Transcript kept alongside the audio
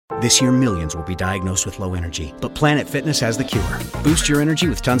This year, millions will be diagnosed with low energy, but Planet Fitness has the cure. Boost your energy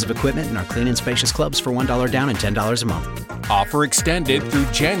with tons of equipment in our clean and spacious clubs for $1 down and $10 a month. Offer extended through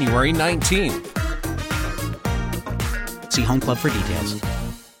January 19th. See Home Club for details.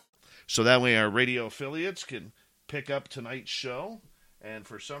 So that way our radio affiliates can pick up tonight's show. And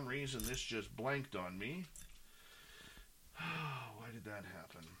for some reason, this just blanked on me. Why did that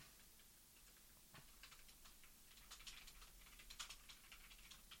happen?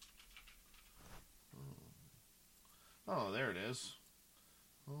 Oh, there it is.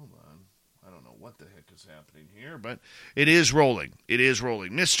 Hold on. I don't know what the heck is happening here, but it is rolling. It is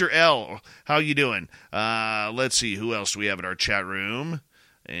rolling. Mr. L, how you doing? Let's see, who else do we have in our chat room?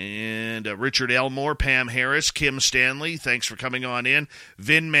 And Richard Elmore, Pam Harris, Kim Stanley, thanks for coming on in.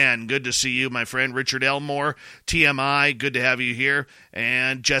 Vinman, good to see you, my friend. Richard Elmore, TMI, good to have you here.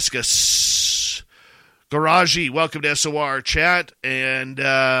 And Jessica Garaji, welcome to SOR chat. And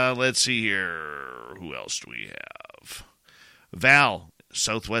let's see here. Who else do we have? Val,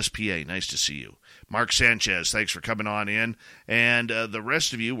 Southwest PA, nice to see you. Mark Sanchez, thanks for coming on in. And the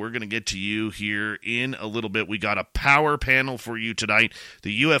rest of you, we're going to get to you here in a little bit. We got a power panel for you tonight.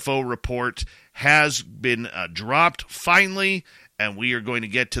 The UFO report has been dropped finally, and we are going to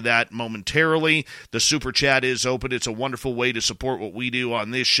get to that momentarily. The Super Chat is open. It's a wonderful way to support what we do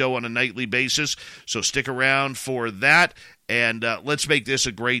on this show on a nightly basis, so stick around for that. And let's make this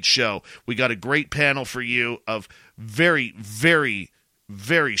a great show. We got a great panel for you of very, very,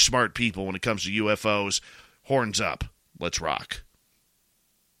 very smart people when it comes to UFOs. Horns up. Let's rock.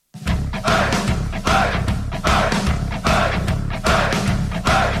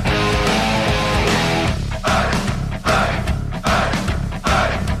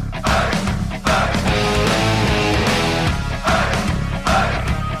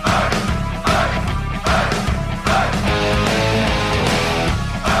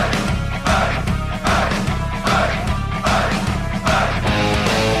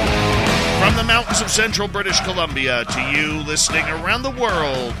 Of Central British Columbia to you listening around the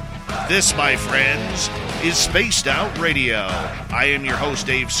world. This, my friends, is Spaced Out Radio. I am your host,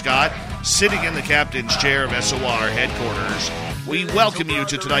 Dave Scott, sitting in the captain's chair of SOR headquarters. We welcome you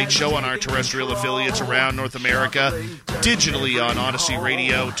to tonight's show on our terrestrial affiliates around North America, digitally on Odyssey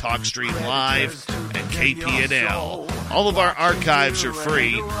Radio, TalkStream Live, and KPNL. All of our archives are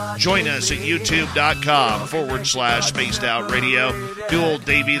free. Join us at youtube.com/Spaced Out Radio. Do old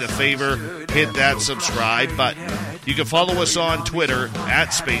Davey the favor, hit that subscribe button. You can follow us on Twitter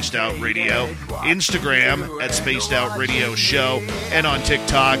at Spaced Out Radio, Instagram at Spaced Out Radio Show, and on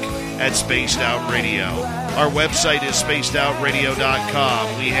TikTok at Spaced Out Radio. Our website is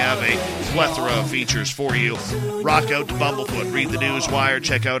spacedoutradio.com. We have a plethora of features for you. Rock out to Bumblefoot, read the Newswire,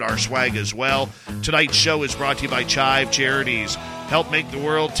 check out our swag as well. Tonight's show is brought to you by Chive Charities. Help make the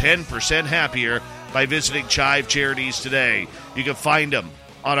world 10% happier by visiting Chive Charities today. You can find them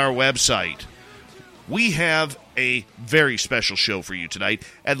on our website. We have a very special show for you tonight,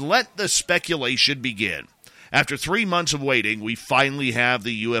 and let the speculation begin. After 3 months of waiting, we finally have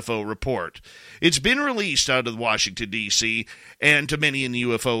the UFO report. It's been released out of Washington, D.C., and to many in the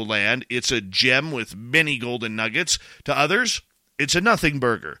UFO land, it's a gem with many golden nuggets. To others, it's a nothing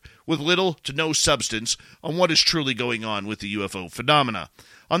burger with little to no substance on what is truly going on with the UFO phenomena.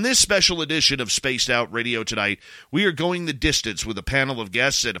 On this special edition of Spaced Out Radio tonight, we are going the distance with a panel of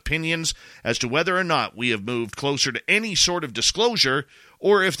guests and opinions as to whether or not we have moved closer to any sort of disclosure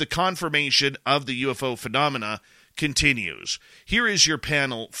or if the confirmation of the UFO phenomena continues. Here is your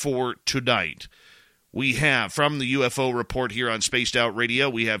panel for tonight. We have, from the UFO report here on Spaced Out Radio,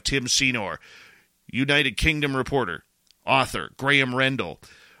 we have Tim Senor, United Kingdom reporter, author Graham Rendell,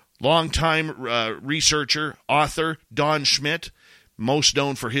 longtime researcher, author Don Schmidt, most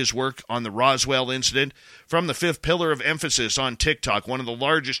known for his work on the Roswell incident. From the Fifth Pillar of Emphasis on TikTok, one of the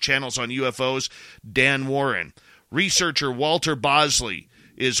largest channels on UFOs, Dan Warren. Researcher Walter Bosley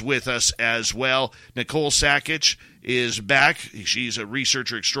is with us as well. Nicole Sakic is back. She's a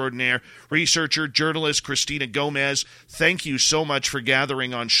researcher extraordinaire. Researcher, journalist Christina Gomez. Thank you so much for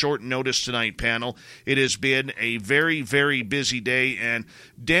gathering on short notice tonight, panel. It has been a very, very busy day. And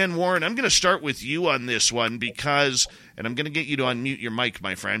Dan Warren, I'm going to start with you on this one because, and I'm going to get you to unmute your mic,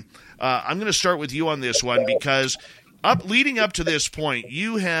 my friend. I'm going to start with you on this one because leading up to this point,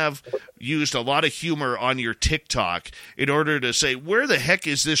 you have used a lot of humor on your TikTok in order to say, where the heck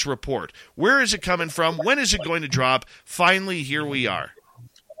is this report? Where is it coming from? When is it going to drop? Finally, here we are.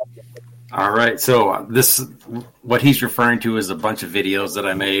 All right. So what he's referring to is a bunch of videos that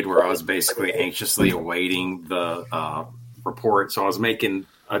I made where I was basically anxiously awaiting the report. So I was making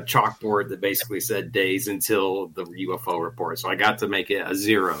a chalkboard that basically said days until the UFO report. So I got to make it a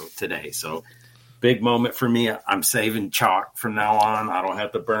 0 today. So big moment for me. I'm saving chalk from now on. I don't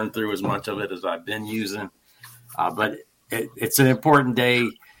have to burn through as much of it as I've been using. But it's an important day.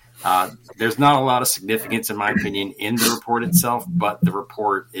 There's not a lot of significance, in my opinion, in the report itself, but the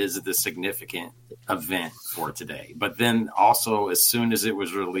report is the significant event for today. But then also, as soon as it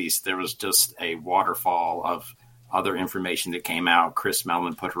was released, there was just a waterfall of other information that came out. Chris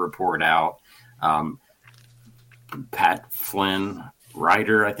Mellon put a report out. Pat Flynn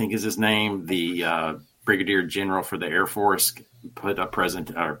Ryder, I think is his name, the Brigadier General for the Air Force, put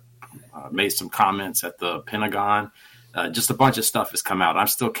a made some comments at the Pentagon. Just a bunch of stuff has come out. I'm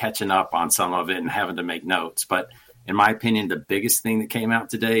still catching up on some of it and having to make notes. But in my opinion, the biggest thing that came out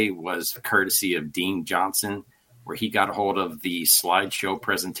today was courtesy of Dean Johnson, where he got a hold of the slideshow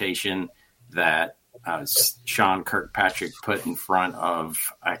presentation that Sean Kirkpatrick put in front of,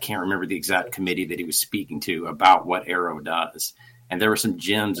 I can't remember the exact committee that he was speaking to about what Arrow does. And there were some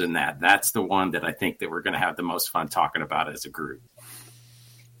gems in that. That's the one that I think that we're going to have the most fun talking about as a group.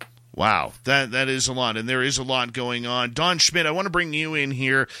 Wow, that is a lot, and there is a lot going on. Don Schmitt, I want to bring you in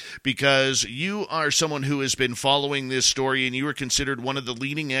here because you are someone who has been following this story, and you are considered one of the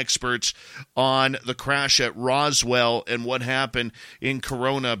leading experts on the crash at Roswell and what happened in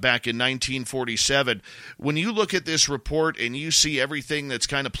Corona back in 1947. When you look at this report and you see everything that's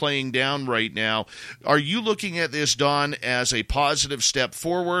kind of playing down right now, are you looking at this, Don, as a positive step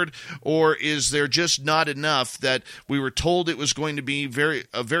forward, or is there just not enough that we were told it was going to be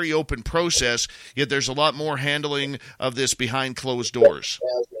a very open process, yet there's a lot more handling of this behind closed doors?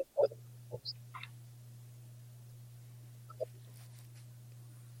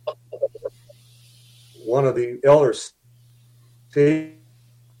 One of the elder statesmen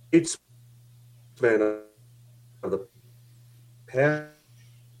of the panel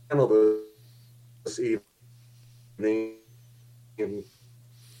this evening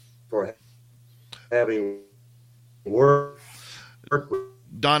for having worked with.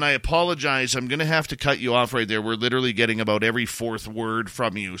 Don, I apologize. I'm going to have to cut you off right there. We're literally getting about every fourth word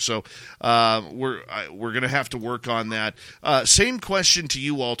from you, so we're going to have to work on that. Same question to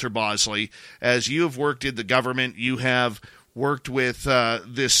you, Walter Bosley. As you have worked in the government, you have worked with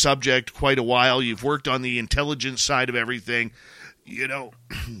this subject quite a while. You've worked on the intelligence side of everything. You know,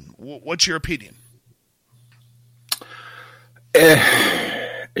 what's your opinion?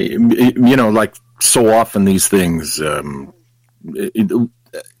 Like so often these things.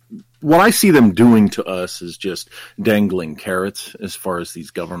 What I see them doing to us is just dangling carrots as far as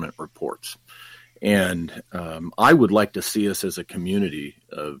these government reports. And I would like to see us as a community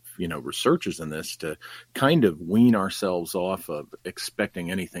of, researchers in this to kind of wean ourselves off of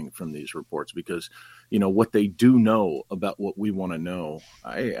expecting anything from these reports because, what they do know about what we want to know,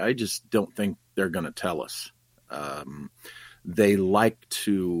 I just don't think they're going to tell us. They like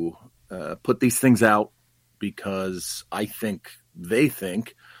to put these things out because they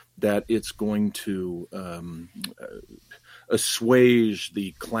think that it's going to assuage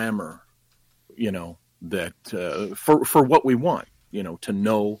the clamor, that for what we want, to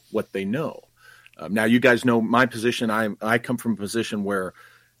know what they know. Now, you guys know my position. I come from a position where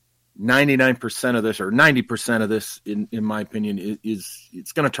 99% of this or 90% of this, in my opinion, is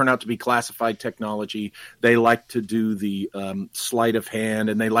it's going to turn out to be classified technology. They like to do the sleight of hand,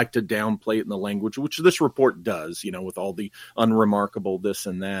 and they like to downplay it in the language, which this report does, with all the unremarkable this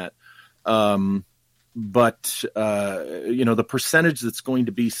and that. But the percentage that's going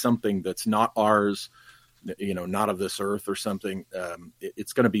to be something that's not ours, not of this earth or something,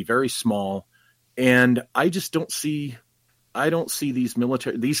 it's going to be very small. And I just don't see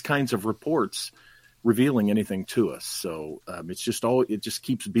these kinds of reports revealing anything to us. So it just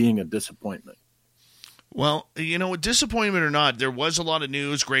keeps being a disappointment. Well, disappointment or not, there was a lot of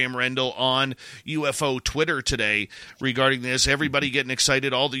news, Graham Rendell, on UFO Twitter today regarding this. Everybody getting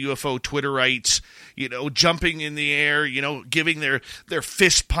excited, all the UFO Twitterites, jumping in the air, giving their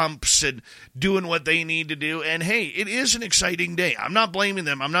fist pumps and doing what they need to do. And hey, it is an exciting day. I'm not blaming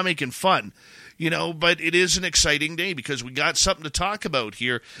them. I'm not making fun. But it is an exciting day because we got something to talk about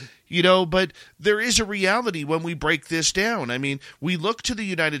here, but there is a reality when we break this down. I mean, we look to the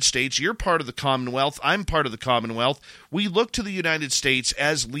United States. You're part of the Commonwealth. I'm part of the Commonwealth. We look to the United States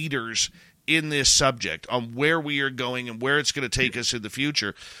as leaders in this subject on where we are going and where it's going to take us in the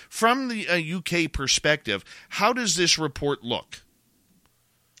future. From the UK perspective, how does this report look?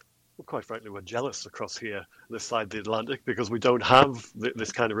 Of quite frankly, we're jealous across here, this side of the Atlantic, because we don't have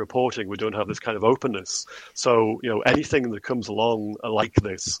this kind of reporting. We don't have this kind of openness. So, anything that comes along like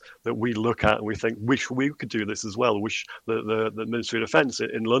this that we look at and we think, wish we could do this as well, wish the Ministry of Defence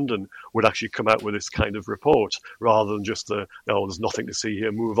in London would actually come out with this kind of report rather than just there's nothing to see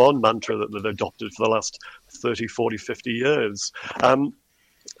here, move on mantra that they've adopted for the last 30, 40, 50 years.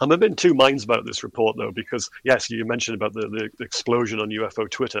 I'm a bit in two minds about this report, though, because, yes, you mentioned about the explosion on UFO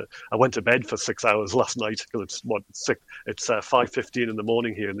Twitter. I went to bed for 6 hours last night because it's 5:15 in the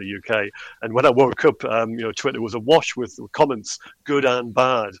morning here in the UK. And when I woke up, Twitter was awash with comments, good and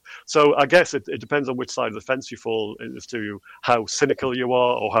bad. So I guess it depends on which side of the fence you fall as to how cynical you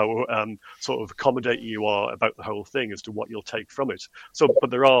are or how sort of accommodating you are about the whole thing as to what you'll take from it. But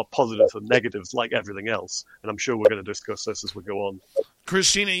there are positives and negatives like everything else. And I'm sure we're going to discuss this as we go on.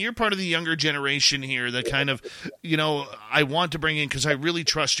 Christina, you're part of the younger generation here that kind of, I want to bring in because I really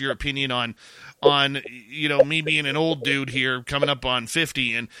trust your opinion on, me being an old dude here coming up on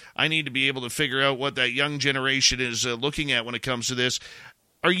 50, and I need to be able to figure out what that young generation is looking at when it comes to this.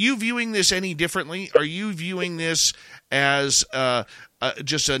 Are you viewing this any differently? Are you viewing this as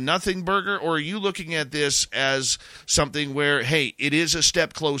just a nothing burger, or are you looking at this as something where, hey, it is a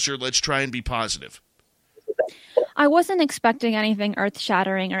step closer, let's try and be positive? I wasn't expecting anything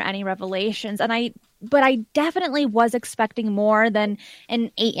earth-shattering or any revelations, but I definitely was expecting more than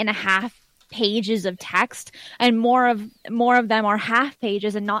an 8.5 pages of text, and more of them are half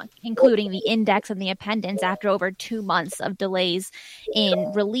pages and not including the index and the appendix after over 2 months of delays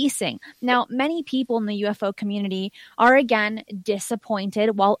in releasing. Now, many people in the UFO community are again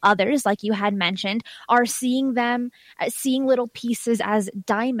disappointed, while others, like you had mentioned, are seeing little pieces as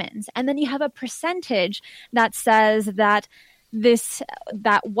diamonds. And then you have a percentage that says that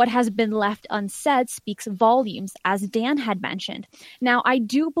what has been left unsaid speaks volumes, as Dan had mentioned. Now, I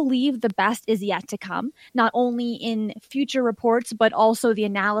do believe the best is yet to come, not only in future reports, but also the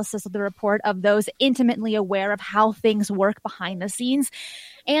analysis of the report of those intimately aware of how things work behind the scenes,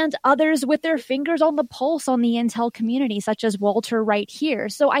 and others with their fingers on the pulse on the intel community, such as Walter right here.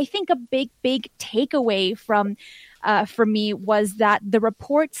 So I think a big takeaway from for me was that the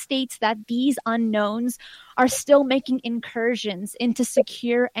report states that these unknowns are still making incursions into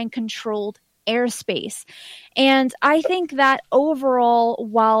secure and controlled airspace. And I think that overall,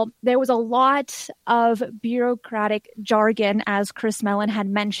 while there was a lot of bureaucratic jargon, as Chris Mellon had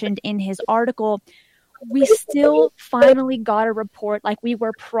mentioned in his article, we still finally got a report like we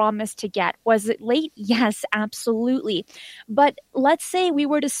were promised to get. Was it late? Yes, absolutely. But let's say we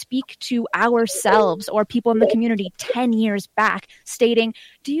were to speak to ourselves or people in the community 10 years back stating,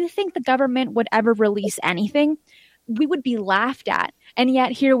 do you think the government would ever release anything? We would be laughed at. And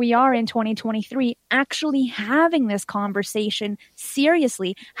yet here we are in 2023 actually having this conversation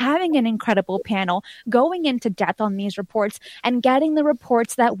seriously, having an incredible panel, going into depth on these reports and getting the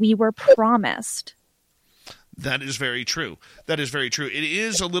reports that we were promised. That is very true. That is very true. It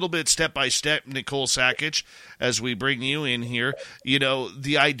is a little bit step-by-step, Nicole Sakich, as we bring you in here.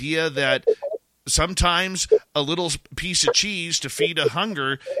 The idea that sometimes a little piece of cheese to feed a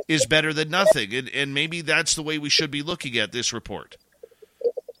hunger is better than nothing. And maybe that's the way we should be looking at this report.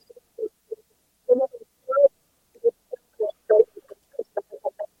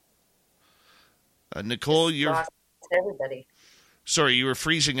 Nicole, you're... Lost everybody. Sorry, you were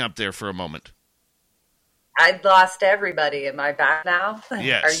freezing up there for a moment. I've lost everybody. Am I back now?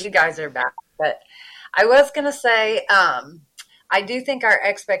 Yes. Or you guys are back. But I was going to say, I do think our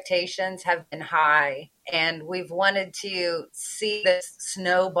expectations have been high, and we've wanted to see this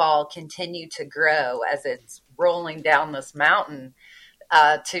snowball continue to grow as it's rolling down this mountain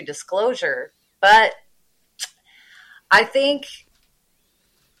to disclosure. But I think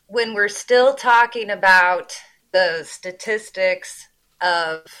when we're still talking about the statistics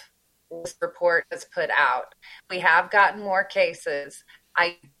of this report has put out, we have gotten more cases.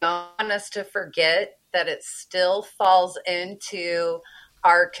 I don't want us to forget that it still falls into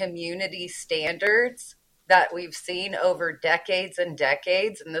our community standards that we've seen over decades and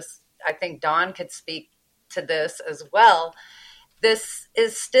decades. And this, I think Don could speak to this as well. This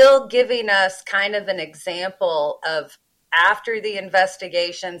is still giving us kind of an example of, after the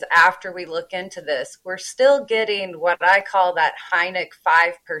investigations, after we look into this, we're still getting what I call that Hynek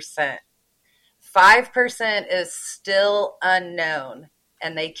 5%. 5% is still unknown,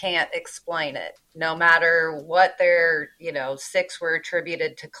 and they can't explain it. No matter what their, 6 were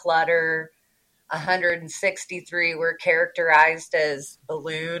attributed to clutter, 163 were characterized as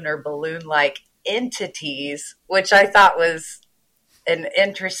balloon or balloon-like entities, which I thought was an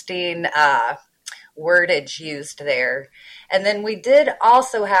interesting wordage used there. And then we did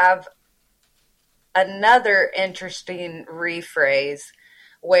also have another interesting rephrase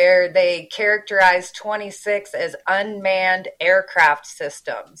where they characterized 26 as unmanned aircraft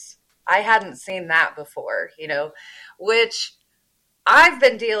systems. I hadn't seen that before, which I've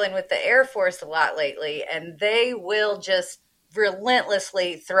been dealing with the Air Force a lot lately, and they will just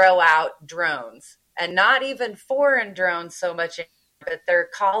relentlessly throw out drones, and not even foreign drones so much, but they're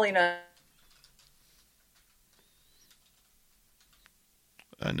calling them.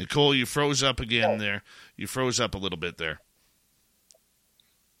 Nicole, you froze up again there. You froze up a little bit there.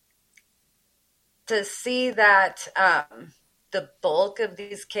 To see that the bulk of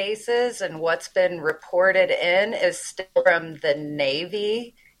these cases and what's been reported in is still from the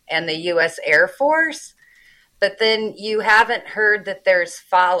Navy and the U.S. Air Force, but then you haven't heard that there's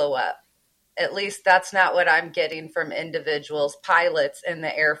follow-up. At least that's not what I'm getting from individuals, pilots in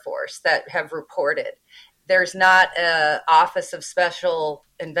the Air Force that have reported. There's not an Office of Special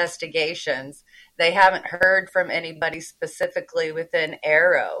Investigations. They haven't heard from anybody specifically within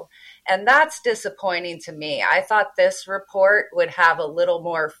Aero. And that's disappointing to me. I thought this report would have a little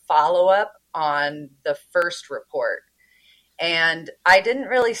more follow-up on the first report. And I didn't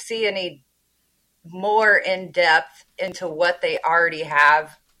really see any more in-depth into what they already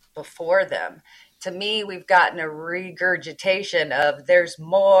have before them. To me, we've gotten a regurgitation of there's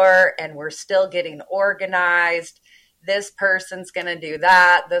more and we're still getting organized. This person's going to do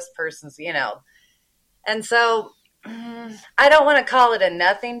that. This person's, And so I don't want to call it a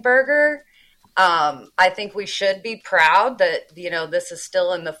nothing burger. I think we should be proud that, this is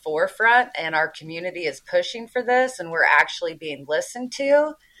still in the forefront and our community is pushing for this and we're actually being listened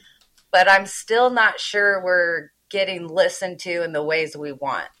to. But I'm still not sure we're getting listened to in the ways we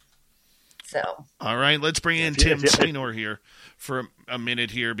want. So. All right, let's bring in Tim Senor here for a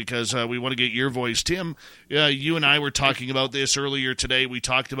minute here because we want to get your voice. Tim, you and I were talking about this earlier today. We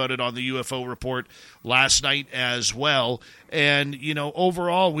talked about it on the UFO report last night as well. And,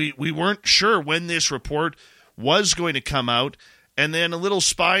 overall, we weren't sure when this report was going to come out. And then a little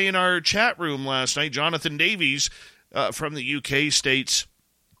spy in our chat room last night, Jonathan Davies from the UK, states,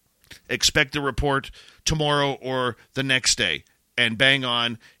 expect the report tomorrow or the next day. And bang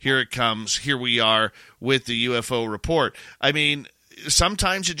on, here it comes. Here we are with the UFO report. I mean,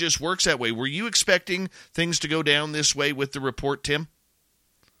 sometimes it just works that way. Were you expecting things to go down this way with the report, Tim?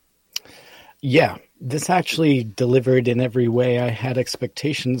 Yeah, this actually delivered in every way I had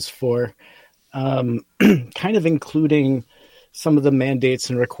expectations for, kind of including some of the mandates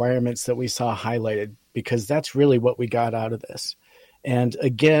and requirements that we saw highlighted, because that's really what we got out of this. And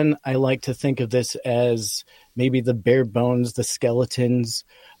again, I like to think of this as maybe the bare bones, the skeletons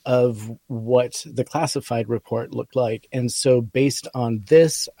of what the classified report looked like. And so based on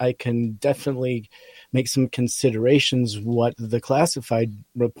this, I can definitely make some considerations what the classified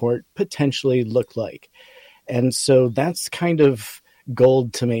report potentially looked like. And so that's kind of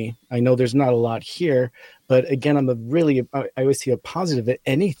gold to me. I know there's not a lot here, but again, I always see a positive at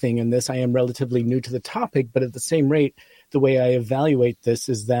anything in this. I am relatively new to the topic, but at the same rate, the way I evaluate this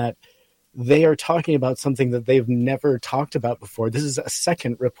is that they are talking about something that they've never talked about before. This is a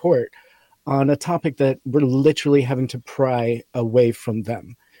second report on a topic that we're literally having to pry away from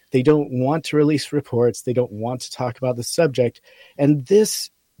them. They don't want to release reports. They don't want to talk about the subject. And this,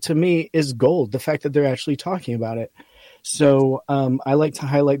 to me, is gold, the fact that they're actually talking about it. So I like to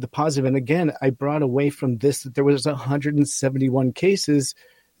highlight the positive. And again, I brought away from this that there was 171 cases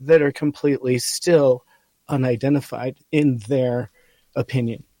that are completely still unidentified in their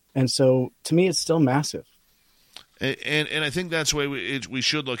opinion. And so to me, it's still massive. And I think that's the way we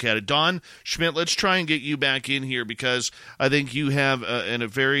should look at it. Don Schmidt, let's try and get you back in here because I think you have a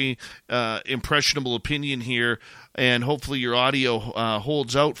very impressionable opinion here, and hopefully your audio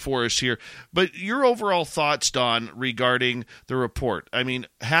holds out for us here. But your overall thoughts, Don, regarding the report. I mean,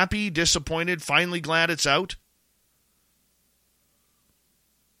 happy, disappointed, finally glad it's out?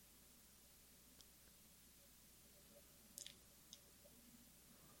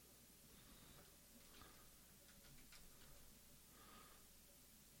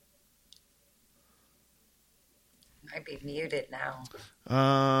 Might be muted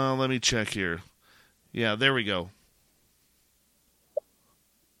now. Let me check here. Yeah, there we go.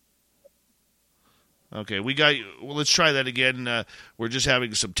 Okay, we got you. Well, let's try that again. We're just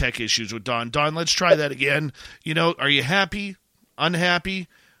having some tech issues with Don. Don, let's try that again. Are you happy, unhappy,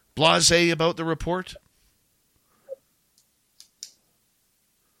 blasé about the report?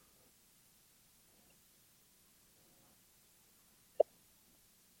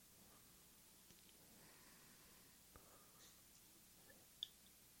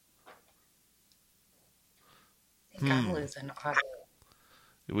 I'm losing audio.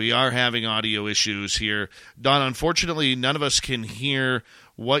 We are having audio issues here. Don, unfortunately, none of us can hear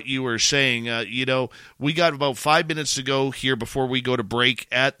what you were saying. We got about 5 minutes to go here before we go to break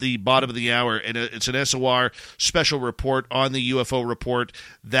at the bottom of the hour, and it's an SOR special report on the UFO report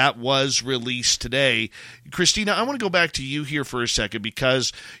that was released today. Christina, I want to go back to you here for a second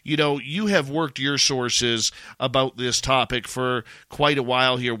because, you have worked your sources about this topic for quite a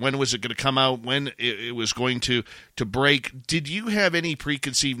while here. When was it going to come out? When it was going to break? Did you have any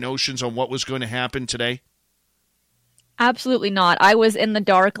preconceived notions on what was going to happen today? Absolutely not. I was in the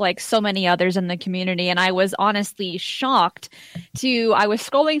dark like so many others in the community, and I was honestly shocked I was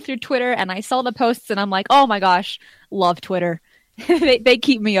scrolling through Twitter and I saw the posts and I'm like, oh my gosh, love Twitter. they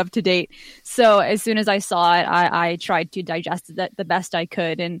keep me up to date. So as soon as I saw it, I tried to digest it the best I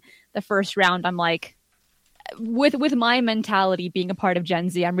could. And the first round, I'm like, with my mentality being a part of Gen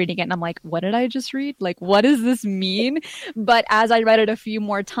Z, I'm reading it and I'm like, what did I just read? Like, what does this mean? But as I read it a few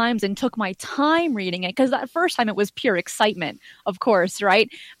more times and took my time reading it, because that first time it was pure excitement, of course, right?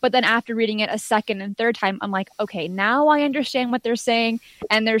 But then after reading it a second and third time, I'm like, okay, now I understand what they're saying.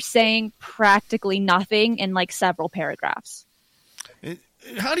 And they're saying practically nothing in like several paragraphs.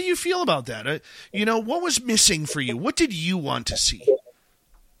 How do you feel about that? What was missing for you? What did you want to see?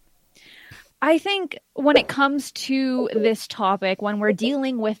 I think when it comes to this topic, when we're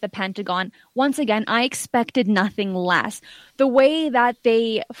dealing with the Pentagon, once again, I expected nothing less. The way that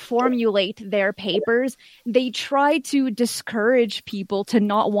they formulate their papers, they try to discourage people to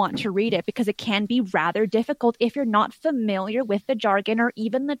not want to read it because it can be rather difficult if you're not familiar with the jargon or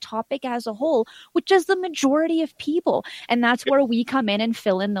even the topic as a whole, which is the majority of people. And that's where we come in and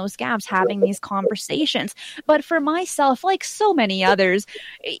fill in those gaps, having these conversations. But for myself, like so many others,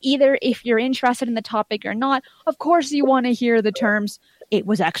 either if you're interested in the topic or not, of course you want to hear the terms, it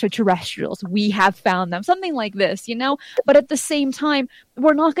was extraterrestrials, we have found them, something like this, But at the same time,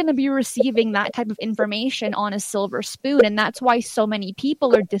 we're not going to be receiving that type of information on a silver spoon. And that's why so many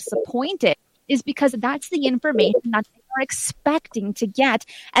people are disappointed, is because that's the information that they are expecting to get.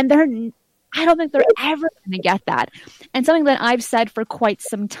 And I don't think they're ever going to get that. And something that I've said for quite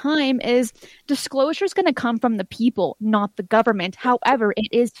some time is disclosure is going to come from the people, not the government. However, it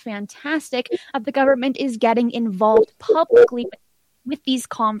is fantastic that the government is getting involved publicly with these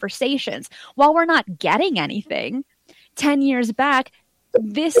conversations. While we're not getting anything, 10 years back,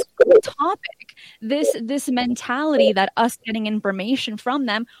 this topic, this mentality that us getting information from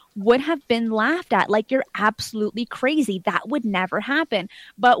them would have been laughed at. Like, you're absolutely crazy. That would never happen.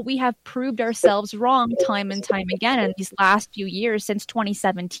 But we have proved ourselves wrong time and time again in these last few years since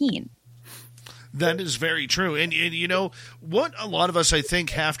 2017. That is very true. And what a lot of us, I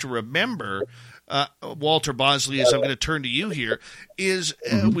think, have to remember, Walter Bosley, as I'm going to turn to you here, is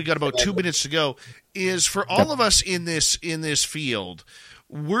we got about 2 minutes to go, is for all of us in this field,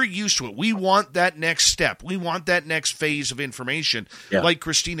 we're used to it. We want that next step. We want that next phase of information, like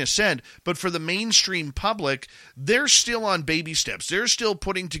Christina said. But for the mainstream public, they're still on baby steps. They're still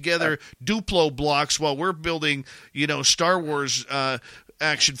putting together Duplo blocks while we're building, Star Wars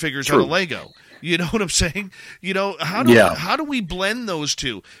action figures out of Lego. You know what I'm saying? How do we blend those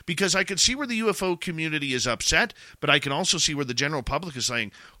two? Because I can see where the UFO community is upset, but I can also see where the general public is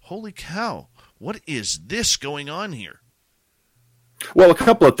saying, holy cow, what is this going on here? Well, a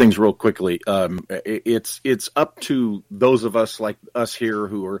couple of things real quickly. It's up to those of us like us here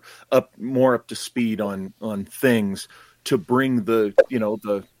who are more up to speed on things to bring the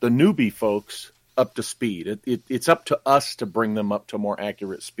newbie folks up to speed. It's up to us to bring them up to more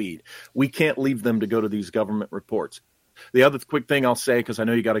accurate speed. We can't leave them to go to these government reports. The other quick thing I'll say, because I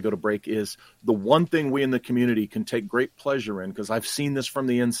know you got to go to break, is the one thing we in the community can take great pleasure in, because I've seen this from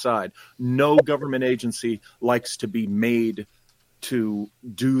the inside. No government agency likes to be made to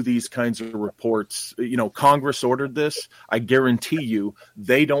do these kinds of reports. Congress ordered this. I guarantee you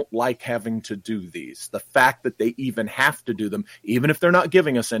they don't like having to do these. The fact that they even have to do them, even if they're not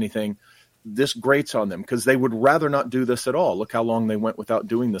giving us anything, this grates on them because they would rather not do this at all. Look how long they went without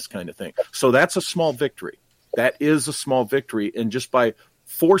doing this kind of thing. So that's a small victory. That is a small victory. And just by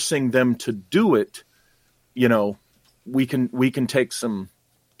forcing them to do it, we can take some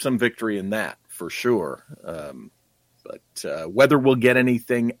victory in that for sure. But whether we'll get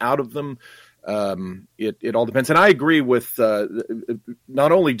anything out of them, it all depends. And I agree with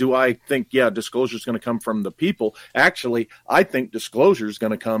not only do I think, disclosure is going to come from the people. Actually, I think disclosure is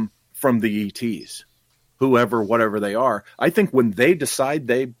going to come from the ETs, whoever, whatever they are. I think when they decide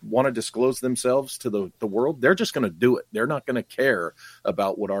they want to disclose themselves to the world, they're just going to do it. They're not going to care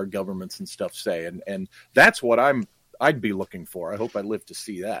about what our governments and stuff say. And that's what I'd be looking for. I hope I live to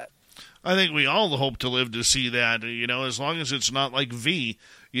see that. I think we all hope to live to see that, as long as it's not like V,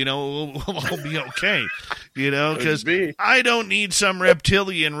 we'll all be okay, because I don't need some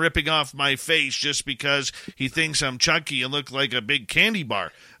reptilian ripping off my face just because he thinks I'm chunky and look like a big candy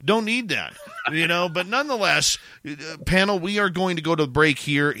bar. Don't need that, but nonetheless, panel, we are going to go to break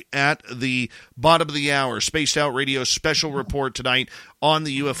here at the bottom of the hour. Spaced Out Radio special report tonight on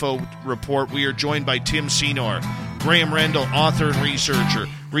the UFO Report. We are joined by Tim Senor, Graham Rendell, author and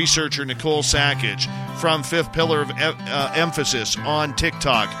researcher Nicole Sackage from Fifth Pillar of Emphasis on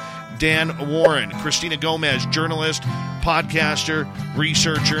TikTok, Dan Warren, Christina Gomez, journalist, podcaster,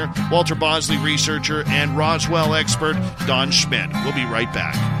 researcher, Walter Bosley, researcher, and Roswell expert, Don Schmidt. We'll be right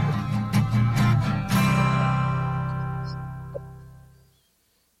back.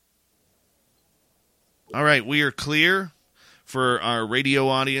 All right, we are clear for our radio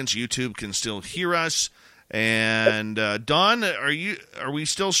audience. YouTube can still hear us. And Don, are we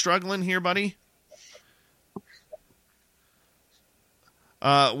still struggling here, buddy?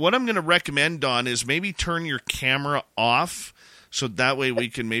 What I'm going to recommend, Don, is maybe turn your camera off so that way we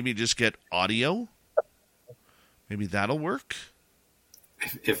can maybe just get audio. Maybe that'll work.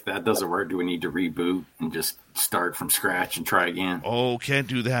 If that doesn't work, do we need to reboot and just start from scratch and try again? Oh, can't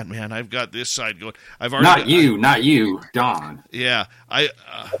do that, man. I've got this side going. Not you, Don. Yeah,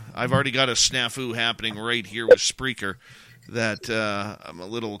 I've already got a snafu happening right here with Spreaker that I'm a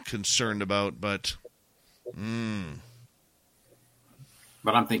little concerned about, but.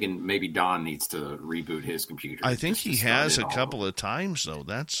 But I'm thinking maybe Don needs to reboot his computer. I think he has a couple of times, though.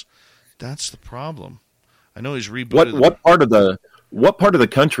 That's the problem. I know he's rebooted. What part of the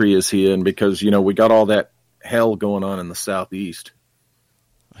country is he in? Because we got all that hell going on in the southeast.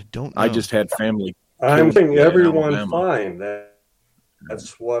 I don't know. I just had family. I'm saying everyone fine.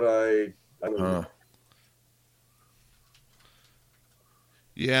 That's what I mean.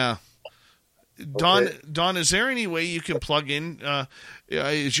 Yeah. Don, is there any way you can plug in?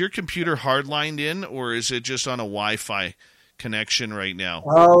 Is your computer hardlined in, or is it just on a Wi-Fi connection right now?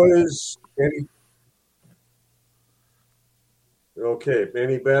 How is any? Okay,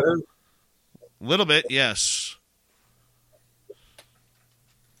 any better? A little bit, yes.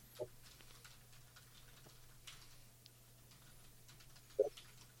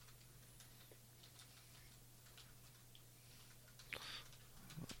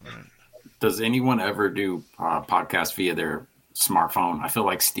 Does anyone ever do podcasts via their smartphone? I feel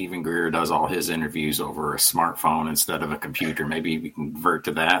like Stephen Greer does all his interviews over a smartphone instead of a computer. Maybe we can convert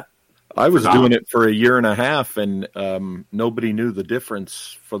to that. I was doing it for a year and a half, and nobody knew the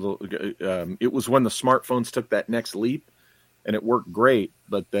difference. It was when the smartphones took that next leap, and it worked great.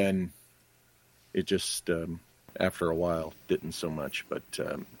 But then it just, after a while, didn't so much. But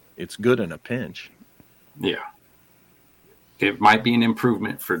it's good in a pinch. Yeah. It might be an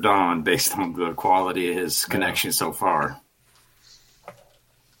improvement for Don based on the quality of his connection so far.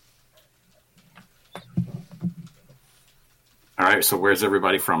 All right, so where's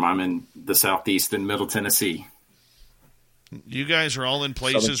everybody from? I'm in the southeast in Middle Tennessee. You guys are all in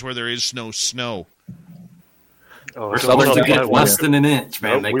places where there is no snow. We're supposed to get less than an inch,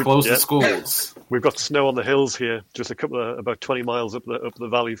 man. They closed the schools. We've got snow on the hills here, just about 20 miles up the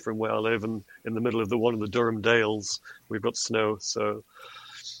valley from where I live, and in the middle of one of the Durham Dales, we've got snow. So,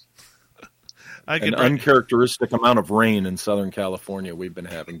 an uncharacteristic amount of rain in Southern California we've been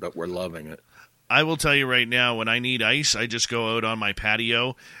having, but we're loving it. I will tell you right now, when I need ice, I just go out on my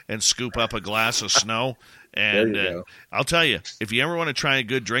patio and scoop up a glass of snow. And I'll tell you, if you ever want to try a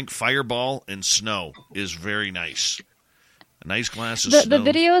good drink, Fireball and snow is very nice. A nice glass of snow.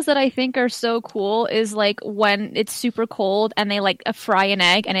 The videos that I think are so cool is like when it's super cold and they like fry an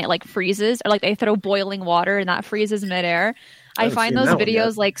egg and it like freezes, or like they throw boiling water and that freezes midair. I find those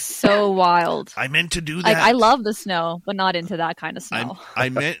videos like so wild. I meant to do that. Like, I love the snow, but not into that kind of snow. I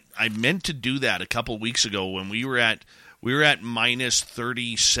meant to do that a couple weeks ago when we were at minus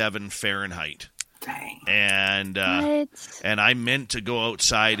 37 Fahrenheit. Dang. And I meant to go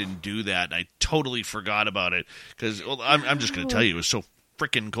outside and do that. I totally forgot about it because I'm just going to tell you, it was so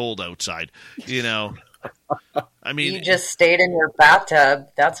freaking cold outside. I mean, you just stayed in your bathtub.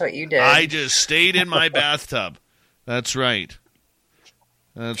 That's what you did. I just stayed in my bathtub. That's right.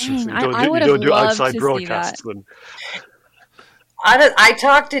 That's Dang, right. I would have loved to see that. I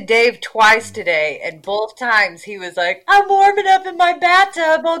talked to Dave twice today, and both times he was like, "I'm warming up in my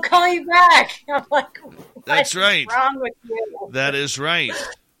bathtub. I'll call you back." I'm like, "That's right. What's wrong with you?" That is right.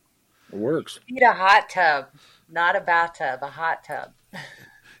 It works. Need a hot tub, not a bathtub, a hot tub.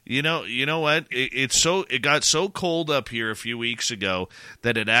 You know what? It got so cold up here a few weeks ago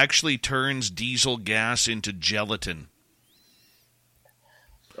that it actually turns diesel gas into gelatin.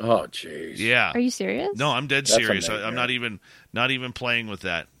 Oh, jeez. Yeah. Are you serious? No, I'm dead That's a serious. nightmare. I'm not even playing with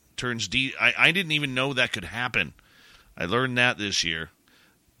that. Turns D. I didn't even know that could happen. I learned that this year.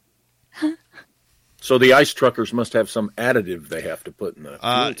 So the ice truckers must have some additive they have to put in the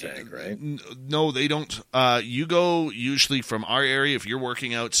fuel tank, right? No, they don't. You go usually from our area, if you're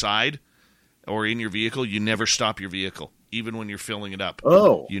working outside or in your vehicle, you never stop your vehicle, even when you're filling it up.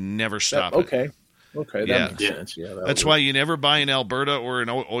 Oh. You never stop Okay. it. Okay, Yeah. that makes sense. Yeah, That's why you never buy an Alberta or an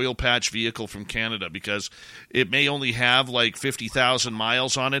oil patch vehicle from Canada, because it may only have like 50,000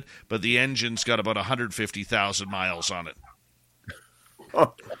 miles on it, but the engine's got about 150,000 miles on it.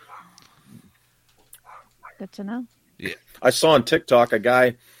 Oh. Good to know. Yeah. I saw on TikTok a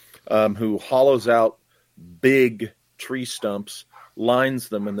guy who hollows out big tree stumps, lines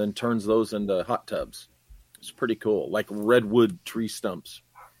them, and then turns those into hot tubs. It's pretty cool, like redwood tree stumps,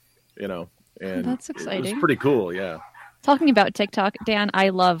 And That's exciting. It's pretty cool, yeah. Talking about TikTok, Dan, I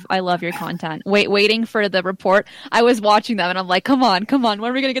love your content. Waiting for the report. I was watching them and I'm like, come on, when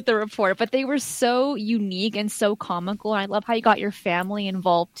are we gonna get the report? But they were so unique and so comical, and I love how you got your family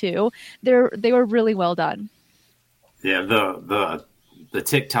involved too. They were really well done. Yeah, the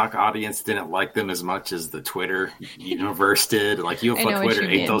TikTok audience didn't like them as much as the Twitter universe did. Like UFO Twitter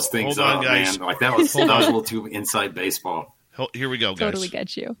ate those things Hold on, up, guys. man. Like that was a little too inside baseball. Here we go, guys. Totally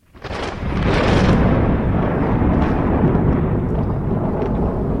get you.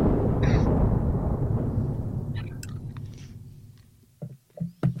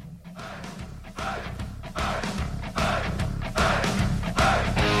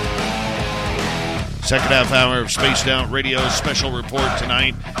 Second half hour of Spaced Out Radio's special report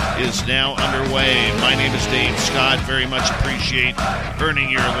tonight is now underway. My name is Dave Scott. Very much appreciate burning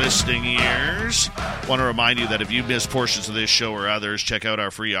your listening ears. Want to remind you that if you missed portions of this show or others, check out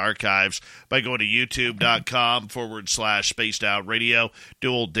our free archives by going to youtube.com/Spaced Out Radio.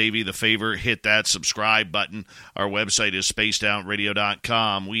 Do old Davey the favor, hit that subscribe button. Our website is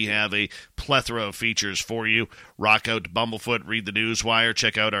spacedoutradio.com. We have a plethora of features for you. Rock out to Bumblefoot, read the Newswire,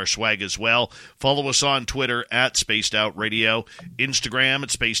 check out our swag as well. Follow us on Twitter at Spaced Out Radio, Instagram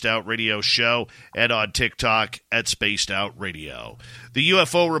at Spaced Out Radio Show, and on TikTok at Spaced Out Radio. The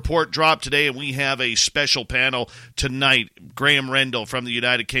UFO report dropped today, and we have a special panel tonight. Graham Rendell from the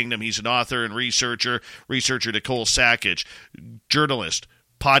United Kingdom. He's an author and researcher Nicole Sackage, journalist,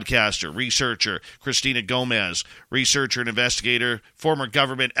 podcaster, researcher Christina Gomez, researcher and investigator, former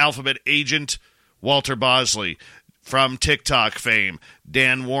government alphabet agent Walter Bosley. From TikTok fame,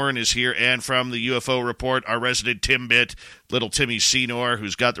 Dan Warren is here, and from the UFO report, our resident Timbit, little Timmy Senor,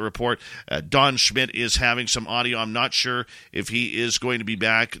 who's got the report. Don Schmidt is having some audio. I'm not sure if he is going to be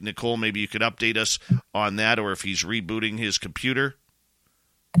back. Nicole, maybe you could update us on that, or if he's rebooting his computer.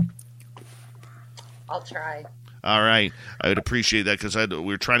 I'll try. All right. I would appreciate that, because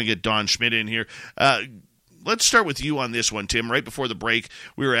we're trying to get Don Schmidt in here. Let's start with you on this one, Tim. Right before the break,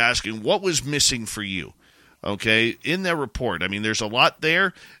 we were asking, what was missing for you? Okay, in that report, I mean, there's a lot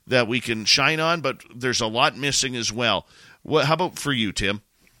there that we can shine on, but there's a lot missing as well. How about for you, Tim?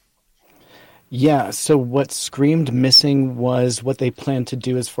 Yeah, so what screamed missing was what they planned to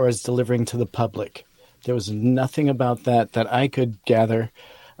do as far as delivering to the public. There was nothing about that I could gather.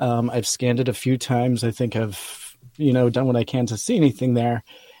 I've scanned it a few times. I think I've, done what I can to see anything there,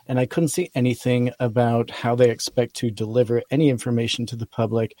 and I couldn't see anything about how they expect to deliver any information to the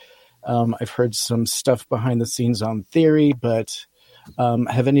public. I've heard some stuff behind the scenes on theory, but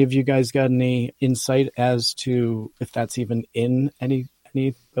have any of you guys got any insight as to if that's even in any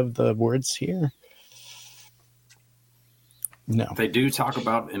of the words here? No. They do talk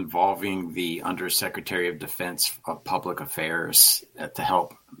about involving the Undersecretary of Defense of Public Affairs to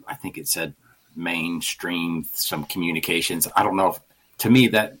help, I think it said, mainstream some communications. I don't know if, to me,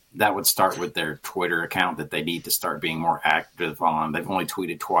 that would start with their Twitter account that they need to start being more active on. They've only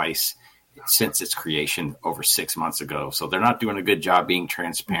tweeted twice since its creation over 6 months ago. So they're not doing a good job being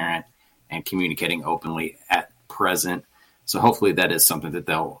transparent and communicating openly at present. So hopefully that is something that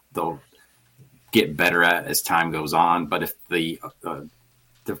they'll get better at as time goes on. But if the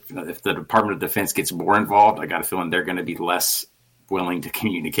Department of Defense gets more involved, I got a feeling they're going to be less willing to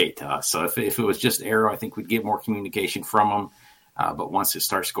communicate to us. So if it was just Arrow, I think we'd get more communication from them. But once it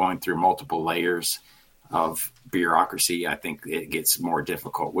starts going through multiple layers of bureaucracy, I think it gets more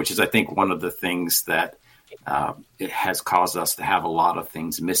difficult, which is, I think, one of the things that it has caused us to have a lot of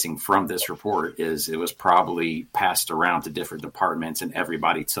things missing from this report. Is it was probably passed around to different departments, and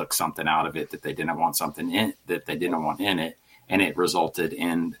everybody took something out of it that they didn't want in it, and it resulted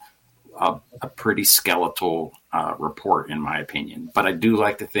in a pretty skeletal report, in my opinion. But I do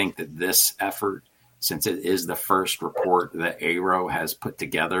like to think that this effort since it is the first report that AARO has put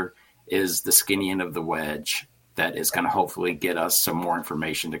together, is the skinny end of the wedge that is going to hopefully get us some more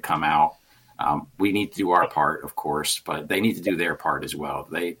information to come out. We need to do our part, of course, but they need to do their part as well.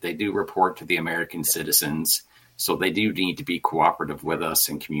 They do report to the American citizens, so they do need to be cooperative with us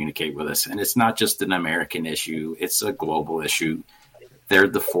and communicate with us. And it's not just an American issue, it's a global issue. They're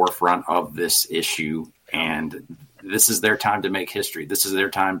the forefront of this issue, and this is their time to make history. This is their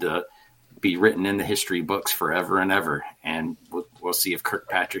time to be written in the history books forever and ever. And we'll see if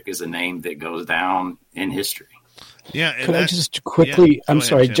Kirkpatrick is a name that goes down in history. Yeah. Could I just quickly, yeah, I'm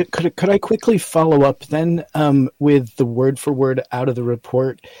sorry, could I quickly follow up then with the word for word out of the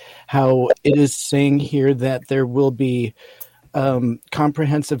report, how it is saying here that there will be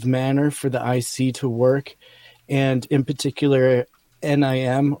comprehensive manner for the IC to work, and in particular,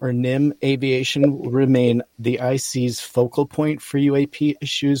 NIM or NIM aviation will remain the IC's focal point for UAP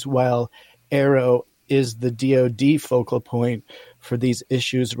issues, while AARO is the DoD focal point for these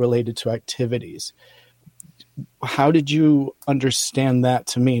issues related to activities. How did you understand that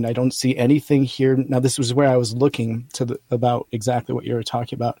to mean? I don't see anything here. Now, this was where I was looking about exactly what you were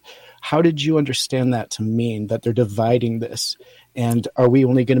talking about. How did you understand that to mean that they're dividing this? And are we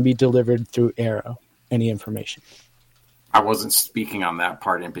only going to be delivered through AARO? Any information? I wasn't speaking on that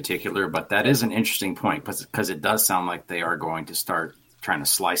part in particular, but that is an interesting point because it does sound like they are going to start trying to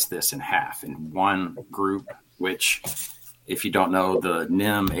slice this in half in one group, which, if you don't know, the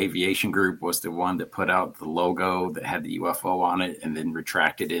NIM aviation group was the one that put out the logo that had the UFO on it and then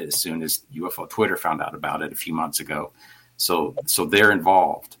retracted it as soon as UFO Twitter found out about it a few months ago. So they're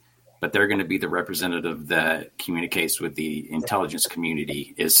involved, but they're going to be the representative that communicates with the intelligence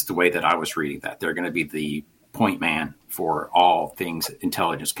community, is the way that I was reading that. They're going to be the point man for all things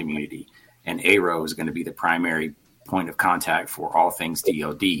intelligence community, and AARO is going to be the primary point of contact for all things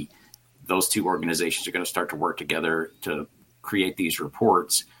DoD. Those two organizations are going to start to work together to create these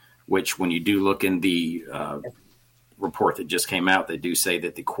reports, which when you do look in the report that just came out, they do say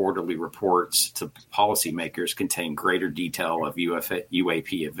that the quarterly reports to policymakers contain greater detail of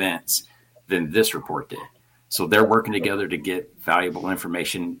UAP events than this report did. So they're working together to get valuable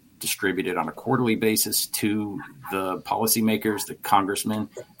information distributed on a quarterly basis to the policymakers, the congressmen,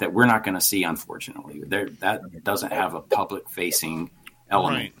 that we're not going to see, unfortunately. That doesn't have a public-facing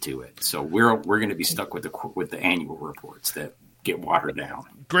element to it. So we're going to be stuck with the annual reports that get watered down.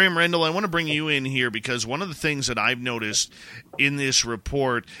 Graham Rendell, I want to bring you in here because one of the things that I've noticed in this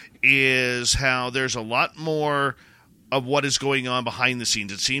report is how there's a lot more of what is going on behind the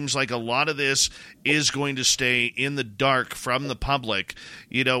scenes. It seems like a lot of this is going to stay in the dark from the public.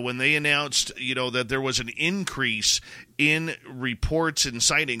 You know, when they announced, that there was an increase in reports and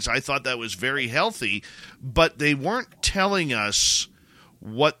sightings, I thought that was very healthy, but they weren't telling us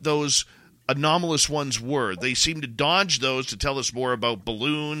what those anomalous ones were. They seemed to dodge those to tell us more about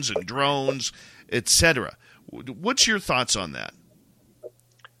balloons and drones, etc. What's your thoughts on that?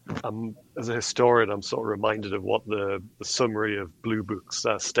 As a historian, I'm sort of reminded of what the summary of Blue Book's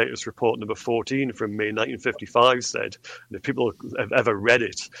status report number 14 from May 1955 said. And if people have ever read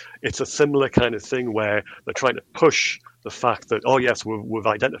it, it's a similar kind of thing where they're trying to push the fact that, oh yes, we've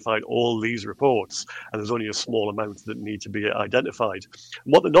identified all these reports and there's only a small amount that need to be identified.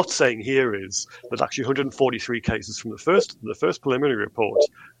 And what they're not saying here is that actually 143 cases from the first preliminary report,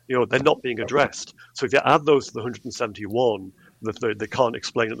 they're not being addressed. So if you add those to the 171 that they can't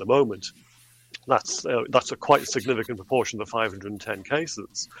explain at the moment, that's a quite significant proportion of the 510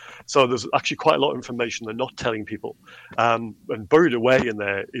 cases. So there's actually quite a lot of information they're not telling people. And buried away in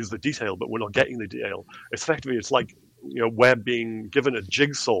there is the detail, but we're not getting the detail. Effectively, it's like we're being given a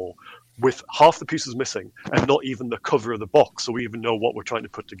jigsaw with half the pieces missing and not even the cover of the box, so we even know what we're trying to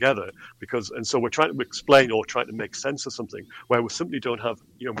put together. And so we're trying to explain or trying to make sense of something where we simply don't have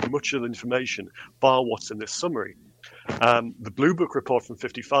much of the information bar what's in this summary. The Blue Book report from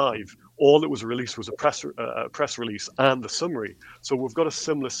 55, all that was released was a press release and the summary. So we've got a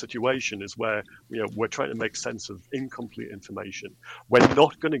similar situation, is where we're trying to make sense of incomplete information. We're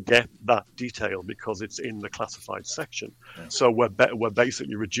not going to get that detail because it's in the classified section. So we're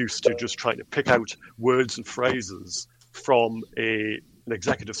basically reduced to just trying to pick out words and phrases from an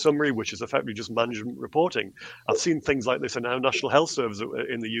executive summary, which is effectively just management reporting. I've seen things like this in our National Health Service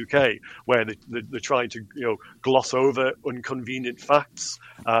in the UK, where they're trying to gloss over inconvenient facts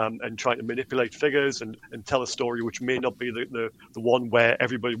and trying to manipulate figures and tell a story which may not be the one where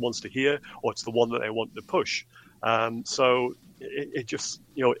everybody wants to hear, or it's the one that they want to push. So it just,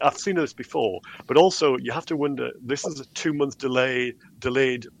 I've seen this before, but also you have to wonder, this is a 2-month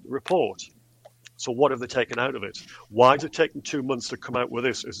delayed report. So what have they taken out of it? Why is it taking 2 months to come out with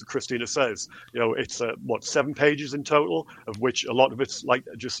this? As Christina says, it's 7 pages in total, of which a lot of it's like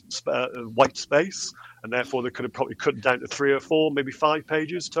just white space, and therefore they could have probably cut it down to 3 or 4, maybe 5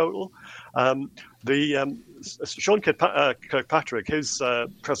 pages total. Sean Kirkpatrick, his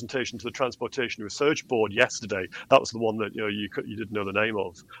presentation to the Transportation Research Board yesterday, that was the one that you didn't know the name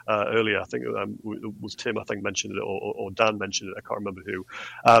of earlier. I think it was Tim, I think, mentioned it, or Dan mentioned it. I can't remember who.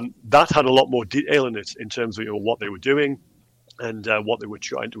 That had a lot more detail in it in terms of what they were doing and what they were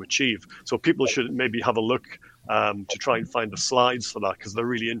trying to achieve. So people should maybe have a look to try and find the slides for that, because they're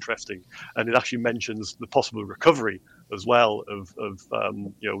really interesting, and it actually mentions the possible recovery as well of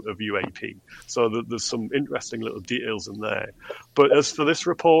UAP. So there's some interesting little details in there. But as for this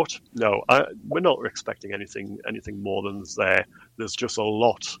report, no, we're not expecting anything more than is there. There's just a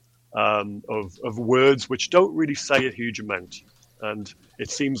lot of words which don't really say a huge amount. And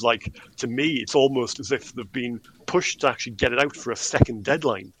it seems like, to me, it's almost as if they've been pushed to actually get it out for a second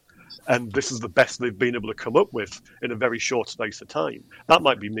deadline. And this is the best they've been able to come up with in a very short space of time. That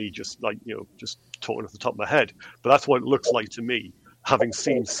might be me just talking off the top of my head, but that's what it looks like to me, having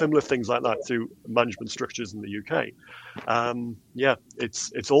seen similar things like that through management structures in the UK.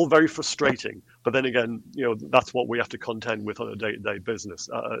 It's all very frustrating. But then again, that's what we have to contend with on a day-to-day business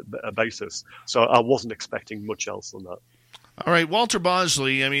basis. So I wasn't expecting much else than that. All right, Walter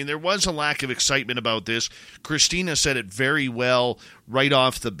Bosley, I mean, there was a lack of excitement about this. Christina said it very well right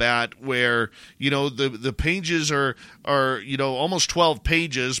off the bat, where, the pages are almost 12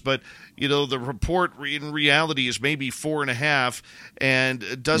 pages, but, the report in reality is maybe 4.5, and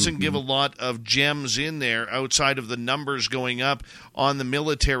it doesn't give a lot of gems in there outside of the numbers going up on the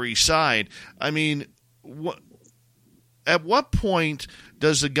military side. I mean, at what point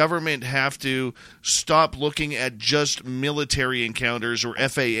does the government have to stop looking at just military encounters or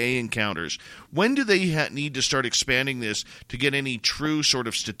FAA encounters? When do they need to start expanding this to get any true sort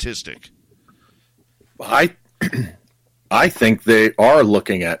of statistic? I think they are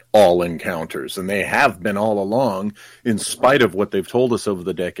looking at all encounters, and they have been all along, in spite of what they've told us over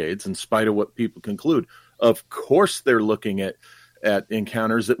the decades, in spite of what people conclude. Of course they're looking at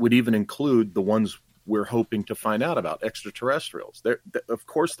encounters that would even include the ones we're hoping to find out about, extraterrestrials. Of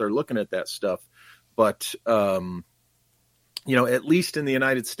course, they're looking at that stuff, but at least in the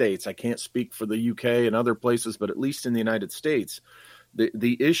United States, I can't speak for the UK and other places, but at least in the United States,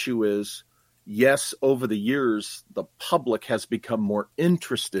 the issue is, yes, over the years, the public has become more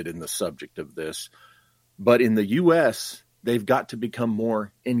interested in the subject of this, but in the US, they've got to become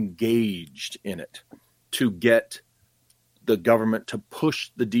more engaged in it to get the government to push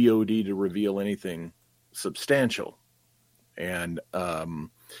the DOD to reveal anything substantial. And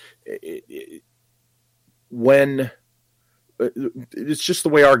when it's just the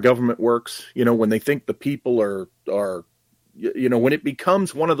way our government works, when they think the people are when it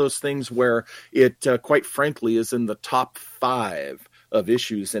becomes one of those things where it quite frankly is in the top 5 of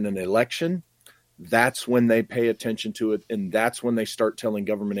issues in an election, that's when they pay attention to it, and that's when they start telling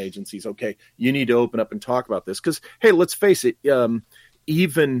government agencies, okay, you need to open up and talk about this. Because, hey, let's face it,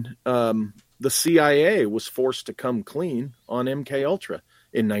 even the CIA was forced to come clean on MKUltra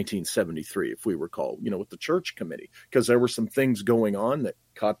in 1973, if we recall, with the Church Committee, because there were some things going on that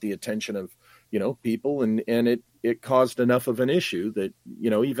caught the attention of, people, and it caused enough of an issue that,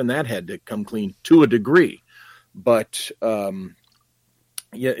 even that had to come clean to a degree. But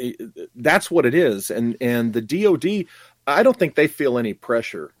that's what it is. And the DOD, I don't think they feel any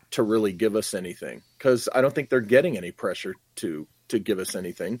pressure to really give us anything, because I don't think they're getting any pressure to give us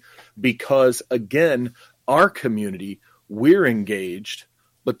anything, because, again, our community, we're engaged,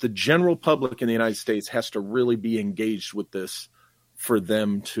 but the general public in the United States has to really be engaged with this for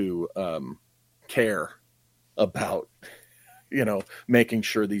them to care about, making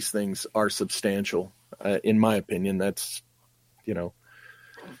sure these things are substantial. In my opinion, that's, the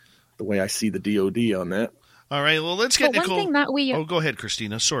way I see the DOD on that. All right, well, let's get Nicole. One thing that go ahead,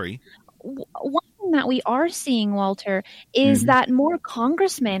 Christina. Sorry. One thing that we are seeing, Walter, is that more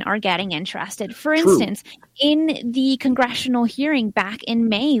congressmen are getting interested. For instance, in the congressional hearing back in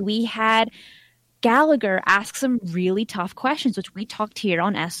May, we had Gallagher asked some really tough questions, which we talked here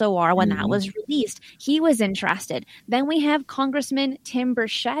on SOR when that was released. He was interested. Then we have Congressman Tim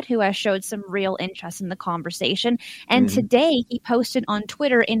Burchett, who has showed some real interest in the conversation. And today he posted on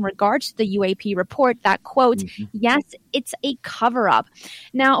Twitter in regards to the UAP report that, quote, yes, it's a cover-up.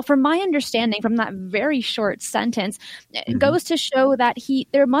 Now, from my understanding from that very short sentence, it goes to show that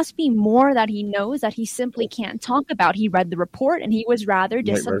there must be more that he knows that he simply can't talk about. He read the report and he was rather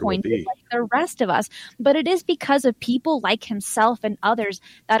disappointed like the rest of us, but it is because of people like himself and others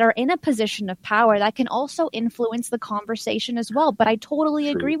that are in a position of power that can also influence the conversation as well. But I totally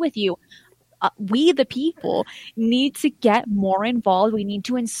agree with you. We, the people, need to get more involved. We need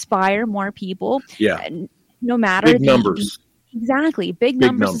to inspire more people. Yeah. No matter big numbers. Exactly. Big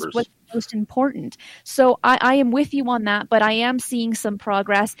numbers is what's most important. So I am with you on that, but I am seeing some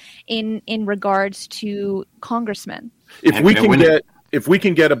progress in regards to congressmen. If we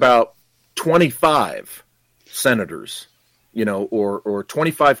can get about 25 senators, or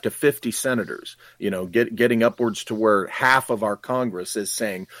 25 to 50 senators, getting upwards to where half of our Congress is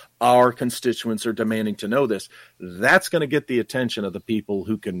saying our constituents are demanding to know this, that's going to get the attention of the people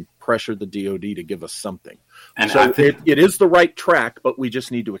who can pressure the DOD to give us something. And so it is the right track, but we just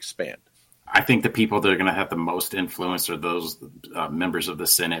need to expand. I think the people that are going to have the most influence are those members of the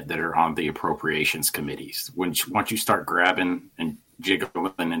Senate that are on the appropriations committees. Once you start grabbing and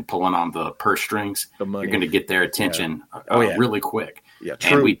jiggling and pulling on the purse strings, you're going to get their attention really quick. Yeah,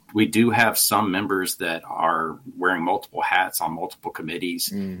 true. And we do have some members that are wearing multiple hats on multiple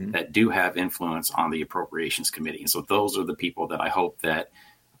committees that do have influence on the appropriations committee. And so those are the people that I hope that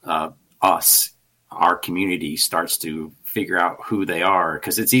our community starts to figure out who they are,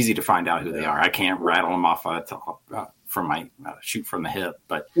 because it's easy to find out who they are. I can't rattle them off from my shoot from the hip.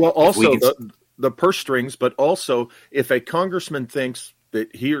 But also the purse strings, but also if a congressman thinks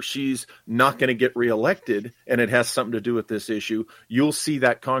that he or she's not going to get reelected and it has something to do with this issue, you'll see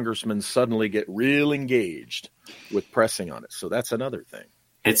that congressman suddenly get real engaged with pressing on it. So that's another thing.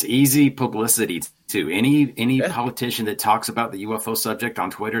 It's easy publicity too. Any politician that talks about the UFO subject on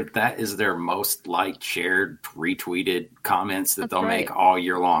Twitter, that is their most liked, shared, retweeted comments that they'll make all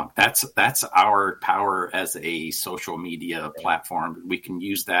year long. That's our power as a social media platform. We can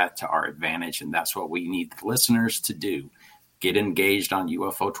use that to our advantage, and that's what we need the listeners to do. Get engaged on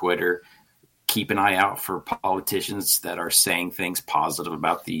UFO Twitter. Keep an eye out for politicians that are saying things positive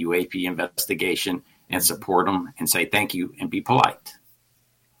about the UAP investigation, and support them and say thank you and be polite.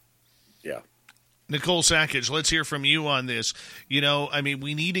 Yeah. Nicole Sackage, let's hear from you on this.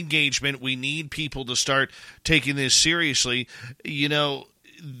 We need engagement. We need people to start taking this seriously.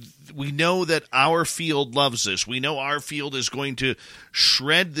 We know that our field loves this. We know our field is going to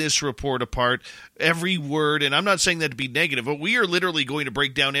shred this report apart, every word. And I'm not saying that to be negative, but we are literally going to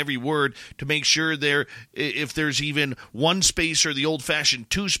break down every word to make sure if there's even one space or the old-fashioned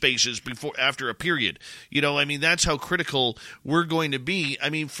two spaces after a period. That's how critical we're going to be.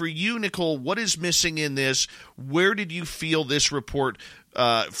 For you, Nicole, what is missing in this? Where did you feel this report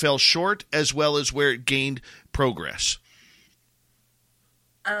fell short, as well as where it gained progress?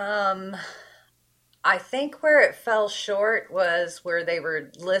 I think where it fell short was where they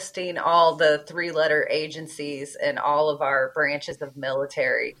were listing all the 3-letter agencies and all of our branches of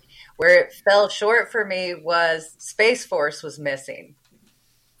military. Where it fell short for me was Space Force was missing.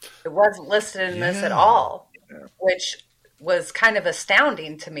 It wasn't listed in this at all, which was kind of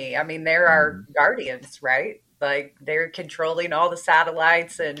astounding to me. They're our guardians, right? Like, they're controlling all the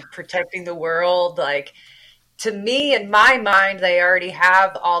satellites and protecting the world. Like, to me, in my mind, they already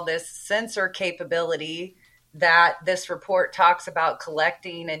have all this sensor capability that this report talks about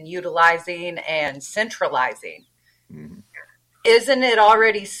collecting and utilizing and centralizing. Mm-hmm. Isn't it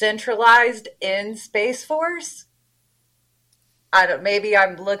already centralized in Space Force? Maybe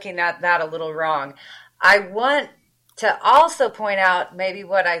I'm looking at that a little wrong. I want to also point out maybe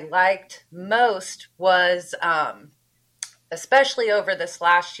what I liked most was, especially over this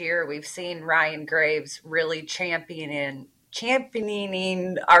last year, we've seen Ryan Graves really championing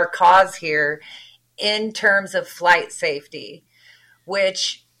our cause here in terms of flight safety,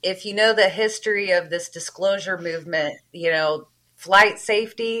 which, if you know the history of this disclosure movement, flight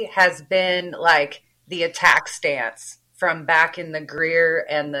safety has been like the attack stance from back in the Greer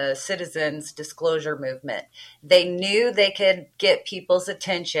and the citizens disclosure movement. They knew they could get people's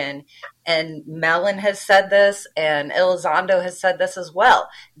attention, and Mellon has said this, and Elizondo has said this as well.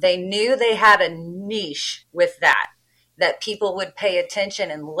 They knew they had a niche with that people would pay attention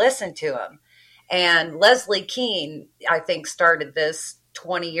and listen to them. And Leslie Kean, I think, started this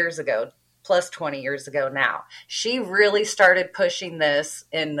 20 years ago, plus 20 years ago now. She really started pushing this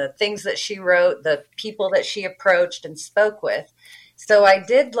in the things that she wrote, the people that she approached and spoke with. So I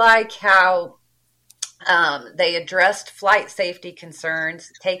did like how they addressed flight safety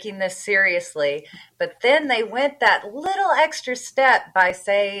concerns, taking this seriously, but then they went that little extra step by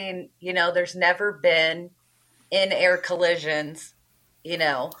saying, there's never been in-air collisions,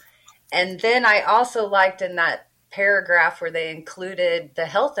 And then I also liked in that paragraph where they included the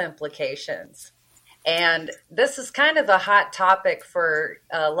health implications. And this is kind of a hot topic for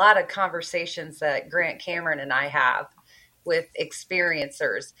a lot of conversations that Grant Cameron and I have with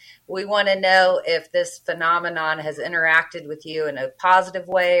experiencers. We want to know if this phenomenon has interacted with you in a positive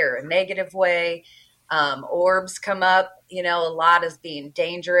way or a negative way. Orbs come up, a lot as being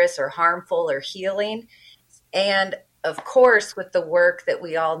dangerous or harmful or healing. And of course, with the work that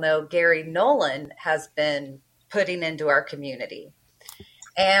we all know Gary Nolan has been putting into our community.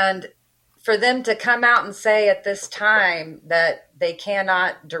 And for them to come out and say at this time that they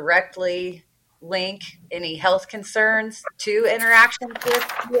cannot directly link any health concerns to interactions with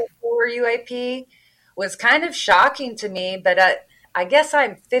UFO or UAP was kind of shocking to me, but I guess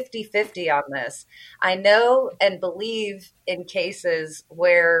I'm 50-50 on this. I know and believe in cases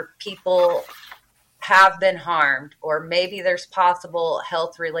where people have been harmed, or maybe there's possible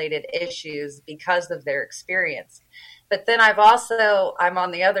health-related issues because of their experience. But then I'm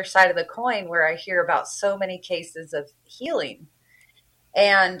on the other side of the coin where I hear about so many cases of healing.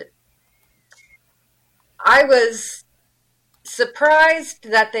 And I was surprised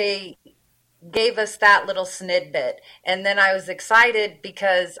that they gave us that little snippet. And then I was excited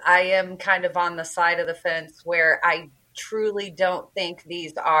because I am kind of on the side of the fence where I truly don't think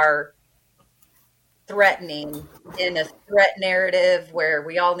these are threatening in a threat narrative where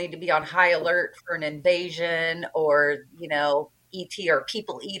we all need to be on high alert for an invasion or, ET or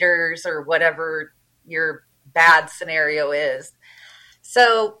people eaters or whatever your bad scenario is.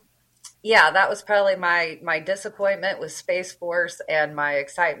 So, yeah, that was probably my disappointment with Space Force, and my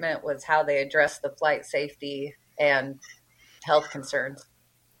excitement was how they addressed the flight safety and health concerns.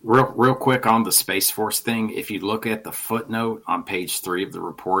 Real quick on the Space Force thing, if you look at the footnote on page 3 of the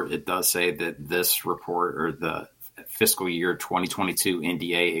report, it does say that this report, or the fiscal year 2022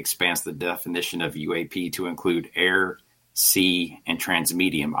 NDA, expands the definition of UAP to include air, sea, and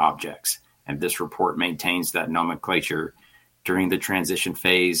transmedium objects. And this report maintains that nomenclature during the transition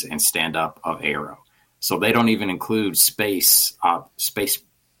phase and stand-up of AARO. So they don't even include spaceborne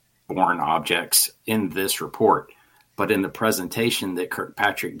objects in this report. But in the presentation that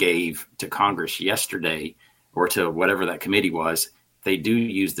Kirkpatrick gave to Congress yesterday, or to whatever that committee was, they do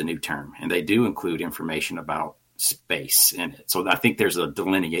use the new term, and they do include information about space in it. So I think there's a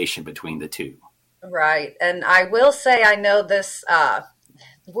delineation between the two. Right. And I will say, I know this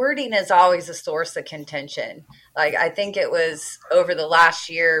wording is always a source of contention. Like, I think it was over the last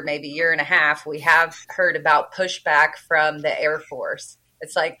year, maybe year and a half, we have heard about pushback from the Air Force.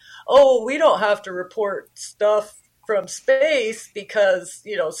 It's like, oh, we don't have to report stuff from space because,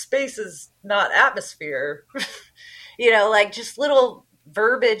 space is not atmosphere. Like just little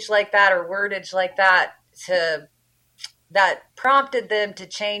verbiage like that or wordage like that that prompted them to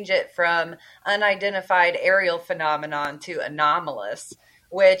change it from unidentified aerial phenomenon to anomalous,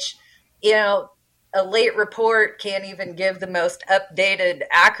 which, a late report can't even give the most updated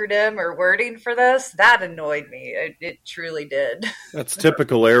acronym or wording for this. That annoyed me. It truly did. That's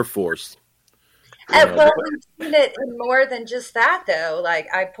typical Air Force. Well, we've seen it in more than just that, though. Like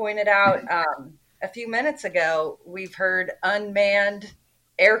I pointed out a few minutes ago, we've heard unmanned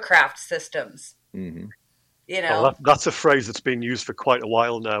aircraft systems. Mm-hmm. Well, that's a phrase that's been used for quite a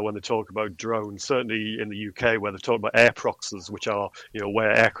while now when they talk about drones, certainly in the UK, where they talk about air proxies, which are,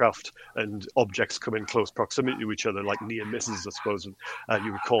 where aircraft and objects come in close proximity to each other, like near misses, I suppose you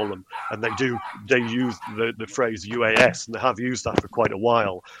would call them. And they use the phrase UAS, and they have used that for quite a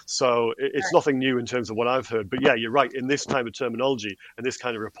while. So it's nothing new in terms of what I've heard. But yeah, you're right. In this type of terminology and this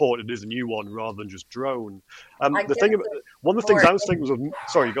kind of report, it is a new one rather than just drone. One of the things I was thinking was,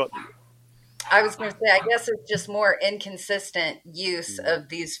 sorry, you got... I was going to say, I guess it's just more inconsistent use of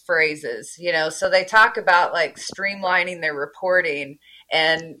these phrases, so they talk about like streamlining their reporting,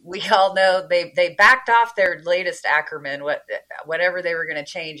 and we all know they backed off their latest acronym, whatever they were going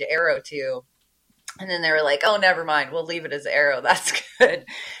to change AARO to. And then they were like, oh, never mind. We'll leave it as AARO. That's good.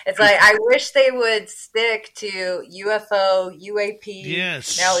 It's like, I wish they would stick to UFO, UAP.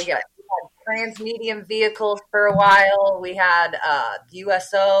 Yes. Now we had transmedium vehicles for a while. We had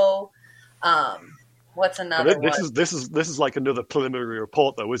USO. What's another one? This is like another preliminary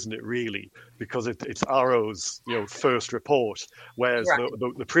report, though, isn't it? Really, because it's AARO's first report, whereas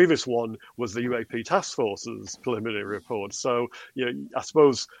the previous one was the UAP Task Force's preliminary report. So I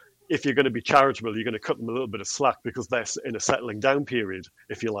suppose if you're going to be charitable, you're going to cut them a little bit of slack because they're in a settling down period,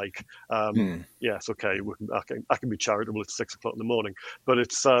 if you like. Yes, okay, I can be charitable at 6 o'clock in the morning, but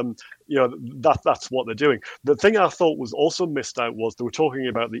it's that's what they're doing. The thing I thought was also missed out was they were talking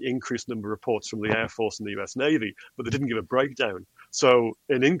about the increased number of reports from the Air Force and the US Navy, but they didn't give a breakdown. So,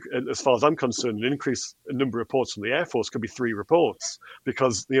 as far as I'm concerned, an increased number of reports from the Air Force could be 3 reports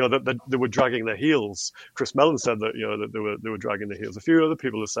because they were dragging their heels. Chris Mellon said that that they were dragging their heels. A few other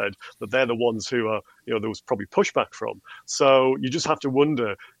people have said that they're the ones who are there was probably pushback from. So you just have to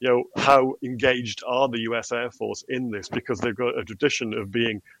wonder how engaged are the US Air Force in this, because they've got a tradition of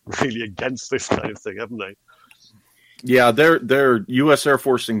being really against this kind of thing, haven't they? Yeah, their U.S. Air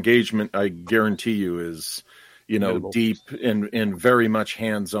Force engagement, I guarantee you, is deep and very much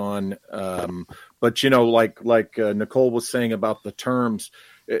hands-on. But like Nicole was saying about the terms,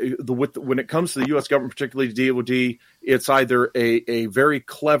 when it comes to the U.S. government, particularly DoD, it's either a very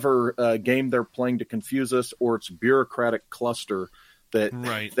clever game they're playing to confuse us, or it's bureaucratic cluster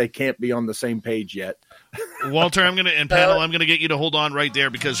that they can't be on the same page yet. Walter, I'm going to get you to hold on right there,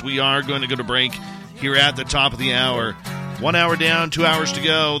 because we are going to go to break here at the top of the hour. 1 hour down, 2 hours to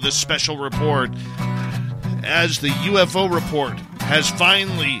go. This special report, as the UFO report has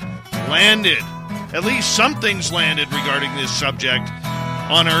finally landed. At least something's landed regarding this subject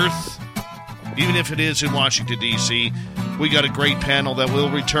on Earth, even if it is in Washington, D.C. We got a great panel that will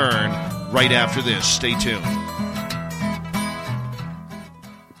return right after this. Stay tuned.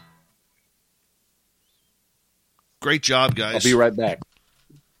 Great job, guys. I'll be right back.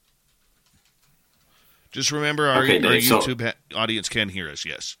 Just remember, our YouTube audience can hear us,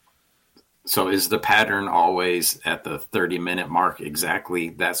 yes. So is the pattern always at the 30-minute mark exactly?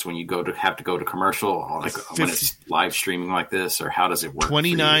 That's when you have to go to commercial, like when it's live streaming like this, or how does it work?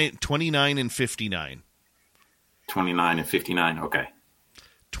 29 and 59. 29 and 59, okay.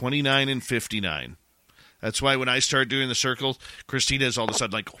 29 and 59. That's why when I start doing the circles, Christina is all of a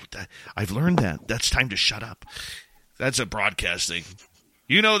sudden like, I've learned that. That's time to shut up. That's a broadcasting.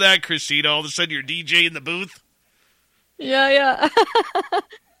 You know that, Christina. All of a sudden you're DJ in the booth. Yeah.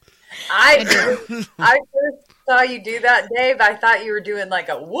 I first saw you do that, Dave. I thought you were doing like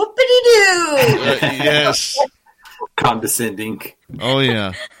a whoopity-doo. Yes. Condescending. Oh,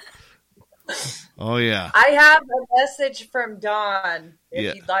 yeah. I have a message from Don,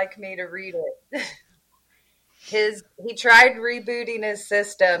 if you'd like me to read it. He tried rebooting his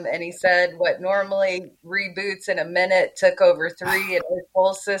system, and he said what normally reboots in a minute took over 3, and his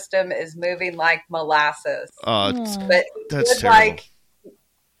whole system is moving like molasses. But that's terrible.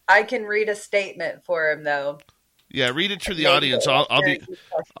 I can read a statement for him, though. Yeah, read it to the audience.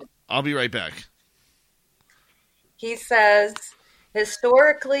 I'll be right back. He says,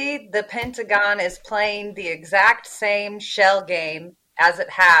 historically, the Pentagon is playing the exact same shell game as it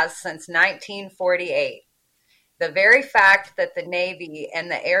has since 1948. The very fact that the Navy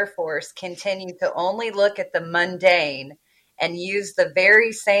and the Air Force continue to only look at the mundane and use the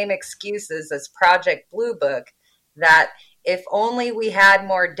very same excuses as Project Blue Book, that if only we had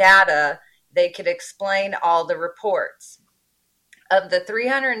more data, they could explain all the reports. Of the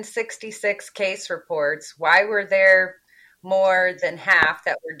 366 case reports, why were there more than half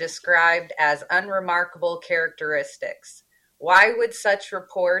that were described as unremarkable characteristics? Why would such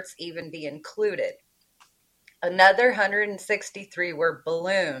reports even be included? Another 163 were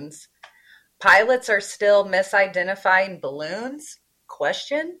balloons. Pilots are still misidentifying balloons?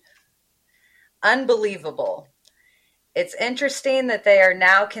 Question? Unbelievable. It's interesting that they are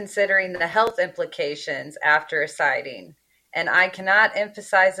now considering the health implications after a sighting, and I cannot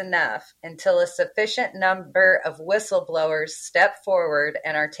emphasize enough, until a sufficient number of whistleblowers step forward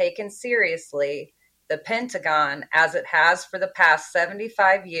and are taken seriously, the Pentagon, as it has for the past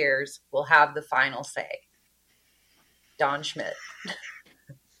 75 years, will have the final say. Don Schmidt.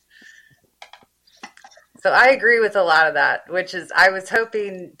 So I agree with a lot of that, which is, I was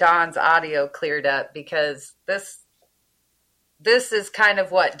hoping Don's audio cleared up, because this is kind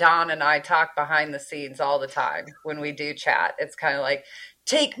of what Don and I talk behind the scenes all the time when we do chat. It's kind of like,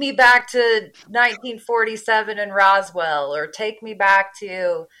 take me back to 1947 in Roswell, or take me back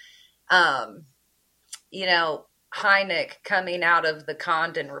to, Hynek coming out of the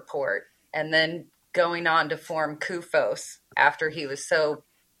Condon report and then going on to form CUFOS after he was so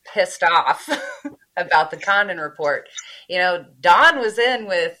pissed off about the Condon report. Don was in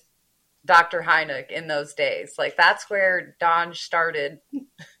with Dr. Hynek in those days. Like, that's where Don started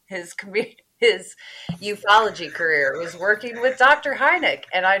his ufology career, was working with Dr. Hynek.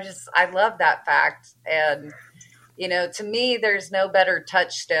 And I love that fact. And, to me, there's no better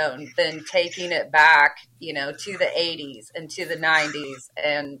touchstone than taking it back, to the 80s and to the 90s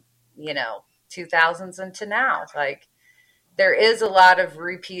and 2000s into now. Like, there is a lot of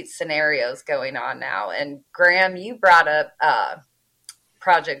repeat scenarios going on now. And Graham, you brought up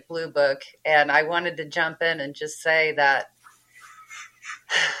Project Blue Book, and I wanted to jump in and just say that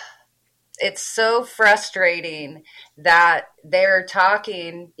it's so frustrating that they're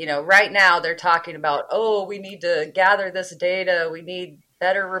talking, right now they're talking about, oh, we need to gather this data. We need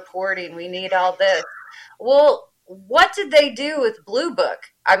better reporting. We need all this. Well, what did they do with Blue Book?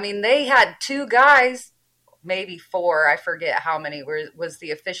 I mean, they had 2 guys, maybe 4, I forget how many was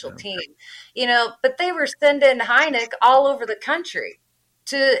the official team, but they were sending Hynek all over the country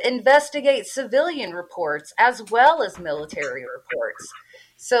to investigate civilian reports as well as military reports.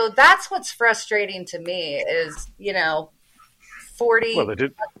 So that's what's frustrating to me is, 40. Well, they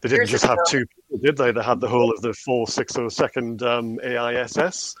didn't just have 2 people, did they? They had the whole of the 460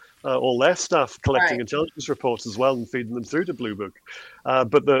 AISS, all their staff collecting intelligence reports as well and feeding them through to Blue Book.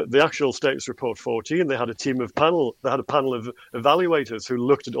 But the actual Status Report 14, they had a panel of evaluators who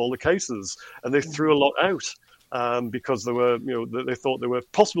looked at all the cases, and they threw a lot out. Because there were, they thought there were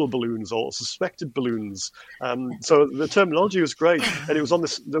possible balloons or suspected balloons. So the terminology was great, and it was on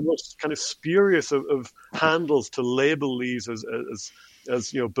the most kind of spurious of handles to label these as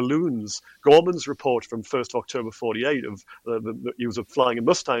balloons. Gorman's report from 1st of October 48 of he was flying a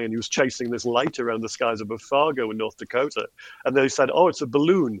Mustang and he was chasing this light around the skies above Fargo in North Dakota, and they said, oh, it's a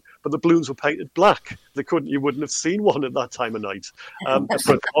balloon, but the balloons were painted black. You wouldn't have seen one at that time of night.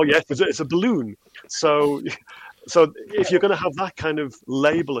 But oh yes, it's a balloon. So if you're going to have that kind of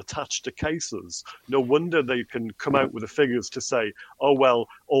label attached to cases, no wonder they can come out with the figures to say, oh, well,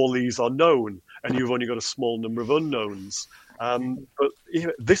 all these are known, and you've only got a small number of unknowns. But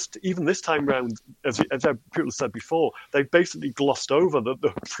even this time round, as people said before, they've basically glossed over the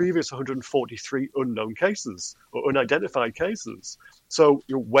previous 143 unknown cases or unidentified cases. So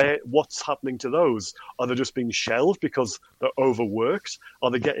what's happening to those? Are they just being shelved because they're overworked?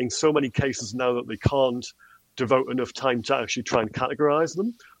 Are they getting so many cases now that they can't devote enough time to actually try and categorize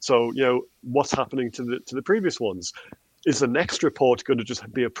them? So, what's happening to the previous ones? Is the next report going to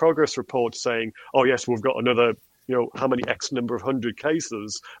just be a progress report saying, oh, yes, we've got another, how many X number of 100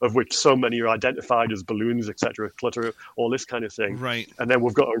 cases, of which so many are identified as balloons, etc., clutter, all this kind of thing. Right. And then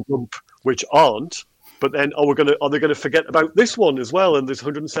we've got a rump which aren't. But then, are they going to forget about this one as well, and this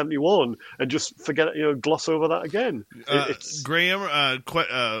 171, and just forget, gloss over that again? Graham, a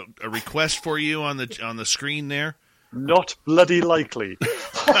request for you on the screen there. Not bloody likely.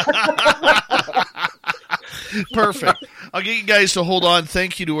 Perfect. I'll get you guys to hold on.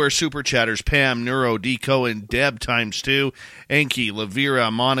 Thank you to our super chatters, Pam, Neuro, Deco, and Deb ×2, Enki, Lavira,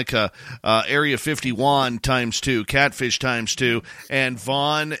 Monica, Area 51 ×2, Catfish ×2, and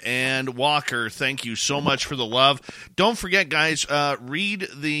Vaughn and Walker. Thank you so much for the love. Don't forget, guys, read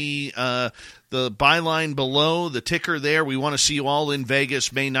the byline below, the ticker there. We want to see you all in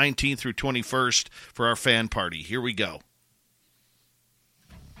Vegas, May 19th through 21st for our fan party. Here we go.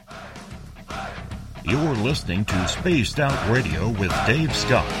 You're listening to Spaced Out Radio with Dave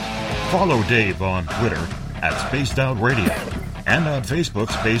Scott. Follow Dave on Twitter @Spaced Out Radio and on Facebook,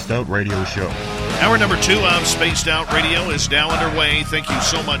 Spaced Out Radio Show. Hour number 2 of Spaced Out Radio is now underway. Thank you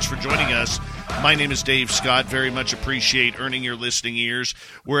so much for joining us. My name is Dave Scott. Very much appreciate earning your listening ears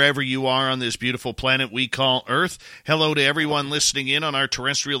wherever you are on this beautiful planet we call Earth. Hello to everyone listening in on our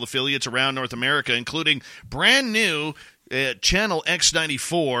terrestrial affiliates around North America, including brand new Channel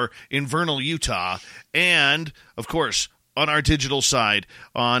X94 in Vernal, Utah, and, of course, on our digital side,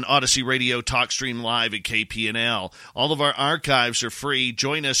 on Odyssey Radio, TalkStream Live, and KPNL. All of our archives are free.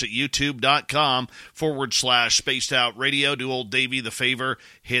 Join us at youtube.com/Spaced Out Radio. Do old Davey the favor,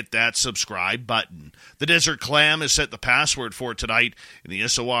 hit that subscribe button. The Desert Clam has set the password for tonight in the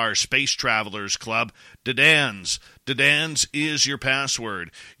SOR Space Travelers Club. Dedans. Dedans is your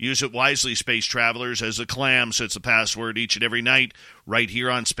password. Use it wisely, Space Travelers, as the Clam sets the password each and every night right here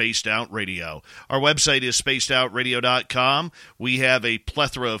on Spaced Out Radio. Our website is spacedoutradio.com. We have a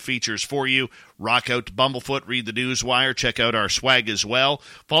plethora of features for you. Rock out to Bumblefoot, read the Newswire, check out our swag as well.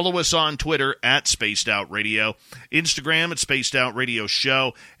 Follow us on Twitter @SpacedOutRadio, Instagram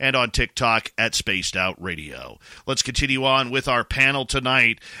 @SpacedOutRadioShow, and on TikTok @SpacedOutRadio. Let's continue on with our panel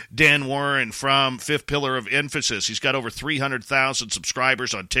tonight. Dan Warren from Fifth Pillar of Emphasis. He's got over 300,000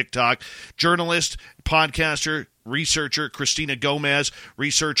 subscribers on TikTok. Journalist, podcaster, researcher Christina Gomez,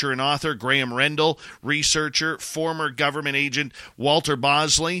 researcher and author Graham Rendell, researcher, former government agent Walter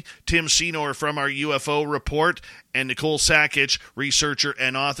Bosley, Tim Senor from our UFO report, and Nicole Sakich, researcher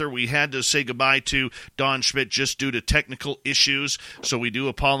and author. We had to say goodbye to Don Schmidt just due to technical issues, so we do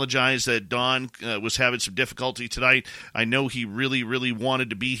apologize that Don was having some difficulty tonight. I know he really, really wanted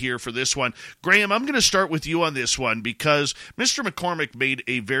to be here for this one. Graham, I'm going to start with you on this one because Mr. McCormick made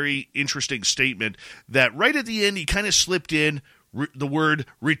a very interesting statement that right at the end he kind of slipped in the word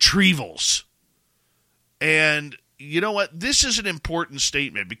retrievals. And you know what? This is an important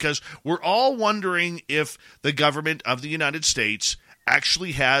statement because we're all wondering if the government of the United States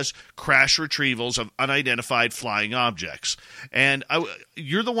actually has crash retrievals of unidentified flying objects. And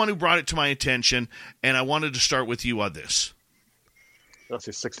you're the one who brought it to my attention, and I wanted to start with you on this. That's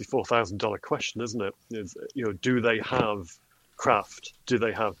a $64,000 question, isn't it? Do they have craft? Do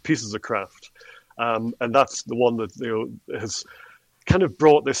they have pieces of craft? And that's the one that has kind of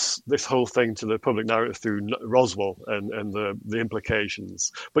brought this whole thing to the public narrative through Roswell and the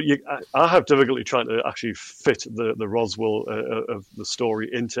implications. But I have difficulty trying to actually fit the Roswell of the story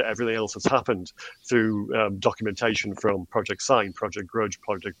into everything else that's happened through documentation from Project Sign, Project Grudge,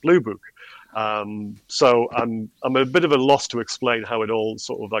 Project Blue Book. So I'm a bit of a loss to explain how it all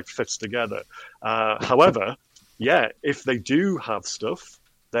sort of like fits together. However, yeah, if they do have stuff,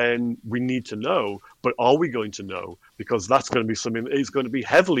 then we need to know. But are we going to know? Because that's going to be something that is going to be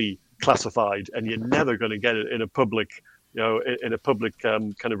heavily classified, and you're never going to get it in a public,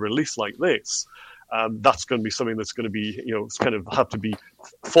 kind of release like this. That's going to be something that's going to be, kind of have to be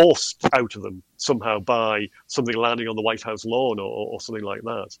forced out of them somehow by something landing on the White House lawn or something like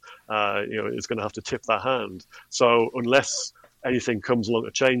that. It's going to have to tip that hand. So unless anything comes along to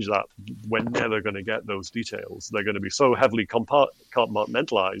change that, we're never going to get those details. They're going to be so heavily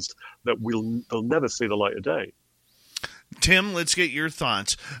compartmentalized that they'll never see the light of day. Tim, let's get your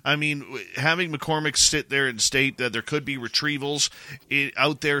thoughts. I mean, having McCormick sit there and state that there could be retrievals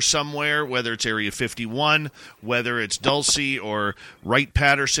out there somewhere, whether it's Area 51, whether it's Dulce or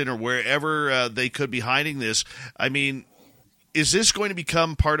Wright-Patterson or wherever they could be hiding this, I mean, is this going to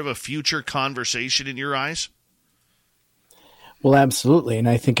become part of a future conversation in your eyes? Well, absolutely, and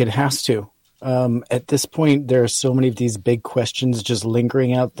I think it has to. At this point, there are so many of these big questions just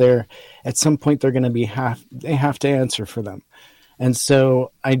lingering out there. At some point, they're going to they have to answer for them. And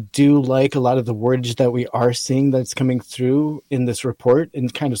so I do like a lot of the wordage that we are seeing that's coming through in this report in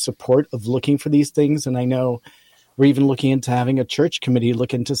kind of support of looking for these things. And I know we're even looking into having a church committee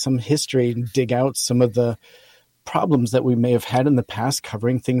look into some history and dig out some of the problems that we may have had in the past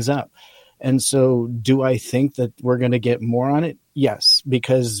covering things up. And so do I think that we're going to get more on it? Yes,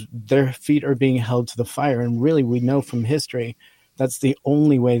 because their feet are being held to the fire. And really, we know from history, that's the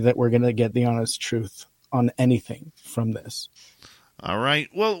only way that we're going to get the honest truth on anything from this. All right.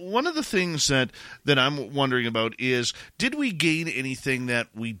 Well, one of the things that I'm wondering about is, did we gain anything that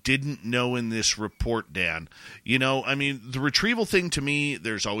we didn't know in this report, Dan? I mean, the retrieval thing to me,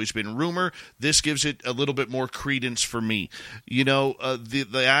 there's always been rumor. This gives it a little bit more credence for me.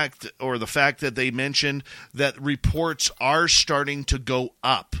 The act or the fact that they mentioned that reports are starting to go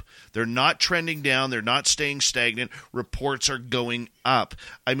up. They're not trending down. They're not staying stagnant. Reports are going up.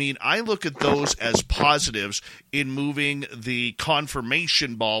 I mean, I look at those as positives in moving the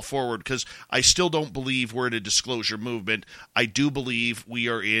confirmation ball forward because I still don't believe we're in a disclosure movement. I do believe we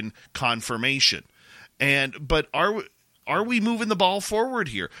are in confirmation. But are we moving the ball forward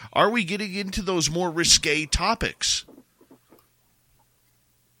here? Are we getting into those more risque topics?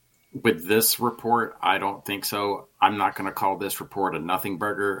 With this report, I don't think so. I'm not going to call this report a nothing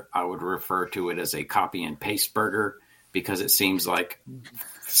burger. I would refer to it as a copy and paste burger because it seems like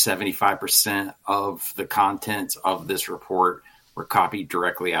 75% of the contents of this report were copied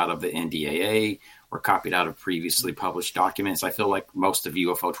directly out of the NDAA or copied out of previously published documents. I feel like most of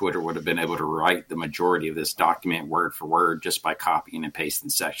UFO Twitter would have been able to write the majority of this document word for word just by copying and pasting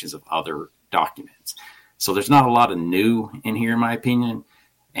sections of other documents. So there's not a lot of new in here, in my opinion.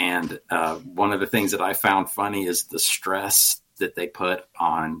 And one of the things that I found funny is the stress that they put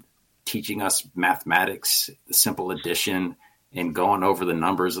on teaching us mathematics, the simple addition, and going over the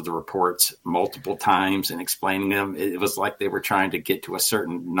numbers of the reports multiple times and explaining them. It was like they were trying to get to a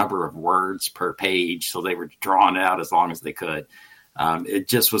certain number of words per page, so they were drawing it out as long as they could. It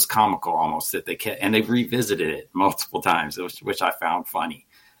just was comical almost that they kept, and they revisited it multiple times, which I found funny.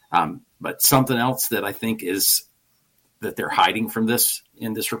 But something else that I think is that they're hiding from this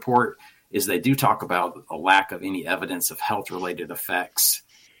in this report is they do talk about a lack of any evidence of health-related effects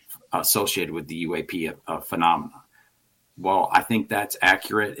associated with the UAP phenomena. Well, I think that's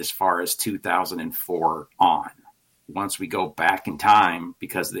accurate as far as 2004 on. once we go back in time,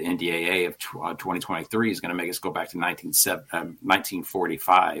 because the NDAA of 2023 is going to make us go back to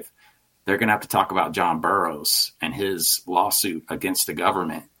 1945, they're going to have to talk about John Burroughs and his lawsuit against the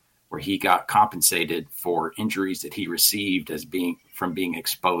government, where he got compensated for injuries that he received from being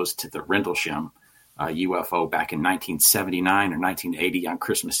exposed to the Rendlesham UFO back in 1979 or 1980 on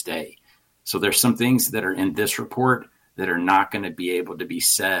Christmas Day. So there's some things that are in this report that are not going to be able to be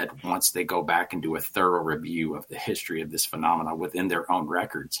said once they go back and do a thorough review of the history of this phenomenon within their own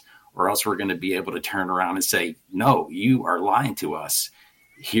records, or else we're going to be able to turn around and say, no, you are lying to us.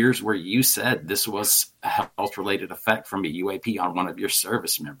 Here's where you said this was a health-related effect from a UAP on one of your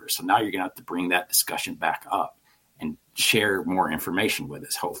service members. So now you're going to have to bring that discussion back up and share more information with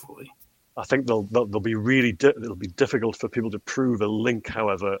us, hopefully. I think they'll be it'll be difficult for people to prove a link.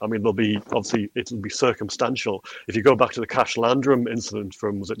 However, I mean, it'll be circumstantial. If you go back to the Cash Landrum incident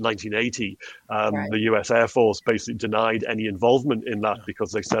from, was it 1980, right. The US Air Force basically denied any involvement in that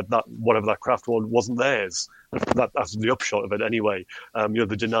because they said that whatever that craft wasn't theirs. That's the upshot of it anyway.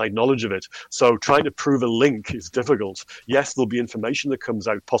 They denied knowledge of it. So trying to prove a link is difficult. Yes, there'll be information that comes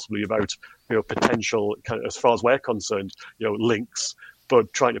out possibly about potential, kind of, as far as we're concerned, links.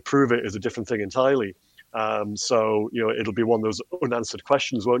 But trying to prove it is a different thing entirely. So it'll be one of those unanswered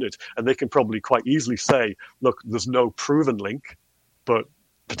questions, won't it? And they can probably quite easily say, look, there's no proven link, but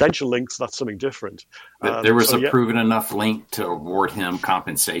potential links, that's something different. There was a proven enough link to award him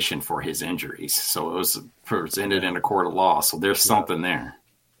compensation for his injuries. So it was presented in a court of law. So there's something there.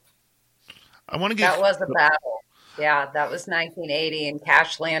 That was a battle. Yeah, that was 1980, and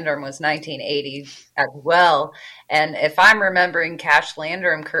Cash Landrum was 1980 as well. And if I'm remembering Cash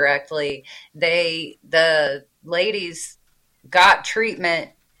Landrum correctly, the ladies got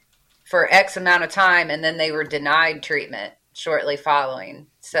treatment for X amount of time, and then they were denied treatment shortly following.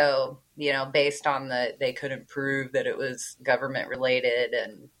 So, based on they couldn't prove that it was government related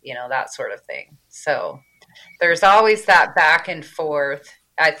and, that sort of thing. So there's always that back and forth.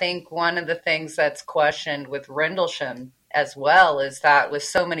 I think one of the things that's questioned with Rendlesham as well is that with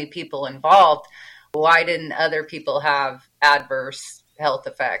so many people involved, why didn't other people have adverse health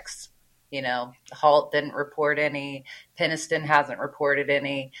effects? Halt didn't report any. Peniston hasn't reported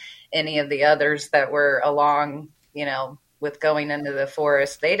any of the others that were along, with going into the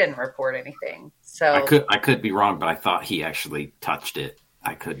forest. They didn't report anything. So I could be wrong, but I thought he actually touched it.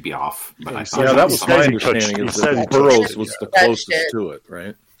 I could be off, but I thought that was my understanding. Is that Burroughs was the closest to it,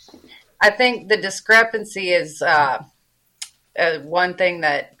 right? I think the discrepancy is one thing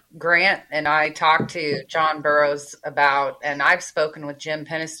that Grant and I talked to John Burroughs about, and I've spoken with Jim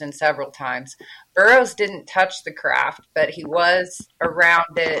Peniston several times. Burroughs didn't touch the craft, but he was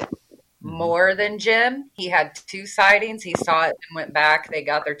around it more than Jim. He had 2 sightings. He saw it and went back. They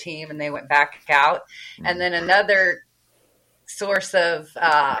got their team and they went back out. And then another source of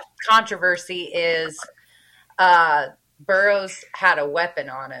controversy is Burroughs had a weapon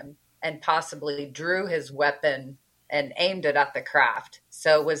on him and possibly drew his weapon and aimed it at the craft.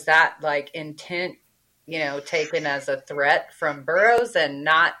 So was that intent, taken as a threat from Burroughs and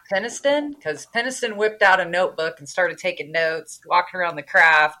not Peniston? Because Peniston whipped out a notebook and started taking notes, walking around the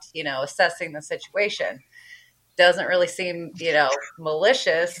craft, assessing the situation. Doesn't really seem,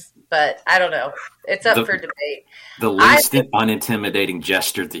 malicious, but I don't know. It's up for debate. The least unintimidating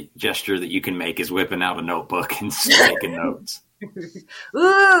gesture that you can make is whipping out a notebook and taking notes.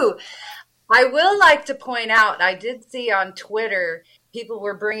 Ooh, I will like to point out, I did see on Twitter, people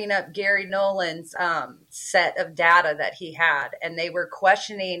were bringing up Gary Nolan's set of data that he had, and they were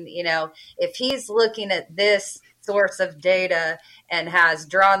questioning, if he's looking at this source of data and has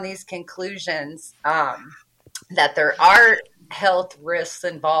drawn these conclusions, that there are health risks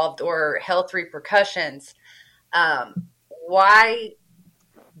involved or health repercussions, why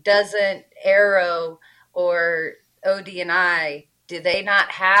doesn't Arrow or ODNI, do they not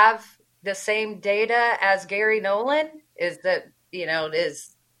have the same data as Gary Nolan? Is that,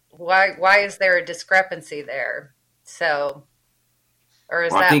 why is there a discrepancy there? So, or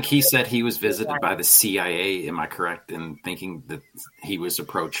is I think he said he was visited by the CIA. Am I correct in thinking that he was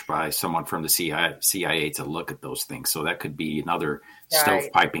approached by someone from the CIA to look at those things? So that could be another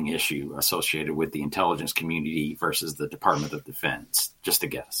stovepiping issue associated with the intelligence community versus the Department of Defense. Just a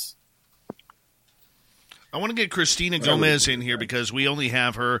guess. I want to get Christina Gomez in here because we only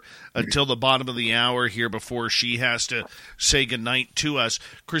have her until the bottom of the hour here before she has to say goodnight to us.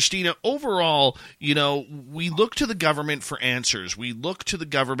 Christina, overall, we look to the government for answers. We look to the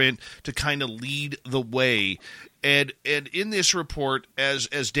government to kind of lead the way. And in this report, as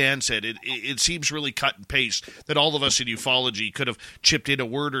Dan said, it seems really cut and paste that all of us in ufology could have chipped in a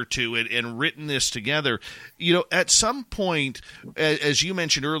word or two and written this together. At some point, as you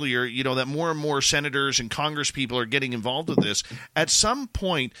mentioned earlier, that more and more senators and Congress people are getting involved with this. At some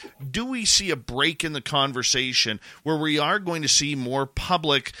point, do we see a break in the conversation where we are going to see more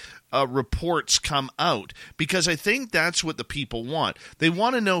public reports come out? Because I think that's what the people want. They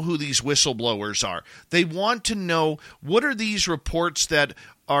want to know who these whistleblowers are. They want to know, what are these reports that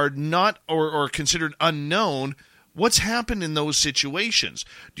are not or considered unknown? What's happened in those situations?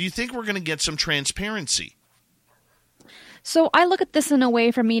 Do you think we're going to get some transparency? So I look at this in a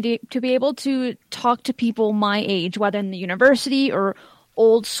way for me to be able to talk to people my age, whether in the university or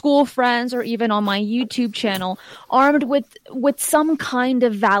old school friends or even on my YouTube channel, armed with some kind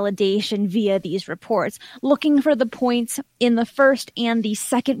of validation via these reports, looking for the points in the first and the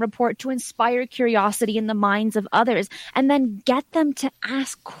second report to inspire curiosity in the minds of others, and then get them to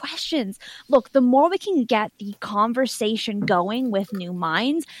ask questions. Look, the more we can get the conversation going with new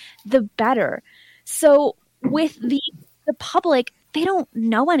minds, the better. So with the public, they don't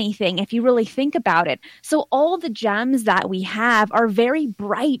know anything if you really think about it. So all the gems that we have are very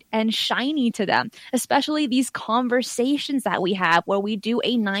bright and shiny to them, especially these conversations that we have where we do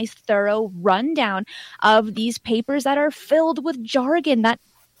a nice thorough rundown of these papers that are filled with jargon that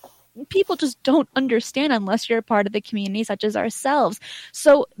people just don't understand unless you're a part of the community such as ourselves.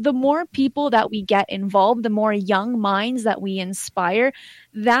 So the more people that we get involved, the more young minds that we inspire,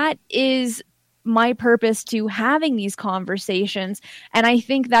 that is my purpose to having these conversations. And I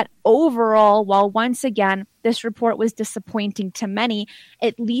think that overall, while once again, this report was disappointing to many,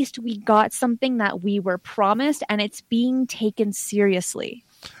 at least we got something that we were promised, and it's being taken seriously.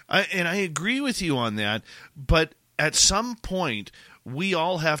 And I agree with you on that, but at some point, we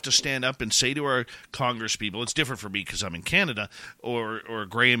all have to stand up and say to our Congress people, it's different for me because I'm in Canada or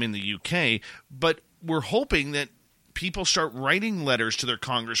Graham in the UK, but we're hoping that people start writing letters to their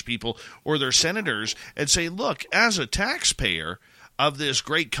Congress people or their senators and say, look, as a taxpayer of this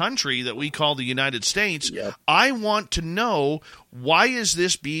great country that we call the United States, I want to know, why is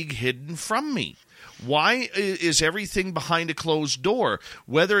this being hidden from me? Why is everything behind a closed door?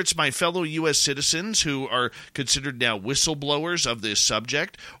 Whether it's my fellow U.S. citizens who are considered now whistleblowers of this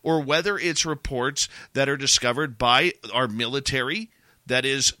subject, or whether it's reports that are discovered by our military that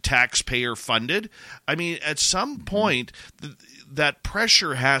is taxpayer funded. I mean, at some point, that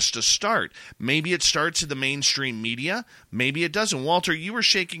pressure has to start. Maybe it starts in the mainstream media. Maybe it doesn't. Walter, you were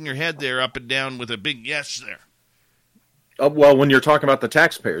shaking your head there up and down with a big yes there. Well, when you're talking about the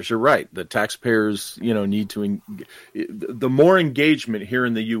taxpayers, you're right. The taxpayers, need to. The more engagement here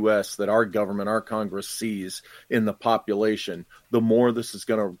in the U.S. that our government, our Congress sees in the population, the more this is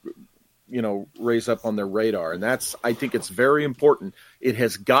going to raise up on their radar. And I think it's very important. It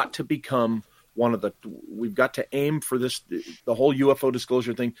has got to become we've got to aim for this, the whole UFO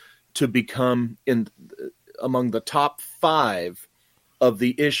disclosure thing, to become among the top 5 of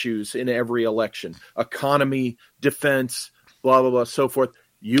the issues in every election. Economy, defense, blah, blah, blah, so forth.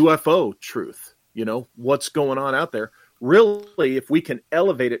 UFO truth, what's going on out there. Really, if we can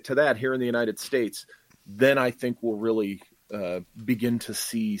elevate it to that here in the United States, then I think we'll really begin to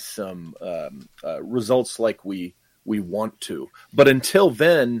see some results like we want to. But until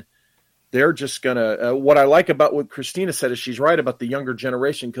then, they're just going to what I like about what Christina said is she's right about the younger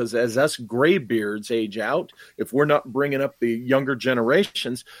generation, because as us graybeards age out, if we're not bringing up the younger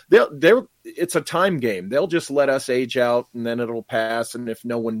generations, it's a time game. They'll just let us age out, and then it'll pass. And if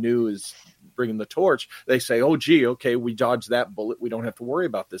no one new is bringing the torch, they say, oh, gee, okay, we dodged that bullet. We don't have to worry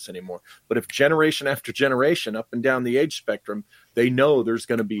about this anymore. But if generation after generation up and down the age spectrum, they know there's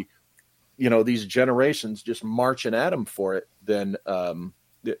going to be, these generations just marching at them for it, then,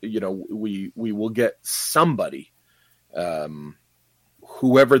 we will get somebody,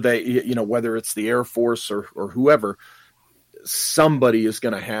 whoever they, whether it's the Air Force or whoever, somebody is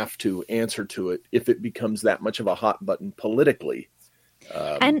going to have to answer to it if it becomes that much of a hot button politically.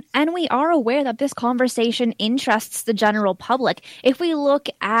 And we are aware that this conversation interests the general public. If we look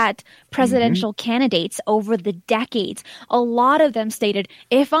at presidential candidates over the decades, a lot of them stated,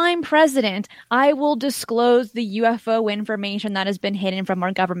 if I'm president, I will disclose the UFO information that has been hidden from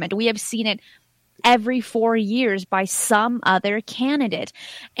our government. We have seen it every 4 years by some other candidate.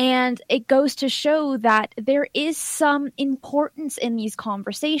 And it goes to show that there is some importance in these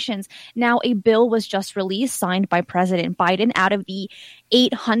conversations. Now, a bill was just released, signed by President Biden, out of the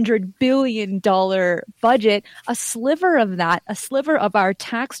 $800 billion budget. A sliver of that, a sliver of our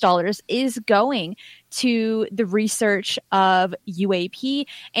tax dollars, is going to the research of UAP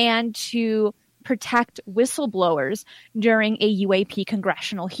and to protect whistleblowers during a UAP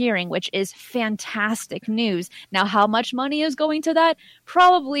congressional hearing, which is fantastic news. Now, how much money is going to that?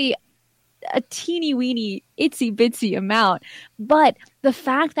 Probably a teeny weeny itsy bitsy amount. But the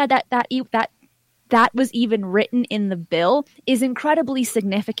fact that was even written in the bill is incredibly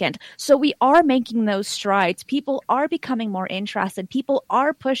significant. So we are making those strides. People are becoming more interested. People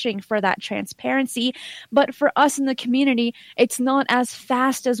are pushing for that transparency. But for us in the community, it's not as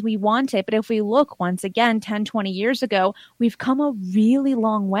fast as we want it. But if we look once again, 10, 20 years ago, we've come a really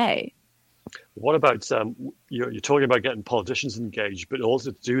long way. What about you're talking about getting politicians engaged, but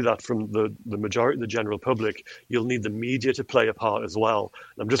also to do that from the majority of the general public, you'll need the media to play a part as well.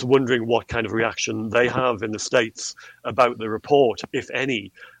 And I'm just wondering what kind of reaction they have in the States about the report, if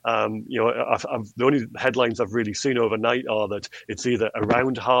any. The only headlines I've really seen overnight are that it's either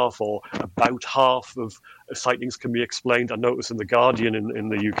around half or about half of sightings can be explained. I noticed in The Guardian in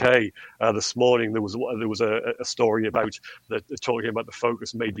the UK this morning there was a story about talking about the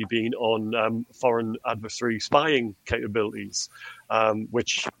focus maybe being on foreign adversary spying capabilities,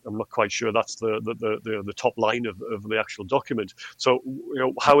 which I'm not quite sure that's the top line of the actual document. So,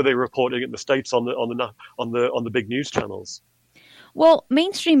 how are they reporting it in the States on the big news channels? Well,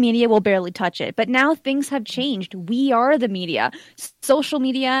 mainstream media will barely touch it, but now things have changed. We are the media. Social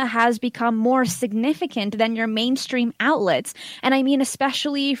media has become more significant than your mainstream outlets. And I mean,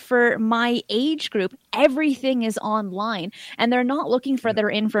 especially for my age group, everything is online. And they're not looking for their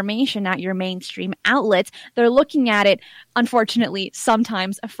information at your mainstream outlets. They're looking at it, unfortunately,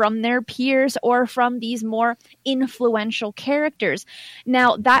 sometimes from their peers or from these more influential characters.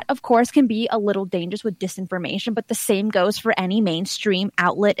 Now, that, of course, can be a little dangerous with disinformation, but the same goes for any mainstream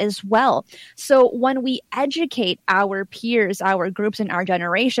outlet as well. So when we educate our peers, our groups in our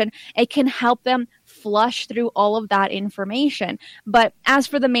generation, it can help them flush through all of that information. But as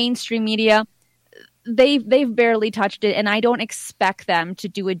for the mainstream media, they've barely touched it, and I don't expect them to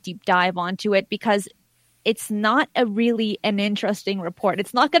do a deep dive onto it because it's not really an interesting report.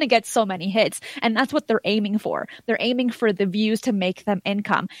 It's not going to get so many hits, and that's what they're aiming for. They're aiming for the views to make them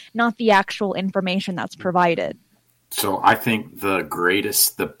income, not the actual information that's provided. So I think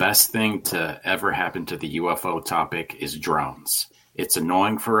the best thing to ever happen to the UFO topic is drones. It's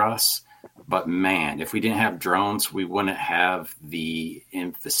annoying for us, but man, if we didn't have drones, we wouldn't have the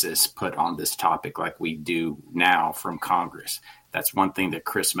emphasis put on this topic like we do now from Congress. That's one thing that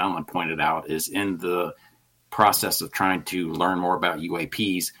Chris Mellon pointed out is in the process of trying to learn more about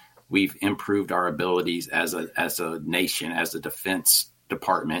UAPs, we've improved our abilities as a nation, as a defense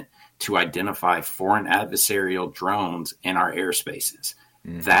department, to identify foreign adversarial drones in our airspaces.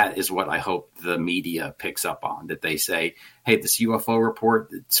 Mm-hmm. That is what I hope the media picks up on, that they say, hey, this UFO report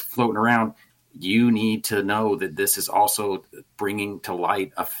that's floating around, you need to know that this is also bringing to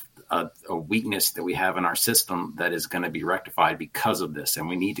light a weakness that we have in our system that is going to be rectified because of this. And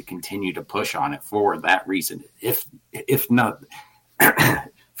we need to continue to push on it for that reason, if not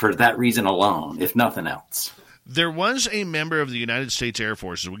for that reason alone, if nothing else. There was a member of the United States Air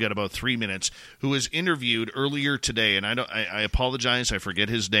Force, we got about 3 minutes, who was interviewed earlier today, and I apologize, I forget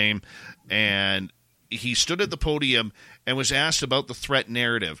his name, and he stood at the podium and was asked about the threat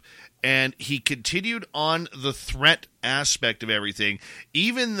narrative. And he continued on the threat aspect of everything,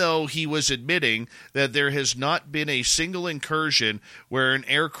 even though he was admitting that there has not been a single incursion where an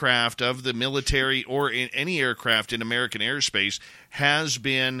aircraft of the military or in any aircraft in American airspace has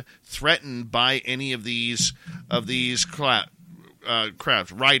been threatened by any of these craft.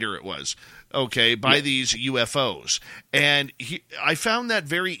 Ryder it was. Okay, by these UFOs. And I found that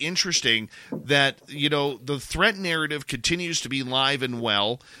very interesting that, the threat narrative continues to be live and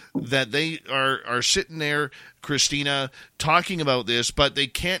well, that they are sitting there, Christina, talking about this, but they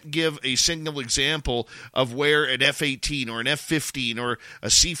can't give a single example of where an F-18 or an F-15 or a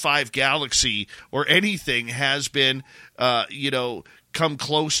C-5 Galaxy or anything has been, come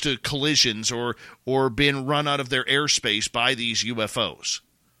close to collisions or been run out of their airspace by these UFOs.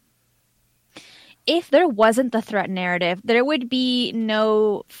 If there wasn't the threat narrative, there would be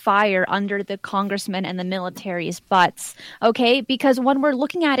no fire under the congressmen and the military's butts, okay? Because when we're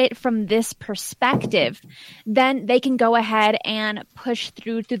looking at it from this perspective, then they can go ahead and push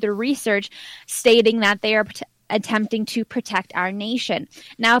through the research stating that they are attempting to protect our nation.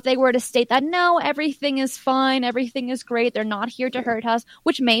 Now, if they were to state that, no, everything is fine, everything is great, they're not here to hurt us,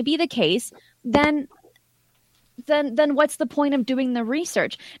 which may be the case, then what's the point of doing the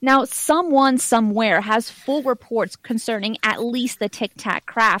research? Now, someone somewhere has full reports concerning at least the Tic Tac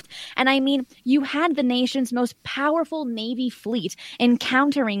craft. And I mean, you had the nation's most powerful Navy fleet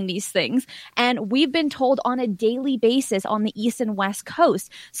encountering these things. And we've been told on a daily basis on the East and West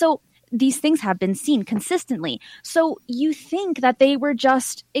Coast. So these things have been seen consistently. So you think that they were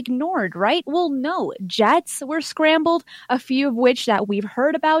just ignored, right? Well, no, jets were scrambled, a few of which that we've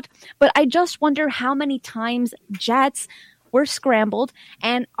heard about. But I just wonder how many times jets were scrambled,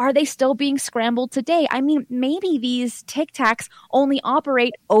 and are they still being scrambled today? I mean, maybe these Tic Tacs only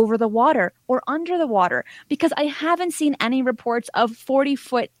operate over the water or under the water, because I haven't seen any reports of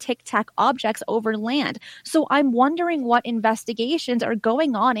 40-foot Tic Tac objects over land. So I'm wondering what investigations are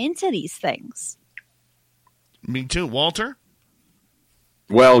going on into these things. Me too. Walter?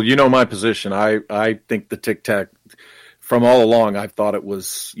 Well, you know my position. I think the Tic Tac, from all along, I've thought it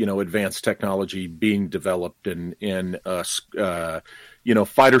was, advanced technology being developed, and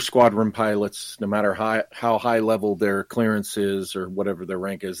fighter squadron pilots, no matter how high level their clearance is or whatever their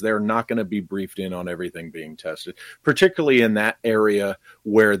rank is, they're not going to be briefed in on everything being tested, particularly in that area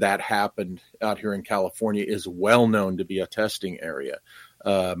where that happened out here in California is well known to be a testing area.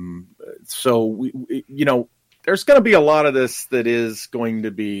 So, there's going to be a lot of this that is going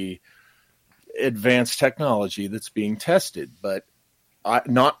to be advanced technology that's being tested, but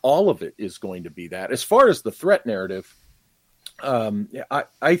not all of it is going to be that. As far as the threat narrative,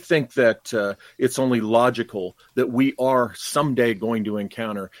 I think that it's only logical that we are someday going to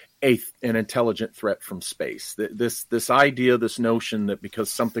encounter an intelligent threat from space. This idea, this notion that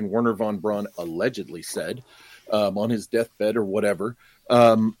because something Wernher von Braun allegedly said on his deathbed or whatever,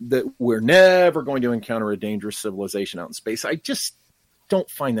 that we're never going to encounter a dangerous civilization out in space, I just don't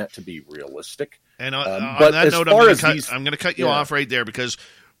find that to be realistic. And on that note, I'm going to cut you off right there, because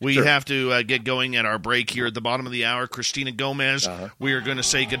we have to get going at our break here at the bottom of the hour. Christina Gomez, we are going to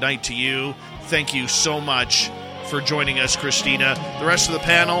say goodnight to you. Thank you so much for joining us, Christina. The rest of the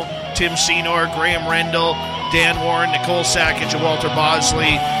panel, Tim Senor, Graham Rendell, Dan Warren, Nicole Sackage, and Walter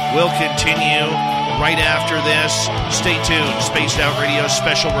Bosley will continue right after this. Stay tuned. Spaced Out Radio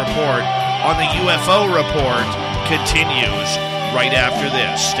special report on the UFO report continues right after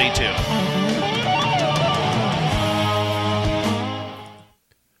this. Stay tuned.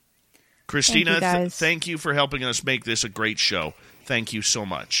 Christina, thank you for helping us make this a great show. Thank you so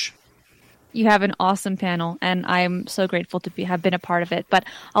much. You have an awesome panel, and I'm so grateful to have been a part of it. But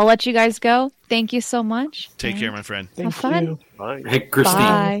I'll let you guys go. Thank you so much. Take care, my friend. Have fun. Bye. Hey, Christine.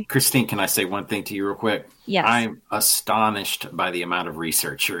 Bye. Christine, can I say one thing to you real quick? Yes. I'm astonished by the amount of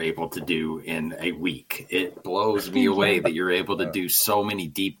research you're able to do in a week. It blows me away that you're able to do so many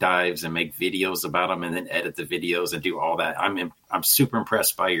deep dives and make videos about them and then edit the videos and do all that. I'm super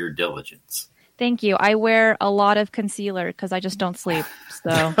impressed by your diligence. Thank you. I wear a lot of concealer because I just don't sleep.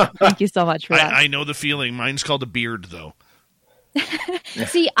 So thank you so much for that. I know the feeling. Mine's called a beard, though.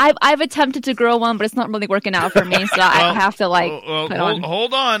 See, I've attempted to grow one, but it's not really working out for me. So I have to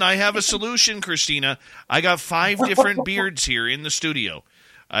hold on. I have a solution, Christina. I got 5 different beards here in the studio.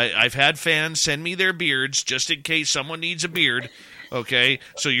 I've had fans send me their beards just in case someone needs a beard. Okay,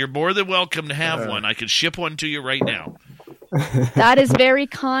 so you're more than welcome to have one. I can ship one to you right now. That is very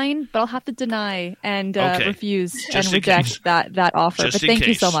kind, but I'll have to deny and refuse and reject that offer. But thank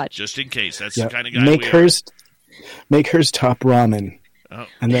you so much. Just in case. That's the kind of guy Make hers top ramen,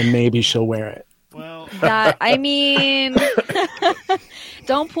 and then maybe she'll wear it. Well,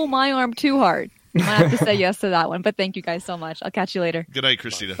 don't pull my arm too hard. You might have to say yes to that one, but thank you guys so much. I'll catch you later. Good night,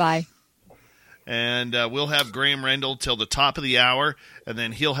 Christina. Bye. And we'll have Graham Rendell till the top of the hour, and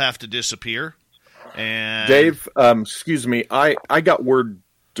then he'll have to disappear. And Dave, excuse me, I got word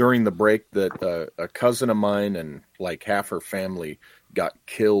during the break that a cousin of mine and like half her family got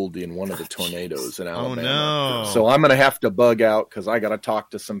killed in one of the tornadoes in Alabama. Oh, no. So I'm going to have to bug out because I got to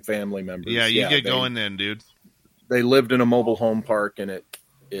talk to some family members. Yeah, you get going then, dude. They lived in a mobile home park, and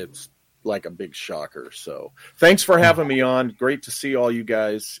it's like a big shocker. So thanks for having me on. Great to see all you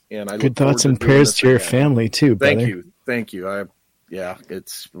guys. And I good thoughts and prayers to your family too, brother. Thank you.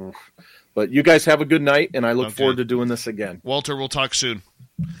 But you guys have a good night, and I look forward to doing this again. Walter, we'll talk soon.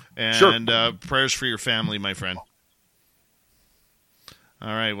 And sure. Prayers for your family, my friend. All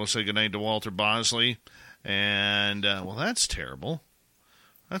right, we'll say goodnight to Walter Bosley. And, that's terrible.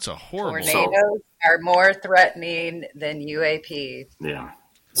 That's a horrible... Tornadoes are more threatening than UAP. Yeah.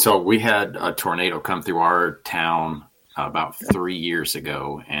 So we had a tornado come through our town about 3 years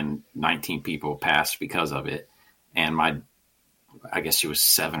ago, and 19 people passed because of it. And I guess she was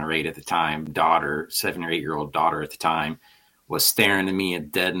 7 or 8 at the time, 7 or 8-year-old daughter at the time, was staring at me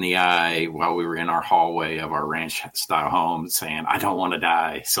dead in the eye while we were in our hallway of our ranch-style home saying, I don't want to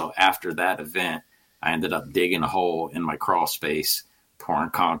die. So after that event, I ended up digging a hole in my crawl space,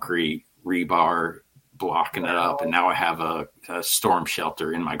 pouring concrete, rebar, blocking it up, and now I have a storm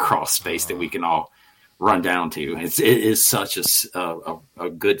shelter in my crawl space that we can all run down to. It is such a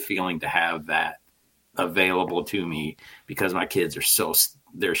good feeling to have that available to me, because my kids are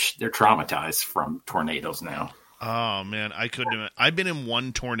they're traumatized from tornadoes now. Oh man, I couldn't. I've been in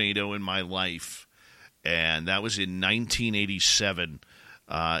one tornado in my life, and that was in 1987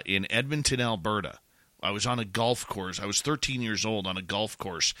 in Edmonton, Alberta. I was on a golf course. I was 13 years old on a golf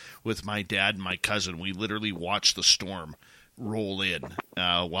course with my dad and my cousin. We literally watched the storm roll in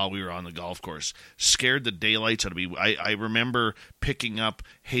while we were on the golf course. Scared the daylights out of me. I remember picking up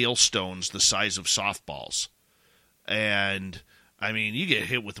hailstones the size of softballs. And, I mean, you get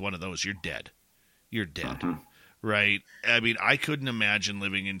hit with one of those, you're dead. You're dead. Mm-hmm. Right? I mean, I couldn't imagine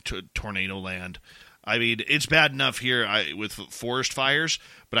living in tornado land. I mean, it's bad enough here with forest fires,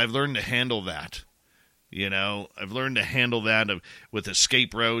 but I've learned to handle that. You know, I've learned to handle that with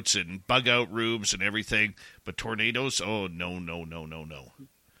escape routes and bug-out rooms and everything. But tornadoes, oh, no.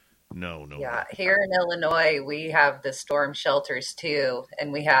 Yeah, here in Illinois, we have the storm shelters, too.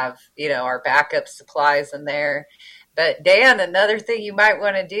 And we have, our backup supplies in there. But, Dan, another thing you might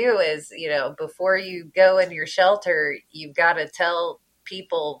want to do is, before you go in your shelter, you've got to tell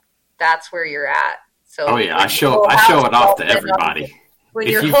people that's where you're at. So, I show it off to everybody. When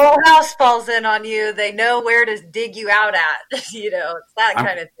your whole house falls in on you, they know where to dig you out at. It's that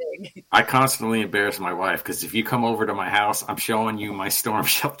kind of thing. I constantly embarrass my wife, because if you come over to my house, I'm showing you my storm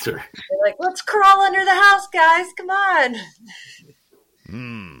shelter. They're like, let's crawl under the house, guys. Come on.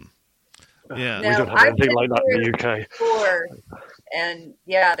 Yeah. We don't have anything like that in the UK. Before, and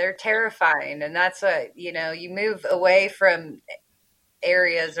yeah, they're terrifying. And that's what, you move away from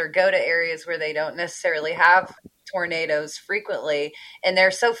areas or go to areas where they don't necessarily have tornadoes frequently, and they're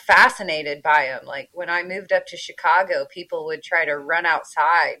so fascinated by them. Like when I moved up to Chicago, people would try to run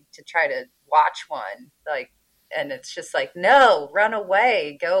outside to try to watch one, and it's just like, no, run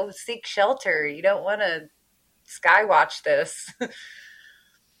away, go seek shelter. You don't want to sky watch this.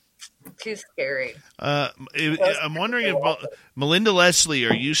 Too scary. I'm wondering if Melinda Leslie,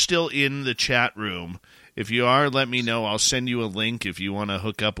 are you still in the chat room? If you are, let me know. I'll send you a link if you want to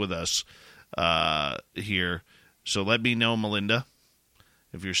hook up with us here. So let me know, Melinda,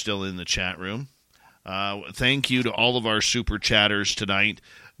 if you're still in the chat room. Thank you to all of our super chatters tonight.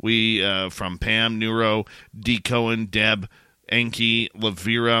 We, from Pam, Neuro, D. Cohen, Deb, Enki,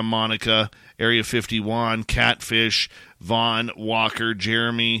 Lavira, Monica, Area 51, Catfish, Vaughn, Walker,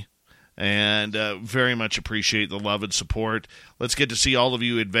 Jeremy, and very much appreciate the love and support. Let's get to see all of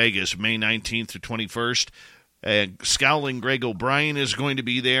you in Vegas, May 19th through 21st. Scowling Greg O'Brien is going to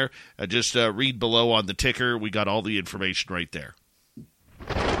be there. Just read below on the ticker. We got all the information right there.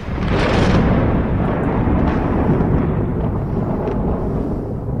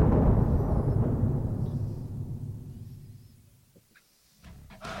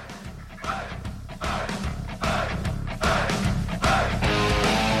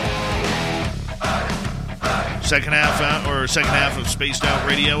 Second half of Spaced Out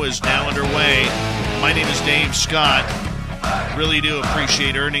Radio is now underway. My name is Dave Scott. Really do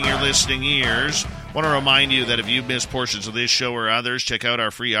appreciate earning your listening ears. Want to remind you that if you've missed portions of this show or others, check out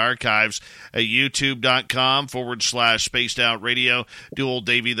our free archives at youtube.com/Spaced Out Radio. Do old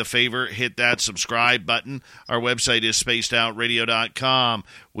Davey the favor, hit that subscribe button. Our website is spacedoutradio.com.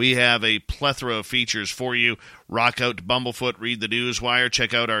 We have a plethora of features for you. Rock out to Bumblefoot, read the Newswire,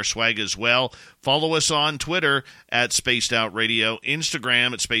 check out our swag as well. Follow us on Twitter at Spaced Out Radio,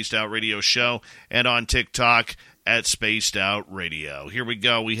 Instagram at Spaced Out Radio Show, and on TikTok at Spaced Out Radio. Here we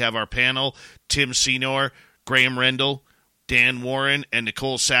go. We have our panel, Tim Senor, Graham Rendell, Dan Warren, and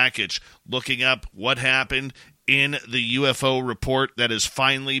Nicole Sackage, looking up what happened in the UFO report that has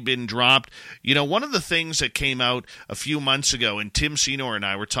finally been dropped. You know, one of the things that came out a few months ago, and Tim Senor and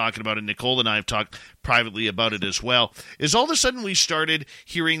I were talking about it, Nicole and I have talked privately about it as well, is all of a sudden we started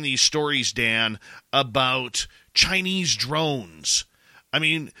hearing these stories, Dan, about Chinese drones. I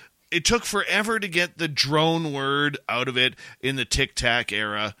mean, it took forever to get the drone word out of it in the Tic Tac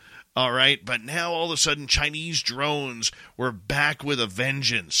era, all right? But now all of a sudden Chinese drones were back with a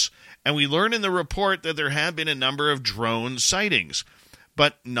vengeance. And we learn in the report that there have been a number of drone sightings,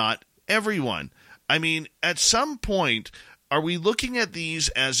 but not everyone. I mean, at some point, are we looking at these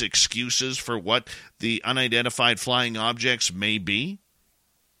as excuses for what the unidentified flying objects may be?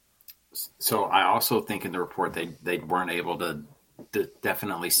 So I also think in the report they weren't able to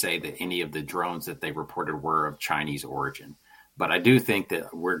definitely say that any of the drones that they reported were of Chinese origin. But I do think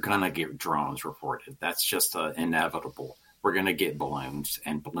that we're going to get drones reported. That's just inevitable. We're going to get balloons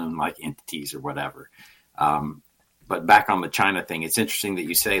and balloon-like entities or whatever. But back on the China thing, it's interesting that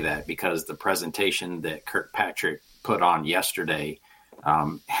you say that, because the presentation that Kirkpatrick put on yesterday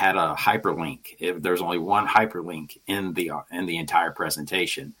had a hyperlink. There's only one hyperlink in the entire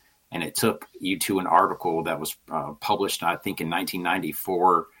presentation, and it took you to an article that was published, I think, in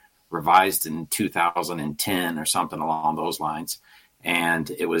 1994, revised in 2010 or something along those lines. And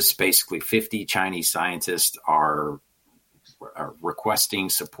it was basically 50 Chinese scientists are requesting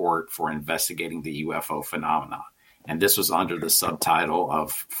support for investigating the UFO phenomenon. And this was under the subtitle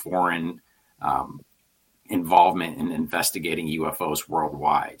of foreign involvement in investigating UFOs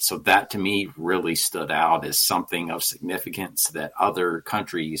worldwide. So that to me really stood out as something of significance, that other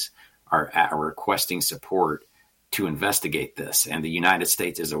countries are requesting support to investigate this. And the United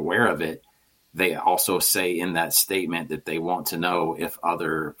States is aware of it. They also say in that statement that they want to know if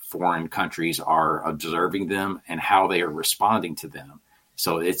other foreign countries are observing them and how they are responding to them.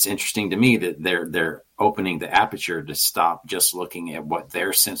 So it's interesting to me that they're opening the aperture to stop just looking at what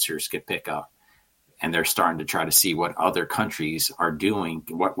their sensors could pick up. And they're starting to try to see what other countries are doing,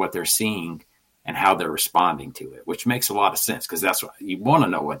 what they're seeing, and how they're responding to it, which makes a lot of sense, because that's what you want to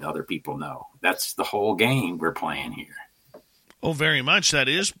know, what other people know. That's the whole game we're playing here. Oh, very much. That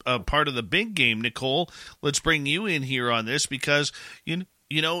is a part of the big game, Nicole. Let's bring you in here on this, because you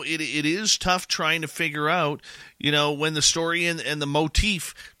know it is tough trying to figure out, when the story and the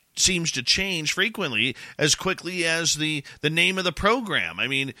motif seems to change frequently as quickly as the name of the program. I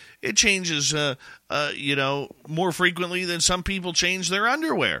mean, it changes, more frequently than some people change their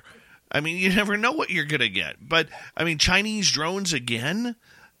underwear. I mean, you never know what you're going to get. But, I mean, Chinese drones again,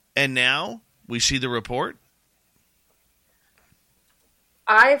 and now we see the report.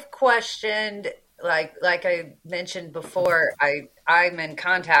 I've questioned, like I mentioned before, I'm in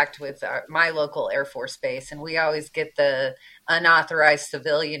contact with my local Air Force base, and we always get the unauthorized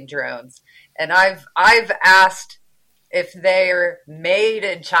civilian drones. And I've asked if they're made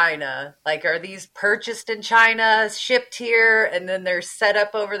in China, like, are these purchased in China, shipped here, and then they're set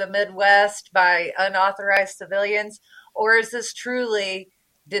up over the Midwest by unauthorized civilians? Or is this truly,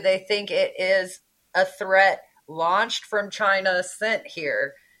 do they think it is a threat launched from China, sent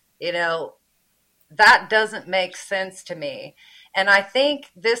here? That doesn't make sense to me. And I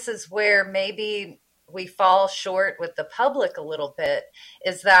think this is where maybe we fall short with the public a little bit,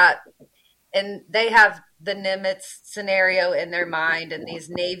 is that, and they have the Nimitz scenario in their mind and these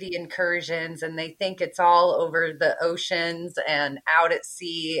Navy incursions, and they think it's all over the oceans and out at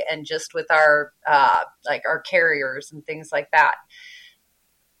sea and just with our carriers and things like that.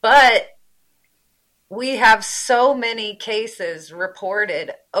 But we have so many cases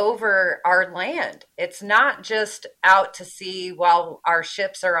reported over our land. It's not just out to sea while our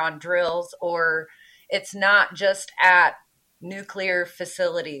ships are on drills, or it's not just at nuclear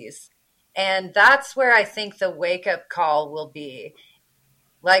facilities. And that's where I think the wake-up call will be.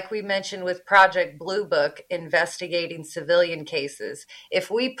 Like we mentioned with Project Blue Book, investigating civilian cases. If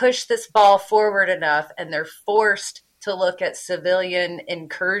we push this ball forward enough and they're forced to look at civilian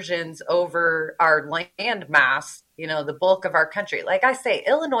incursions over our land mass, the bulk of our country. Like I say,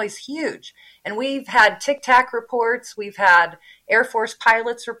 Illinois is huge. And we've had Tic-Tac reports. We've had Air Force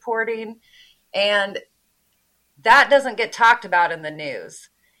pilots reporting. And that doesn't get talked about in the news.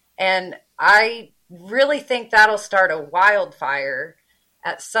 And I really think that'll start a wildfire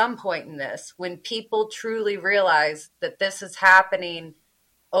at some point in this, when people truly realize that this is happening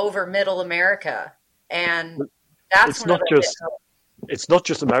over Middle America. And that's it's not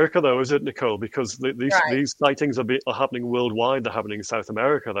just America, though, is it, Nicole? Because these sightings are happening worldwide. They're happening in South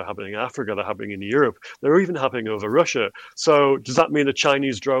America. They're happening in Africa. They're happening in Europe. They're even happening over Russia. So does that mean the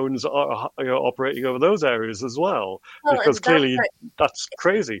Chinese drones are operating over those areas as well? Because clearly that's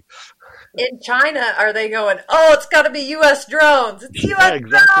crazy. In China, are they going, oh, it's got to be U.S. drones. It's U.S.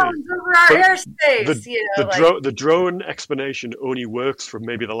 drones over our airspace. The drone explanation only works for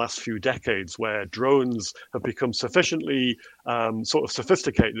maybe the last few decades, where drones have become sufficiently sort of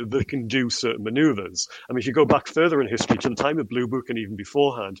sophisticated that they can do certain maneuvers. I mean, if you go back further in history to the time of Blue Book and even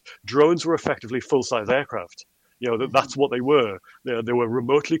beforehand, drones were effectively full-size aircraft. That's what they were. They were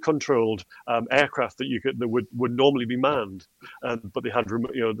remotely controlled aircraft that would normally be manned, but they had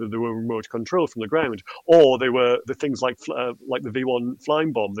they were remote controlled from the ground. Or they were the things like the V1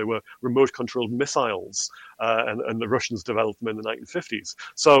 flying bomb. They were remote controlled missiles, and the Russians developed them in the 1950s.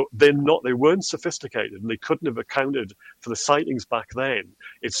 So they weren't sophisticated, and they couldn't have accounted for the sightings back then.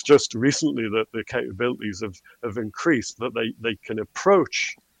 It's just recently that the capabilities have increased, that they can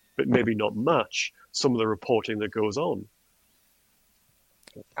approach, but maybe not match, some of the reporting that goes on.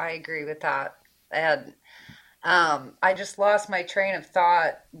 I agree with that. And I just lost my train of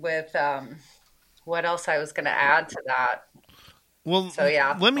thought with what else I was going to add to that. Well, so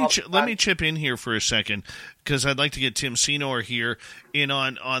yeah. Let me chip in here for a second, because I'd like to get Tim Senor here in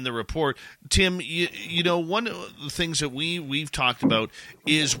on the report. Tim, you know, one of the things that we've talked about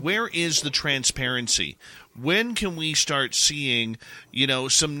is, where is the transparency? When can we start seeing, you know,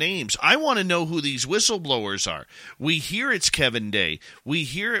 some names? I want to know who these whistleblowers are. We hear it's Kevin Day. We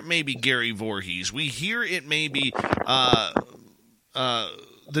hear it may be Gary Voorhees. We hear it may be the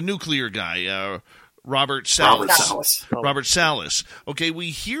nuclear guy, Robert Salas. Robert Salas. Okay,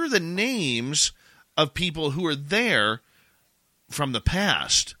 we hear the names of people who are there from the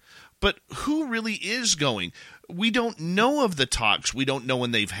past, but who really is going? We don't know of the talks. We don't know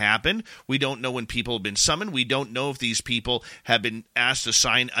when they've happened. We don't know when people have been summoned. We don't know if these people have been asked to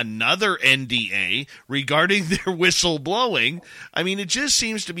sign another NDA regarding their whistleblowing. I mean, it just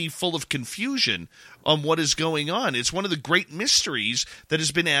seems to be full of confusion on what is going on. It's one of the great mysteries that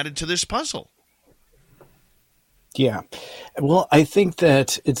has been added to this puzzle. Yeah. Well, I think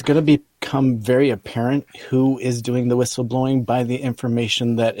that it's going to become very apparent who is doing the whistleblowing by the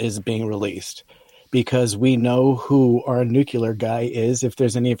information that is being released, because we know who our nuclear guy is if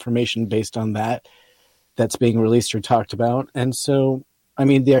there's any information based on that that's being released or talked about. And so, I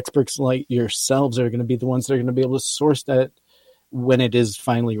mean, the experts like yourselves are going to be the ones that are going to be able to source that when it is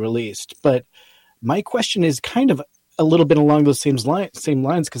finally released. But my question is kind of a little bit along those same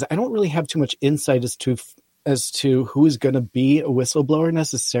lines, because I don't really have too much insight as to who is going to be a whistleblower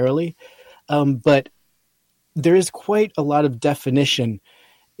necessarily. But there is quite a lot of definition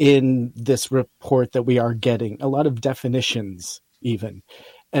in this report that we are getting, a lot of definitions even.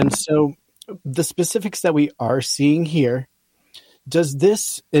 And so the specifics that we are seeing here, does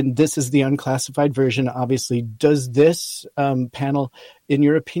this, and this is the unclassified version, obviously, does this panel, in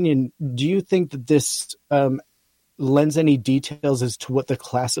your opinion, do you think that this lends any details as to what the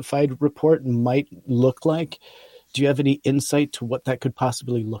classified report might look like? Do you have any insight to what that could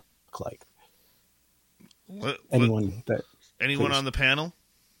possibly look like? Anyone on the panel?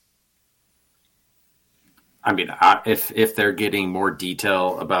 I mean, if they're getting more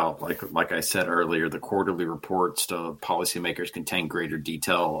detail about, like I said earlier, the quarterly reports to policymakers contain greater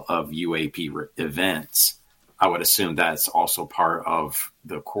detail of UAP events, I would assume that's also part of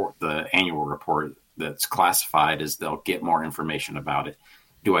the annual report that's classified, is they'll get more information about it.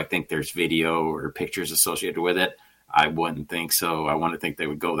 Do I think there's video or pictures associated with it? I wouldn't think so. I wouldn't think they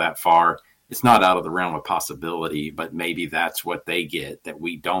would go that far. It's not out of the realm of possibility, but maybe that's what they get that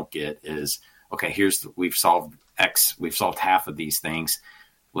we don't get is, okay, we've solved X, we've solved half of these things.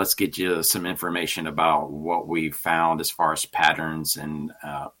 Let's get you some information about what we've found as far as patterns and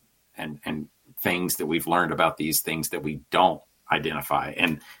things that we've learned about these things that we don't identify.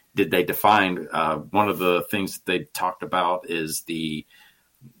 And did they define, one of the things that they talked about is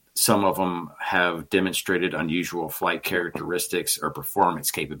some of them have demonstrated unusual flight characteristics or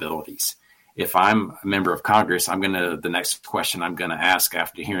performance capabilities. If I'm a member of Congress, the next question I'm going to ask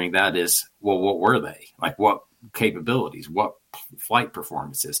after hearing that is, well, what were they? Like, what capabilities, what flight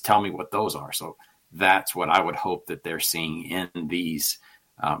performances? Tell me what those are. So that's what I would hope that they're seeing in these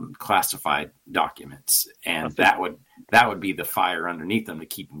classified documents. And that would be the fire underneath them to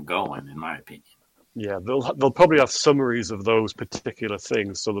keep them going, in my opinion. Yeah, they'll probably have summaries of those particular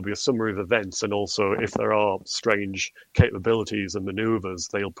things. So there'll be a summary of events, and also if there are strange capabilities and maneuvers,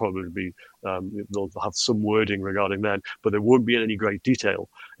 they'll probably be they'll have some wording regarding that, but there won't be in any great detail.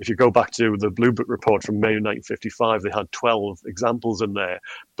 If you go back to the Blue Book report from May 1955, they had 12 examples in there.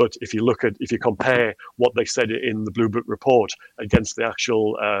 But if you compare what they said in the Blue Book report against the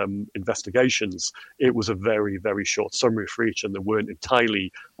actual investigations, it was a very, very short summary for each, and they weren't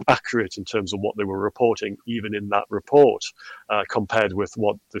entirely accurate in terms of what they were reporting, even in that report, compared with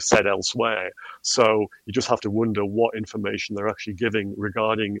what they said elsewhere. So you just have to wonder what information they're actually giving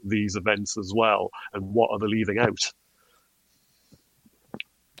regarding these events as well, and what are they leaving out.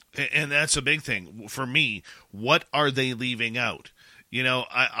 And that's a big thing for me. What are they leaving out? You know,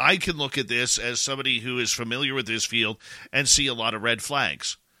 I can look at this as somebody who is familiar with this field and see a lot of red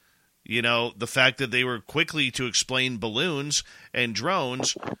flags. You know, the fact that they were quickly to explain balloons and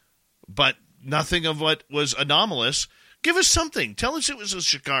drones, but nothing of what was anomalous. Give us something. Tell us it was a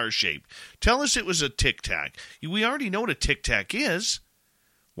cigar shape. Tell us it was a Tic Tac. We already know what a Tic Tac is.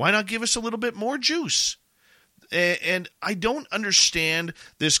 Why not give us a little bit more juice? And I don't understand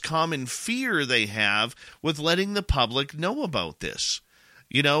this common fear they have with letting the public know about this.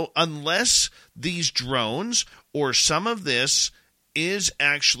 You know, unless these drones or some of this is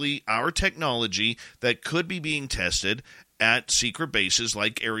actually our technology that could be being tested at secret bases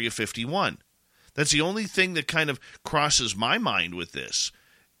like Area 51. That's the only thing that kind of crosses my mind with this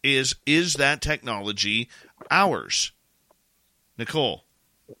is that technology ours? Nicole.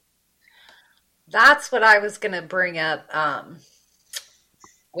 That's what I was going to bring up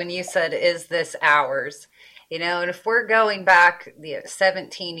when you said, is this ours? And if we're going back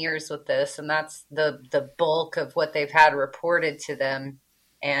 17 years with this, and that's the bulk of what they've had reported to them,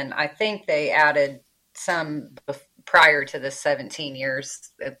 and I think they added some prior to the 17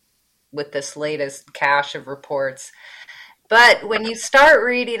 years with this latest cache of reports. But when you start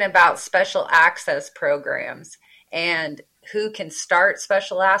reading about special access programs and who can start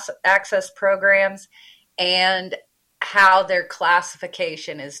special access programs and how their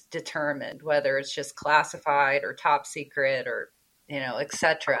classification is determined, whether it's just classified or top secret or,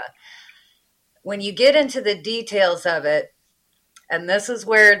 etc. When you get into the details of it, and this is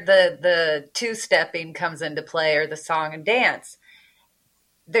where the two-stepping comes into play, or the song and dance,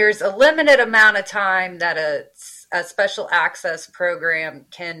 there's a limited amount of time that a special access program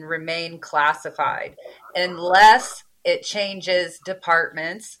can remain classified unless it changes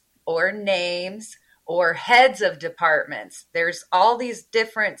departments or names or heads of departments. There's all these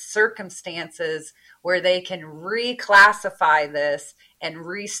different circumstances where they can reclassify this and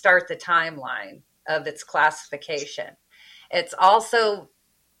restart the timeline of its classification. It's also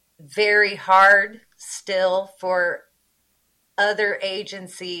very hard still for other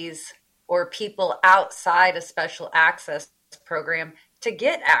agencies or people outside a special access program to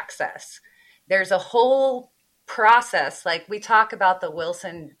get access. There's a whole process, like we talk about the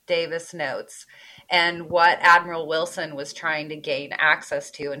Wilson Davis notes and what Admiral Wilson was trying to gain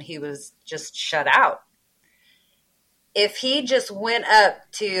access to, and he was just shut out. If he just went up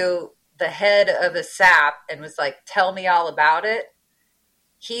to the head of a SAP and was like, tell me all about it,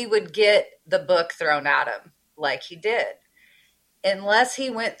 he would get the book thrown at him like he did. Unless he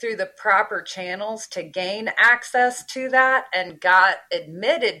went through the proper channels to gain access to that and got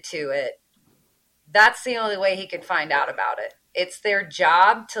admitted to it, that's the only way he could find out about it. It's their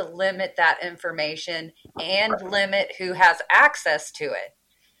job to limit that information and limit who has access to it.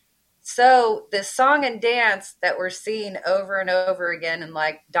 So this song and dance that we're seeing over and over again, and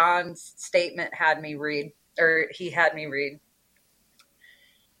like Don's statement had me read,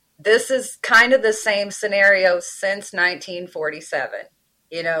 this is kind of the same scenario since 1947.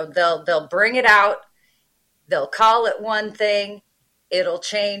 They'll bring it out, they'll call it one thing, it'll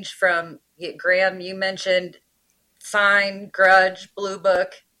change from, Graham, you mentioned sign, grudge, blue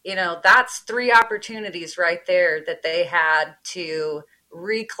book. That's 3 opportunities right there that they had to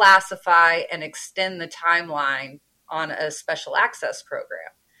reclassify and extend the timeline on a special access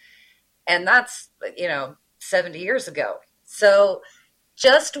program. And that's, 70 years ago. So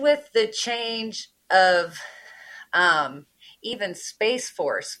just with the change of even Space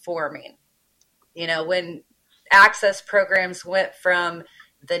Force forming, when access programs went from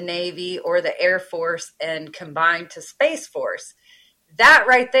the Navy or the Air Force and combined to Space Force, that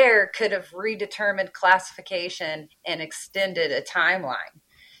right there could have redetermined classification and extended a timeline.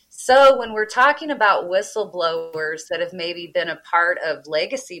 So when we're talking about whistleblowers that have maybe been a part of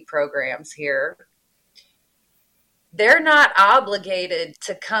legacy programs here, they're not obligated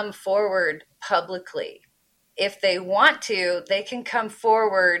to come forward publicly. If they want to, they can come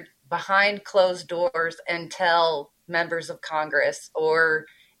forward behind closed doors and tell members of Congress or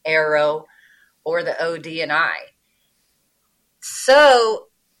Aero or the OD&I. So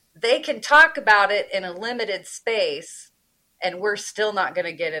they can talk about it in a limited space, and we're still not going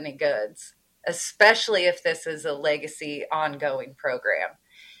to get any goods, especially if this is a legacy ongoing program.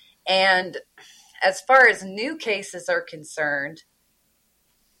 And as far as new cases are concerned,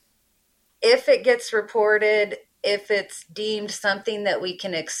 if it gets reported, if it's deemed something that we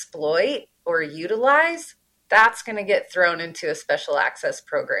can exploit or utilize, that's going to get thrown into a special access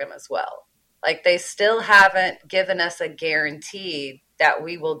program as well. Like, they still haven't given us a guarantee that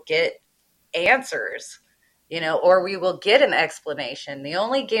we will get answers, or we will get an explanation. The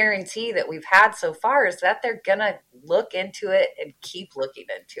only guarantee that we've had so far is that they're going to look into it and keep looking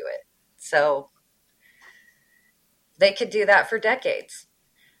into it. So they could do that for decades.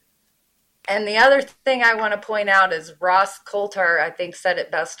 And the other thing I want to point out is Ross Coulter, I think, said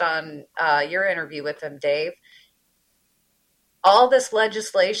it best on your interview with him, Dave. All this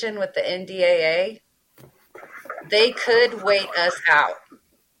legislation with the NDAA, they could wait us out.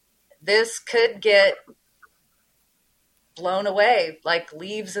 This could get blown away like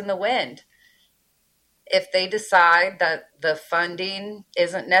leaves in the wind if they decide that the funding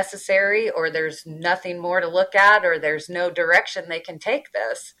isn't necessary, or there's nothing more to look at, or there's no direction they can take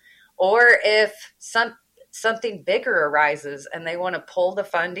this. Or if something bigger arises and they want to pull the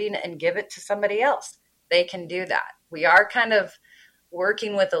funding and give it to somebody else, they can do that. We are kind of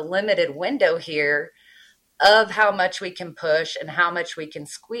working with a limited window here of how much we can push and how much we can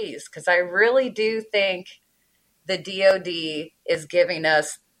squeeze. Because I really do think the DOD is giving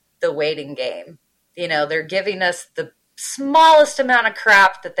us the waiting game. You know, they're giving us the smallest amount of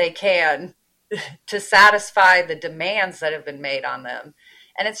crap that they can to satisfy the demands that have been made on them.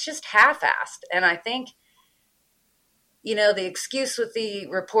 And it's just half-assed. And I think, you know, the excuse with the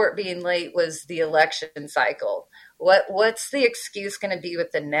report being late was the election cycle. What's the excuse going to be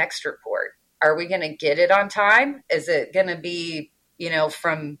with the next report? Are we going to get it on time? Is it going to be, you know,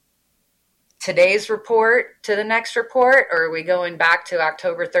 from today's report to the next report? Or are we going back to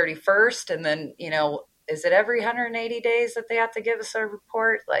October 31st? And then, you know, is it every 180 days that they have to give us a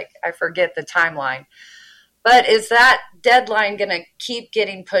report? Like, I forget the timeline. But is that deadline going to keep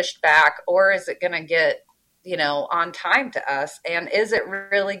getting pushed back, or is it going to get, you know, on time to us? And is it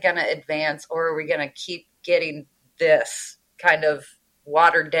really going to advance, or are we going to keep getting this kind of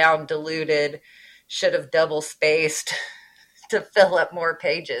watered down, diluted, should have double spaced to fill up more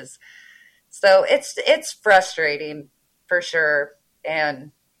pages? So it's frustrating for sure.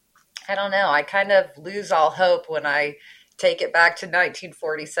 And I don't know, I kind of lose all hope when I take it back to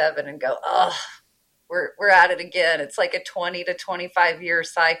 1947 and go, oh, we're at it again. It's like a 20 to 25 year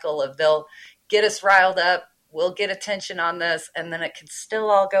cycle of they'll get us riled up, we'll get attention on this, and then it can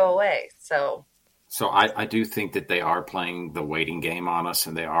still all go away. So I do think that they are playing the waiting game on us,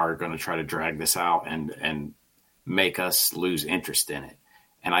 and they are going to try to drag this out and make us lose interest in it.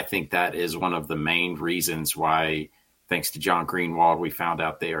 And I think that is one of the main reasons why, thanks to John Greenwald, we found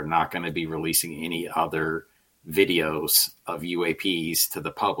out they are not going to be releasing any other videos of UAPs to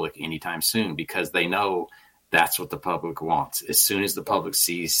the public anytime soon, because they know that's what the public wants. As soon as the public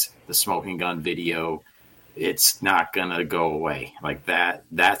sees the smoking gun video, it's not going to go away. Like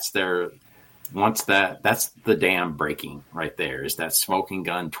that's the dam breaking right there, is that smoking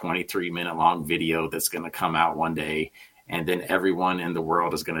gun 23-minute long video that's going to come out one day. And then everyone in the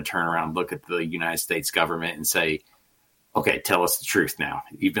world is going to turn around, look at the United States government and say, okay, tell us the truth now.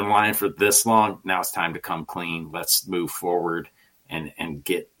 You've been lying for this long. Now it's time to come clean. Let's move forward and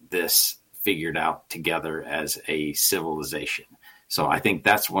get this figured out together as a civilization. So I think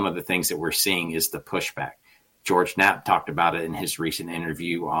that's one of the things that we're seeing is the pushback. George Knapp talked about it in his recent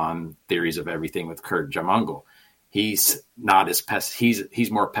interview on Theories of Everything with Kurt Jamungal. He's not as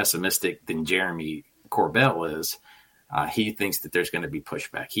he's more pessimistic than Jeremy Corbell is. He thinks that there's going to be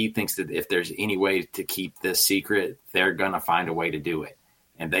pushback. He thinks that if there's any way to keep this secret, they're going to find a way to do it.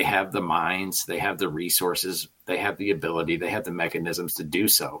 And they have the minds, they have the resources, they have the ability, they have the mechanisms to do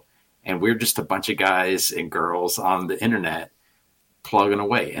so. And we're just a bunch of guys and girls on the internet plugging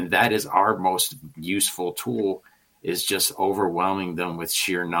away. And that is our most useful tool, is just overwhelming them with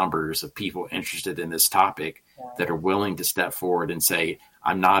sheer numbers of people interested in this topic that are willing to step forward and say,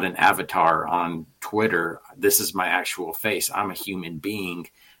 I'm not an avatar on Twitter. This is my actual face. I'm a human being.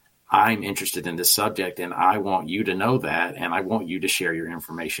 I'm interested in this subject, and I want you to know that, and I want you to share your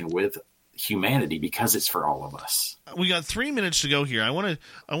information with humanity because it's for all of us. We got 3 minutes to go here. I want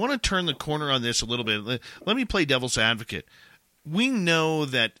to turn the corner on this a little bit. Let me play devil's advocate. We know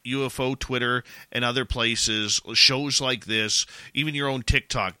that UFO Twitter and other places, shows like this, even your own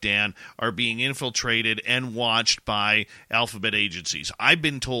TikTok, Dan, are being infiltrated and watched by alphabet agencies. I've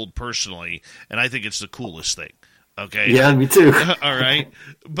been told personally, and I think it's the coolest thing. Okay? Yeah, me too. All right?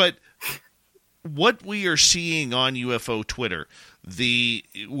 But what we are seeing on UFO Twitter,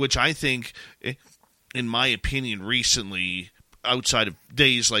 which I think, in my opinion, recently, outside of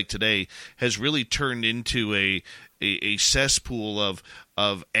days like today, has really turned into a cesspool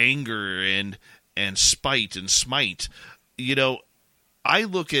of anger and spite and smite. You know, I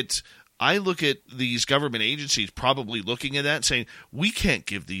look at these government agencies probably looking at that and saying, we can't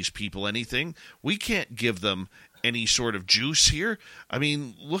give these people anything. We can't give them any sort of juice here. I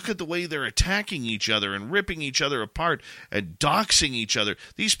mean, look at the way they're attacking each other and ripping each other apart and doxing each other.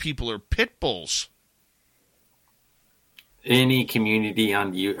 These people are pit bulls. Any community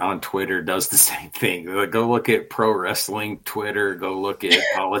on Twitter does the same thing. Go look at pro wrestling Twitter. Go look at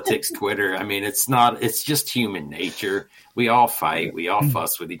politics Twitter. I mean, it's just human nature. We all fight. We all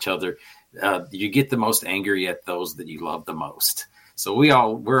fuss with each other. You get the most angry at those that you love the most. So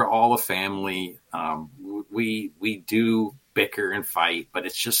we're all a family. We do bicker and fight, but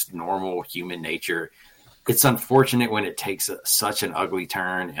it's just normal human nature. It's unfortunate when it takes such an ugly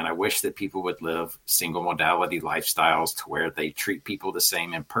turn, and I wish that people would live single modality lifestyles to where they treat people the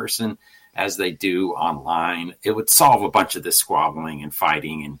same in person as they do online. It would solve a bunch of this squabbling and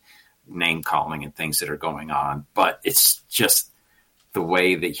fighting and name calling and things that are going on. But it's just the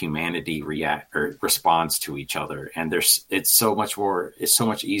way that humanity responds to each other. And it's so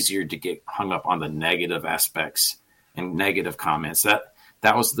much easier to get hung up on the negative aspects and negative comments.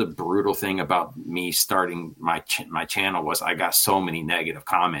 That was the brutal thing about me starting my channel, was I got so many negative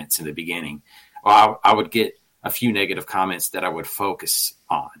comments in the beginning. Well, I would get a few negative comments that I would focus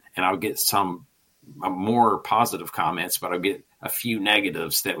on, and I would get some more positive comments, but I would get a few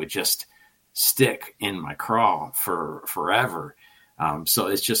negatives that would just stick in my craw for forever. So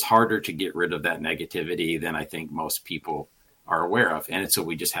it's just harder to get rid of that negativity than I think most people are aware of. And so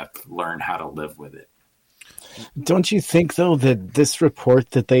we just have to learn how to live with it. Don't you think, though, that this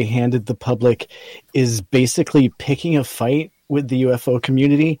report that they handed the public is basically picking a fight with the UFO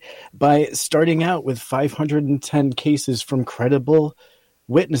community by starting out with 510 cases from credible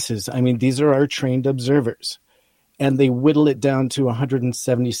witnesses? I mean, these are our trained observers. And they whittle it down to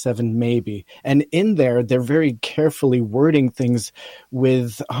 177 maybe. And in there, they're very carefully wording things,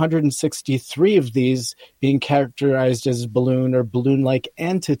 with 163 of these being characterized as balloon or balloon-like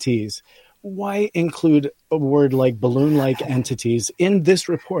entities. Why include a word like balloon-like entities in this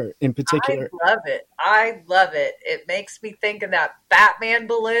report in particular? I love it. It makes me think of that Batman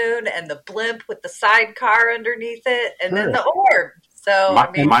balloon and the blimp with the sidecar underneath it, and then the orb. So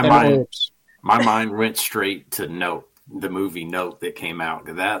my mind went straight to the movie Note that came out.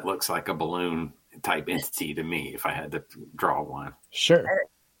 That looks like a balloon type entity to me, if I had to draw one. Sure.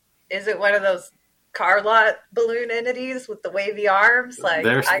 Is it one of those car lot balloon entities with the wavy arms? Like,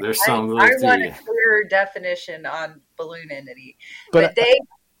 there's some. I want a clearer definition on balloon entity. But Dave,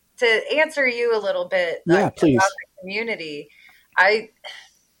 to answer you a little bit, please, about the community,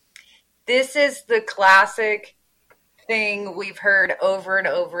 this is the classic thing we've heard over and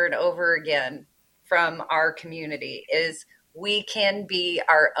over and over again from our community, is we can be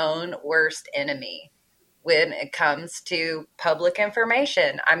our own worst enemy when it comes to public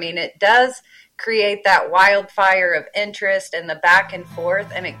information. I mean, it does create that wildfire of interest and the back and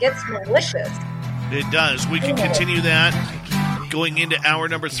forth, and it gets malicious. It does. We can continue that going into hour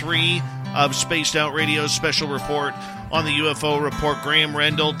number 3 of Spaced Out Radio's special report on the UFO report. Graham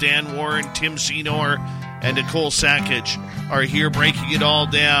Rendell, Dan Warren, Tim Senor, and Nicole Sackage are here breaking it all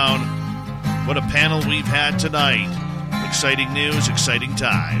down. What a panel we've had tonight. Exciting news, exciting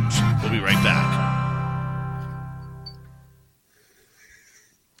times. We'll be right back.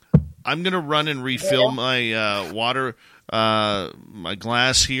 I'm going to run and refill my water, my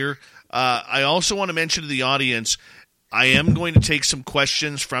glass here. I also want to mention to the audience, I am going to take some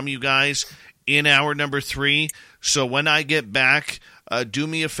questions from you guys in hour number 3. So when I get back, do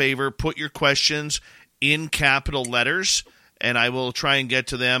me a favor, put your questions in capital letters, and I will try and get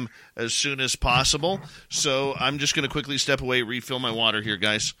to them as soon as possible. So I'm just going to quickly step away, refill my water here,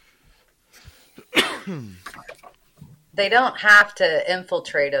 guys. They don't have to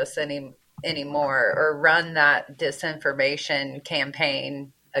infiltrate us anymore or run that disinformation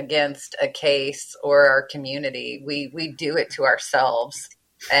campaign against a case or our community. We do it to ourselves,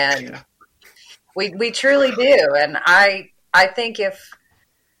 and we truly do. And I think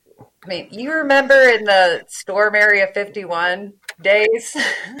you remember in the Storm Area 51 days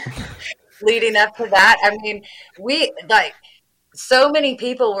leading up to that? I mean, so many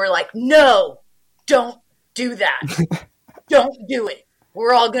people were like, no, don't do that. Don't do it.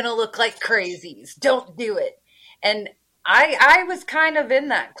 We're all going to look like crazies. Don't do it. And I was kind of in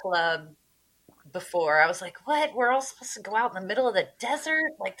that club before. I was like, what? We're all supposed to go out in the middle of the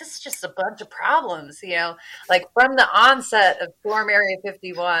desert? Like, this is just a bunch of problems, Like, from the onset of Storm Area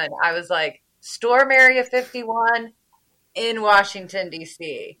 51, I was like, Storm Area 51 in Washington,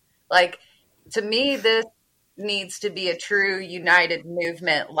 D.C. Like, to me, this needs to be a true united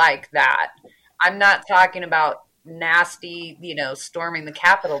movement like that. I'm not talking about nasty, storming the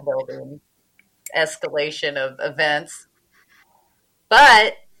Capitol building escalation of events.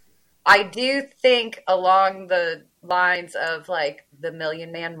 But I do think along the lines of like the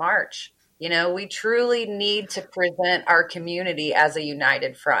Million Man March, we truly need to present our community as a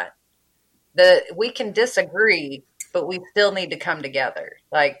united front. We can disagree, but we still need to come together.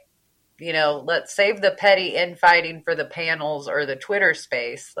 Like, let's save the petty infighting for the panels or the Twitter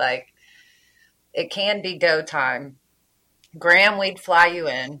space. Like, it can be go time. Graham, we'd fly you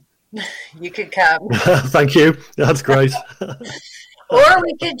in. You could come. Thank you. That's great. Or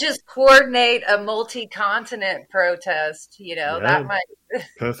we could just coordinate a multi-continent protest. That might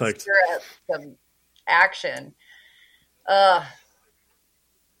perfect. stir up some action.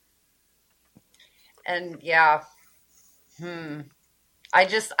 And yeah.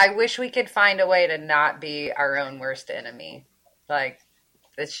 I wish we could find a way to not be our own worst enemy. Like,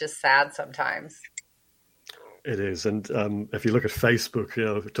 it's just sad sometimes. It is, and if you look at Facebook,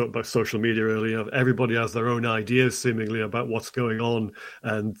 we talked about social media earlier. Everybody has their own ideas, seemingly, about what's going on,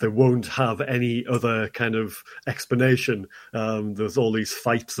 and they won't have any other kind of explanation. There's all these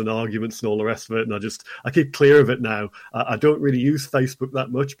fights and arguments and all the rest of it, and I keep clear of it now. I don't really use Facebook that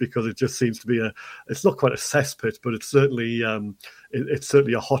much because it just seems to be it's not quite a cesspit, but it's certainly it's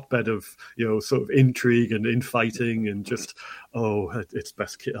certainly a hotbed of sort of intrigue and infighting, and just it's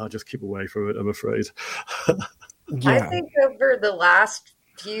best I'll just keep away from it, I'm afraid. I think over the last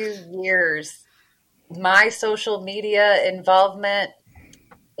few years, my social media involvement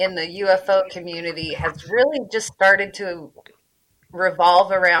in the UFO community has really just started to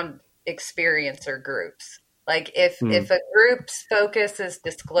revolve around experiencer groups. Like if a group's focus is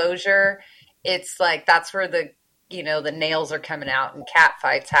disclosure, it's like that's where the nails are coming out and cat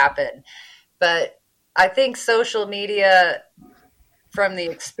fights happen. But I think social media, from the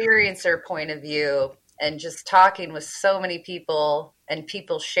experiencer point of view, and just talking with so many people and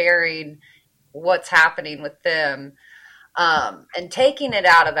people sharing what's happening with them, and taking it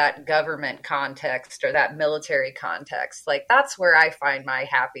out of that government context or that military context, like that's where I find my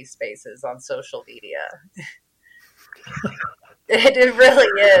happy spaces on social media. It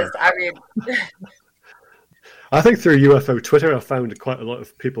really is. I mean, I think through UFO Twitter, I've found quite a lot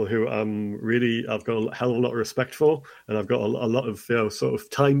of people who I've got a hell of a lot of respect for, and I've got a lot of sort of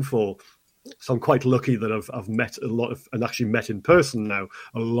time for. So I'm quite lucky that I've met a lot of, and actually met in person now,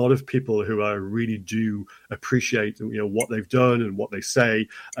 a lot of people who I really do appreciate, what they've done and what they say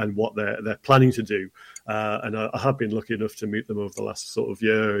and what they're planning to do. And I have been lucky enough to meet them over the last sort of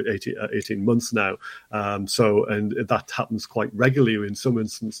year, 18 months now. And that happens quite regularly in some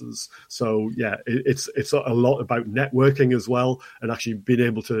instances. So yeah, it's a lot about networking as well, and actually being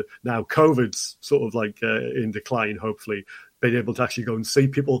able to, now COVID's sort of like in decline, hopefully, being able to actually go and see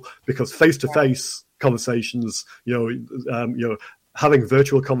people, because face-to-face conversations, having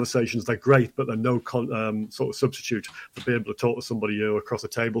virtual conversations, they're great, but they're no sort of substitute for being able to talk to somebody across a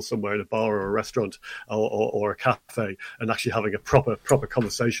table somewhere in a bar or a restaurant or a cafe, and actually having a proper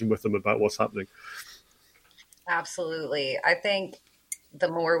conversation with them about what's happening. Absolutely. I think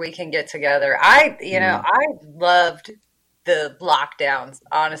the more we can get together, I loved the lockdowns,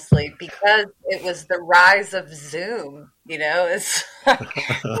 honestly, because it was the rise of Zoom. It's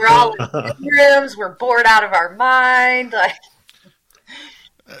we're all in rooms, we're bored out of our mind. Like,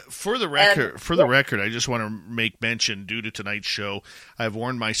 for the record, I just want to make mention, due to tonight's show, I've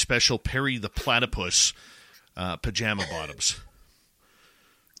worn my special Perry the Platypus pajama bottoms.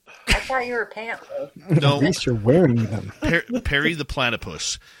 I thought you were pantless. No, at least you're wearing them. Perry the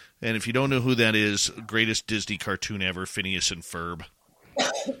Platypus. And if you don't know who that is, greatest Disney cartoon ever, Phineas and Ferb.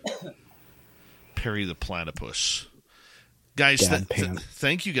 Perry the Platypus. Guys,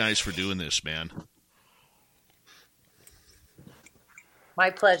 thank you guys for doing this, man. My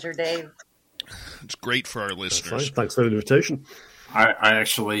pleasure, Dave. It's great for our listeners. Thanks for the invitation. I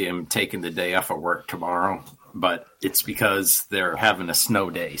actually am taking the day off of work tomorrow, but it's because they're having a snow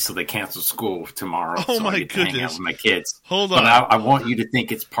day, so they cancel school tomorrow. Oh, so my I get to hang out goodness. with my kids. Hold on. But I want you to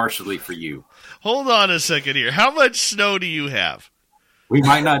think it's partially for you. Hold on a second here. How much snow do you have? We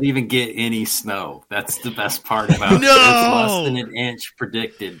might not even get any snow. That's the best part about it. No! It's less than an inch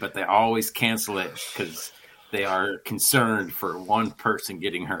predicted, but they always cancel it because they are concerned for one person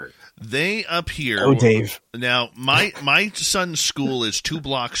getting hurt. They up here. Oh, Dave. Now, my son's school is 2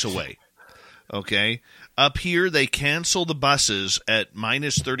 blocks away. Okay? Up here, they cancel the buses at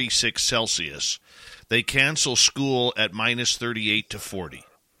minus 36 Celsius. They cancel school at minus 38 to 40.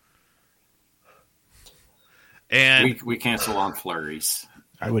 And we cancel on flurries.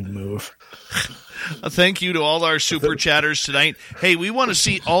 I would move. Thank you to all our super chatters tonight. Hey, we want to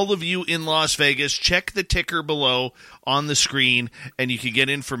see all of you in Las Vegas. Check the ticker below on the screen, and you can get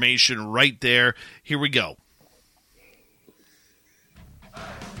information right there. Here we go.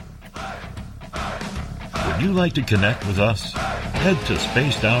 Would you like to connect with us? Head to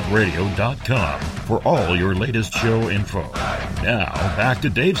spacedoutradio.com for all your latest show info. Now, back to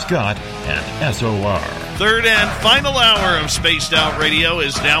Dave Scott and SOR. Third and final hour of Spaced Out Radio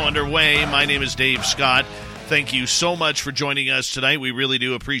is now underway. My name is Dave Scott. Thank you so much for joining us tonight. We really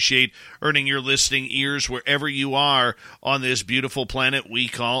do appreciate earning your listening ears wherever you are on this beautiful planet we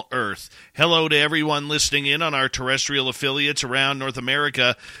call Earth. Hello to everyone listening in on our terrestrial affiliates around North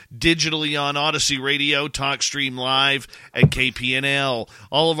America, digitally on Odyssey Radio, TalkStream Live, and KPNL.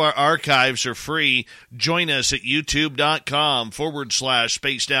 All of our archives are free. Join us at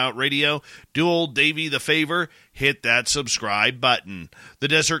youtube.com/Spaced Out Radio. Do old Davey the favor. Hit that subscribe button. The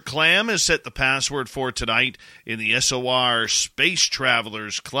Desert Clam has set the password for tonight in the SOR Space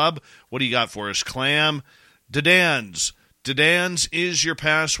Travelers Club. What do you got for us, Clam? Dedans. Dedans is your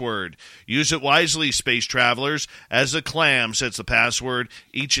password. Use it wisely, space travelers, as the clam sets the password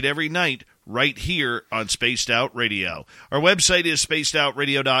each and every night right here on Spaced Out Radio. Our website is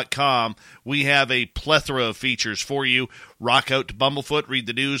spacedoutradio.com. We have a plethora of features for you. Rock out to Bumblefoot, read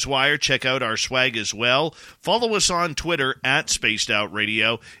the Newswire, check out our swag as well. Follow us on Twitter at Spaced Out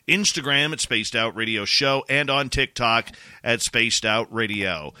Radio, Instagram at Spaced Out Radio Show, and on TikTok at Spaced Out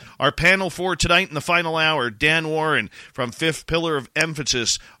Radio. Our panel for tonight in the final hour, Dan Warren from Fifth Pillar of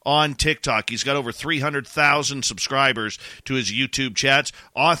Emphasis on TikTok. He's got over 300,000 subscribers to his YouTube chats.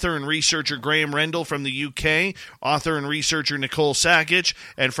 Author and researcher Graham Rendell from the UK, author and researcher Nicole Sakic,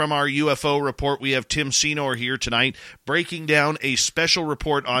 and from our UFO report, we have Tim Senor here tonight, breaking down a special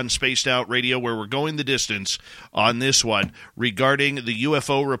report on Spaced Out Radio where we're going the distance on this one regarding the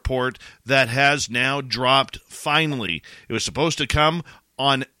UFO report that has now dropped finally. It was supposed to come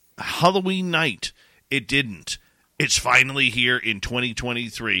on Halloween night. It didn't. It's finally here in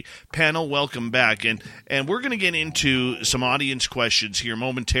 2023. Panel, welcome back. And we're going to get into some audience questions here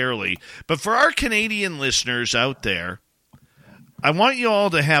momentarily. But for our Canadian listeners out there, I want you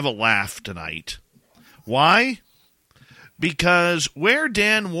all to have a laugh tonight. Why? Because where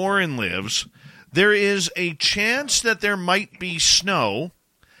Dan Warren lives, there is a chance that there might be snow,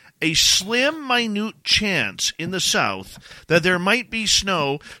 a slim, minute chance in the south that there might be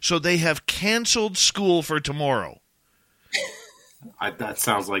snow, so they have canceled school for tomorrow. That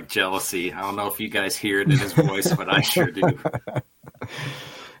sounds like jealousy. I don't know if you guys hear it in his voice, but I sure do.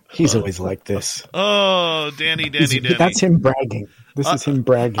 He's always like this. Oh, Danny. That's him bragging. This is him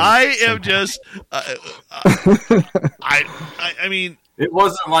bragging. I am just... I mean... It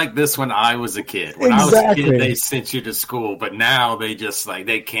wasn't like this when I was a kid. When I was a kid, they sent you to school, but now they just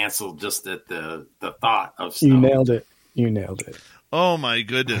they canceled just at the thought of snow. You nailed it. Oh my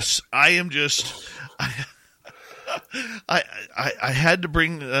goodness! I am just, I had to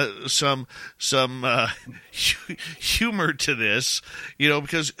bring some humor to this,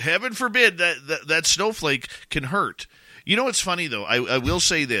 because heaven forbid that snowflake can hurt. You know what's funny though? I will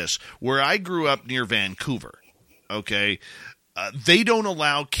say this: where I grew up near Vancouver, okay. They don't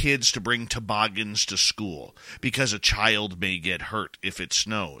allow kids to bring toboggans to school because a child may get hurt if it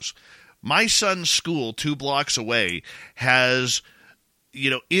snows. My son's school 2 blocks away has,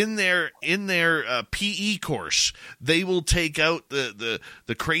 in their PE course, they will take out the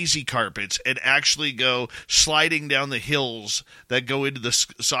crazy carpets and actually go sliding down the hills that go into the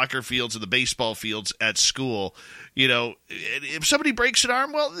soccer fields and the baseball fields at school. If somebody breaks an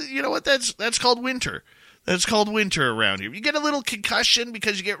arm, well, you know what? That's called winter. That's called winter around here. You get a little concussion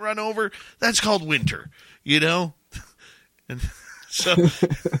because you get run over. That's called winter, And so,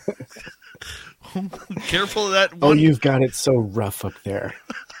 careful of that. Oh, you've got it so rough up there.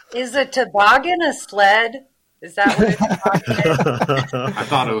 Is a toboggan a sled? Is that what it's I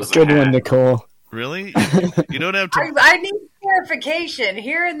thought it was good one, Nicole. Really? You don't have to. I need clarification.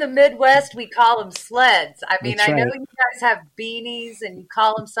 Here in the Midwest, we call them sleds. I mean, I know you guys have beanies and you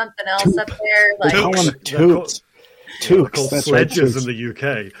call them something else up there. Like call them toots. Called sledges in the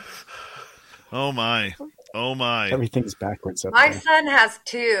UK. Oh my! Everything's backwards up My there. son has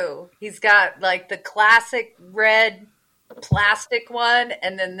 2. He's got the classic red plastic one,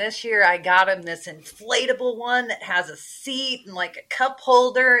 and then this year I got him this inflatable one that has a seat and a cup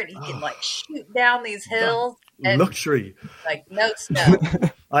holder, and he can shoot down these hills. And, luxury. No snow.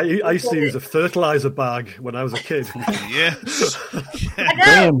 I used to use a fertilizer bag when I was a kid. Yes.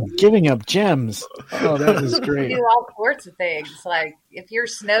 Damn, giving up gems. Oh, that was great. We do all sorts of things. If your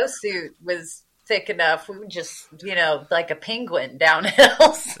snowsuit was thick enough, we would just, like a penguin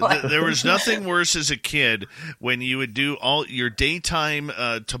downhill. There was nothing worse as a kid when you would do all your daytime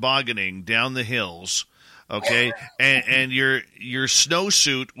tobogganing down the hills, okay, and your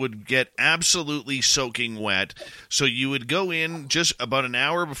snowsuit would get absolutely soaking wet. So you would go in just about an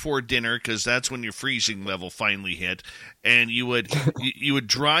hour before dinner because that's when your freezing level finally hit, and you would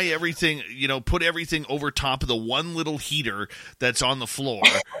dry everything, put everything over top of the one little heater that's on the floor,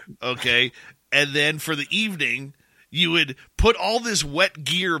 okay. And then for the evening, you would put all this wet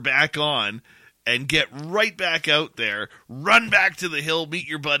gear back on and get right back out there, run back to the hill, meet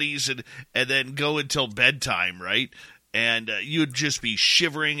your buddies, and then go until bedtime, right? And you'd just be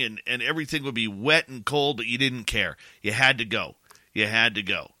shivering, and everything would be wet and cold, but you didn't care. You had to go.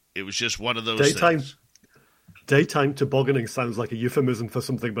 It was just one of those things. Daytime tobogganing sounds like a euphemism for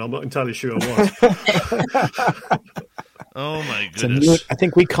something, but I'm not entirely sure what. Oh, my goodness. I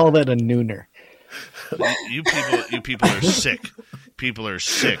think we call that a nooner. You people are sick. People are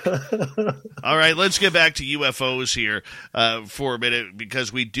sick. All right, let's get back to UFOs here for a minute,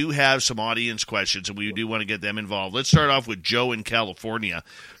 because we do have some audience questions and we do want to get them involved. Let's start off with Joe in California,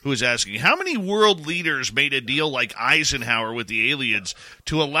 who is asking, how many world leaders made a deal like Eisenhower with the aliens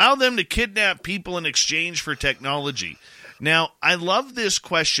to allow them to kidnap people in exchange for technology? Now, I love this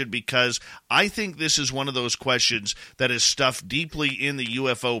question because I think this is one of those questions that is stuffed deeply in the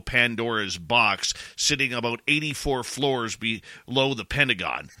UFO Pandora's box, sitting about 84 floors below the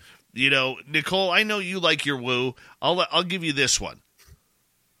Pentagon. You know, Nicole, I know you like your woo. I'll give you this one.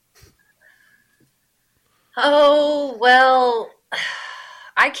 Oh, well,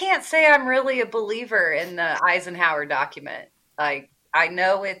 I can't say I'm really a believer in the Eisenhower document. Like, I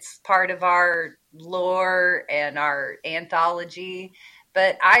know it's part of our lore and our anthology,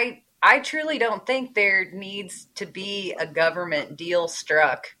 but I truly don't think there needs to be a government deal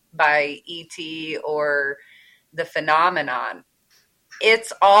struck by ET or the phenomenon.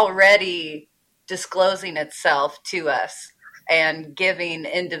 It's already disclosing itself to us and giving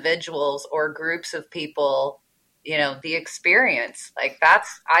individuals or groups of people, you know, the experience. Like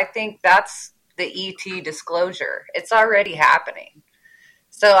I think that's the ET disclosure. It's already happening.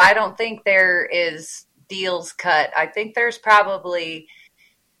 So I don't think there is deals cut. I think there's probably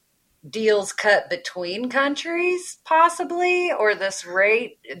deals cut between countries, possibly, or this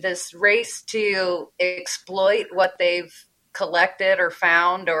race to exploit what they've collected or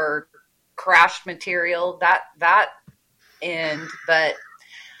found or crashed material, that end. But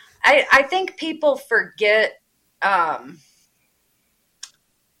I think people forget the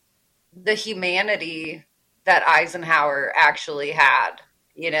humanity that Eisenhower actually had.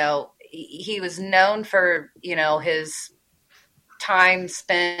 You know, he was known for, you know, his time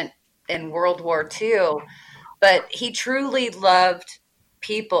spent in World War II, but he truly loved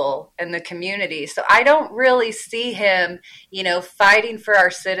people and the community. So I don't really see him, you know, fighting for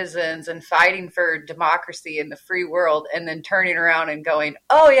our citizens and fighting for democracy in the free world and then turning around and going,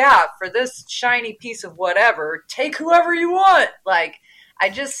 oh yeah, for this shiny piece of whatever, take whoever you want. Like, I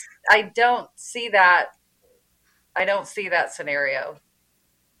don't see that. I don't see that scenario.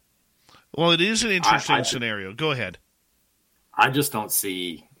 Well, it is an interesting scenario. Go ahead. I just don't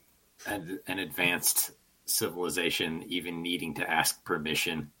see an advanced civilization even needing to ask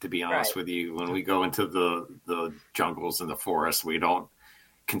permission, to be honest with you. When we go into the jungles and the forests, we don't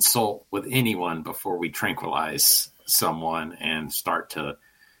consult with anyone before we tranquilize someone and start to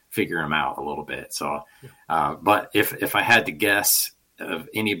figure them out a little bit. So, but if I had to guess of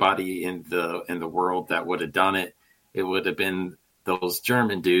anybody in the world that would have done it, it would have been those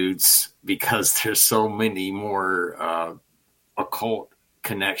German dudes, because there's so many more occult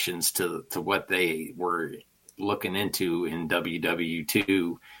connections to what they were looking into in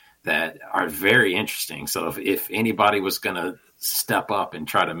WW2 that are very interesting. So if anybody was going to step up and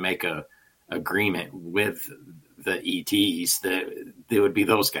try to make a agreement with the ETs, they would be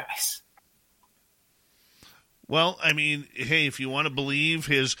those guys. Well, I mean, hey, if you want to believe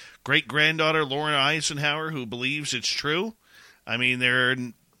his great-granddaughter, Lauren Eisenhower, who believes it's true, I mean,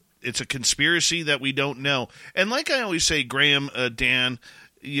 it's a conspiracy that we don't know. And like I always say, Graham, Dan,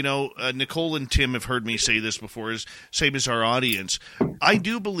 you know, Nicole and Tim have heard me say this before, same as our audience. I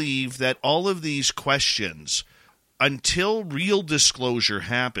do believe that all of these questions, until real disclosure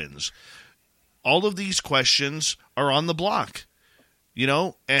happens, all of these questions are on the block, you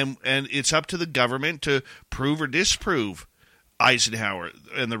know, and it's up to the government to prove or disprove Eisenhower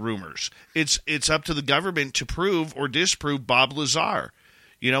and the rumors. It's up to the government to prove or disprove Bob Lazar.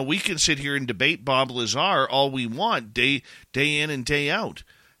 You know, we can sit here and debate Bob Lazar all we want, day in and day out.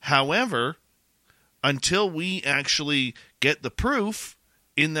 However, until we actually get the proof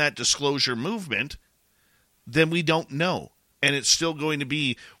in that disclosure movement, then we don't know. And it's still going to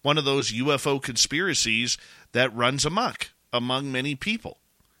be one of those UFO conspiracies that runs amok among many people.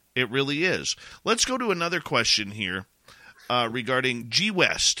 It really is. Let's go to another question here. Regarding G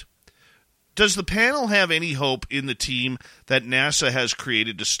West. Does the panel have any hope in the team that NASA has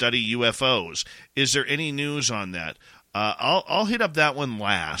created to study UFOs? Is there any news on that? I'll hit up that one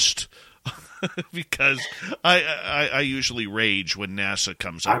last because I usually rage when NASA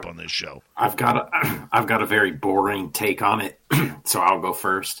comes up on this show. I've got a very boring take on it, so I'll go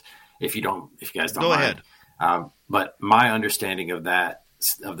first. If you guys don't go mind. Ahead. But my understanding of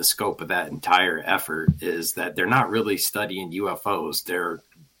the scope of that entire effort is that they're not really studying UFOs. They're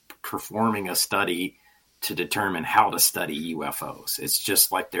performing a study to determine how to study UFOs. It's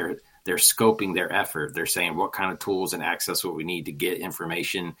just like they're scoping their effort. They're saying what kind of tools and access would we need to get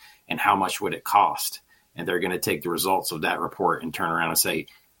information and how much would it cost? And they're going to take the results of that report and turn around and say,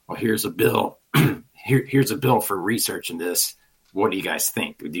 well, here's a bill. here's a bill for researching this. What do you guys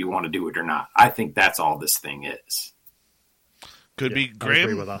think? Do you want to do it or not? I think that's all this thing is. Could be Graham. I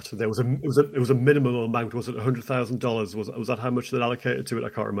agree with that. There was a minimum amount. Was it $100,000? Was that how much they allocated to it? I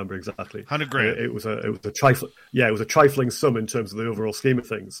can't remember exactly. $100,000. It was a trifling. Yeah, it was a trifling sum in terms of the overall scheme of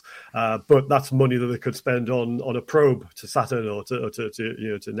things. But that's money that they could spend on a probe to Saturn or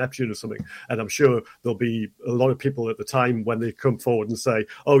to Neptune or something. And I'm sure there'll be a lot of people at the time when they come forward and say,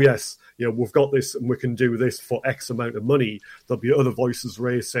 "Oh yes, we've got this and we can do this for X amount of money." There'll be other voices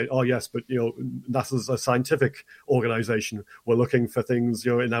raised saying, "Oh yes, but NASA's a scientific organization. We're looking for things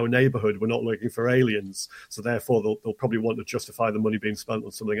in our neighborhood. We're not looking for aliens." So therefore they'll probably want to justify the money being spent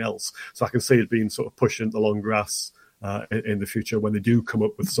on something else. So I can see it being sort of pushed into the long grass in the future when they do come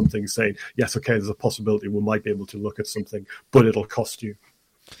up with something saying, yes, okay, there's a possibility we might be able to look at something, but it'll cost you.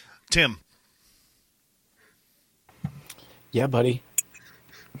 Tim. Yeah, buddy.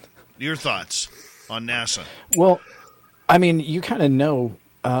 Your thoughts on NASA? Well, I mean, you kind of know.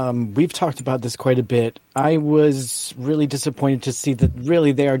 We've talked about this quite a bit. I was really disappointed to see that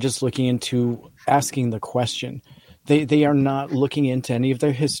really they are just looking into asking the question. They are not looking into any of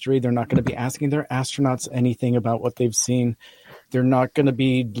their history. They're not going to be asking their astronauts anything about what they've seen. They're not going to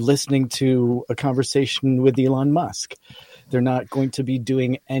be listening to a conversation with Elon Musk. They're not going to be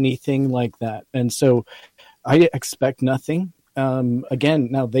doing anything like that. And so I expect nothing. Again,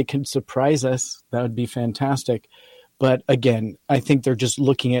 now they can surprise us. That would be fantastic. But again, I think they're just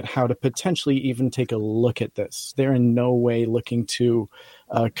looking at how to potentially even take a look at this. They're in no way looking to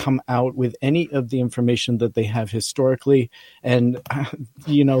come out with any of the information that they have historically. And,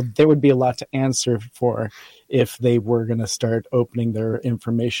 there would be a lot to answer for if they were going to start opening their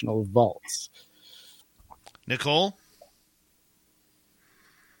informational vaults. Nicole?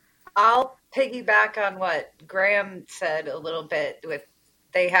 I'll piggyback on what Graham said a little bit.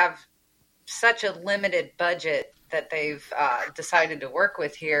 They have such a limited budget that they've decided to work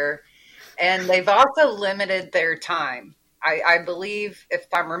with here. And they've also limited their time. I believe, if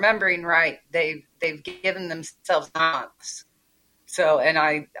I'm remembering right, they've given themselves months. So, and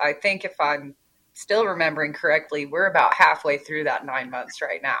I think if I'm still remembering correctly, we're about halfway through that 9 months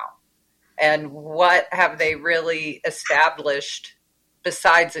right now. And what have they really established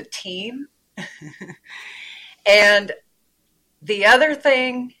besides a team? And the other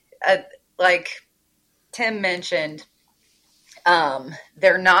thing, like Tim mentioned,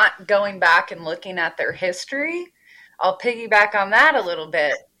 they're not going back and looking at their history. I'll piggyback on that a little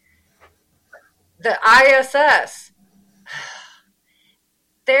bit. The ISS,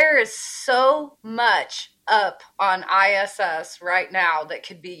 there is so much up on ISS right now that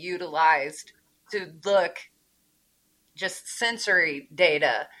could be utilized to look just sensory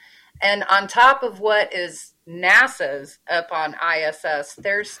data. And on top of what is NASA's up on ISS,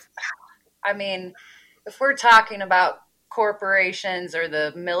 if we're talking about corporations or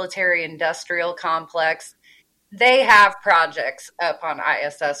the military industrial complex, they have projects up on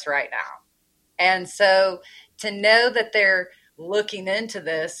ISS right now. And so to know that they're looking into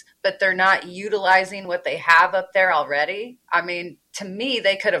this, but they're not utilizing what they have up there already, to me,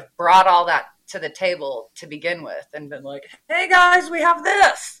 they could have brought all that to the table to begin with and been like, hey guys, we have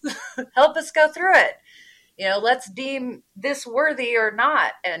this. Help us go through it. Let's deem this worthy or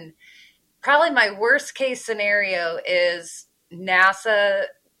not. And probably my worst case scenario is NASA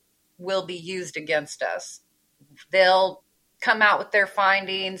will be used against us. They'll come out with their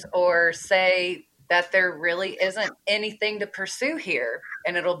findings or say that there really isn't anything to pursue here.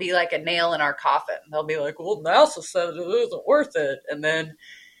 And it'll be like a nail in our coffin. They'll be like, well, NASA said it isn't worth it. And then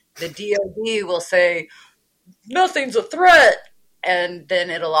the DoD will say, nothing's a threat. And then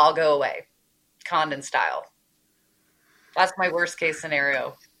it'll all go away, Condon style. That's my worst case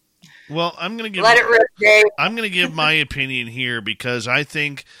scenario. Well, I'm going to give Let it rip, Dave. I'm going to give my opinion here because I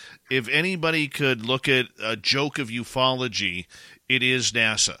think if anybody could look at a joke of ufology, it is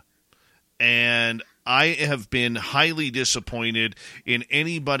NASA. And I have been highly disappointed in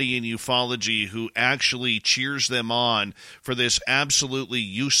anybody in ufology who actually cheers them on for this absolutely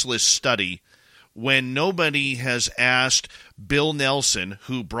useless study when nobody has asked Bill Nelson,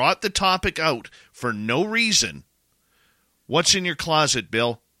 who brought the topic out for no reason, what's in your closet,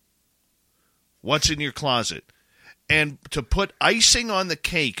 Bill? What's in your closet? And to put icing on the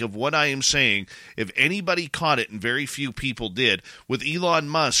cake of what I am saying, if anybody caught it, and very few people did, with Elon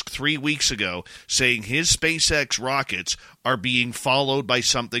Musk 3 weeks ago saying his SpaceX rockets are being followed by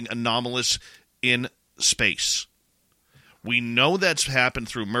something anomalous in space. We know that's happened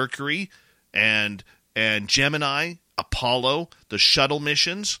through Mercury and Gemini, Apollo, the shuttle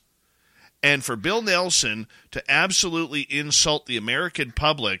missions. And for Bill Nelson to absolutely insult the American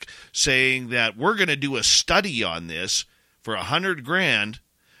public, saying that we're going to do a study on this for $100,000,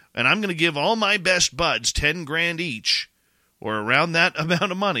 and I'm going to give all my best buds $10,000 each, or around that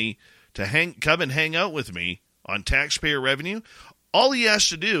amount of money, to come and hang out with me on taxpayer revenue. All he has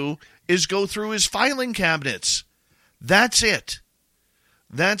to do is go through his filing cabinets. That's it.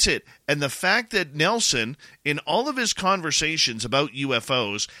 That's it. And the fact that Nelson, in all of his conversations about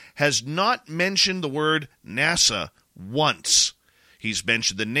UFOs, has not mentioned the word NASA once. He's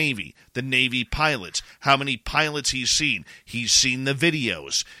mentioned the Navy pilots, how many pilots he's seen. He's seen the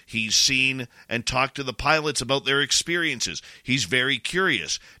videos. He's seen and talked to the pilots about their experiences. He's very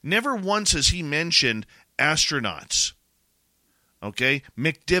curious. Never once has he mentioned astronauts. Okay?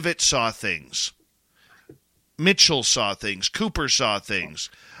 McDivitt saw things. Mitchell saw things. Cooper saw things.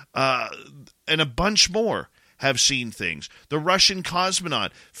 And a bunch more have seen things. The Russian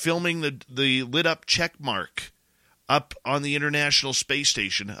cosmonaut filming the lit-up check mark up on the International Space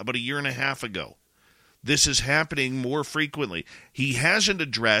Station about a year and a half ago. This is happening more frequently. He hasn't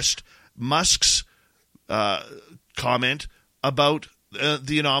addressed Musk's comment about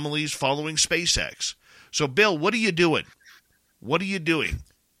the anomalies following SpaceX. So, Bill, what are you doing? What are you doing?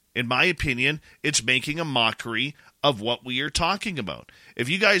 In my opinion, it's making a mockery of what we are talking about. If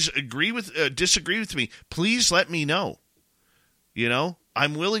you guys disagree with me, please let me know. You know,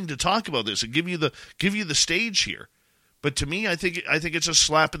 I'm willing to talk about this and give you the stage here. But to me, I think it's a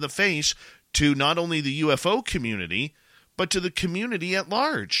slap in the face to not only the UFO community, but to the community at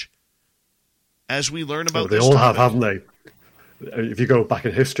large. As we learn about they this all topic. have, haven't they? If you go back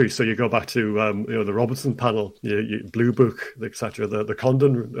in history, so you go back to the Robertson panel, Blue Book, etc., the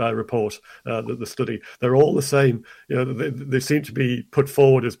Condon report, the study, they're all the same. You know, they seem to be put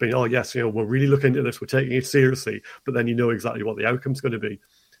forward as being, oh yes, you know, we're really looking into this, we're taking it seriously, but then you know exactly what the outcome's going to be.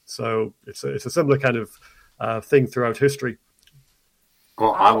 So it's a similar kind of thing throughout history.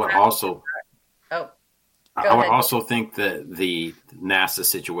 Well, I would also think that the NASA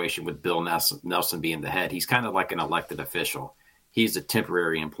situation with Bill Nelson being the head, he's kind of like an elected official. He's a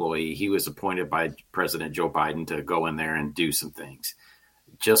temporary employee. He was appointed by President Joe Biden to go in there and do some things.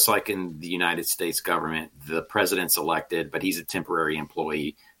 Just like in the United States government, the president's elected, but he's a temporary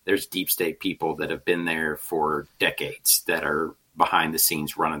employee. There's deep state people that have been there for decades that are behind the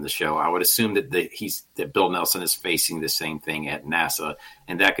scenes running the show. I would assume that Bill Nelson is facing the same thing at NASA,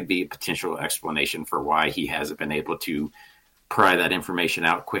 and that could be a potential explanation for why he hasn't been able to pry that information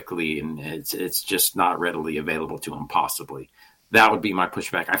out quickly, and it's just not readily available to him, possibly. That would be my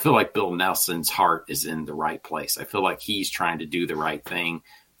pushback. I feel like Bill Nelson's heart is in the right place. I feel like he's trying to do the right thing.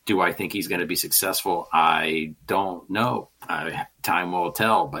 Do I think he's going to be successful? I don't know. Time will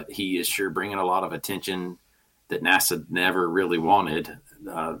tell, but he is sure bringing a lot of attention that NASA never really wanted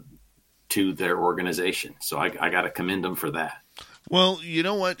to their organization. So I got to commend them for that. Well, you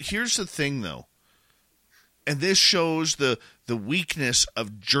know what? Here's the thing, though. And this shows the weakness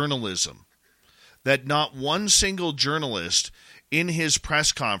of journalism. That not one single journalist in his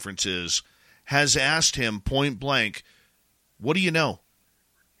press conferences has asked him point blank, what do you know?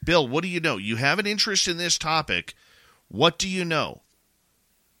 Bill, what do you know? You have an interest in this topic. What do you know?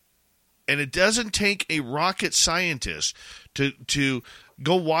 And it doesn't take a rocket scientist to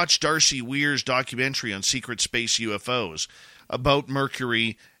go watch Darcy Weir's documentary on secret space UFOs about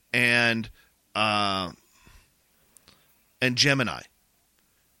Mercury and Gemini.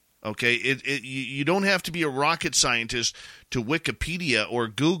 Okay, you don't have to be a rocket scientist to Wikipedia or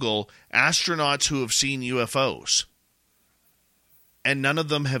Google astronauts who have seen UFOs. And none of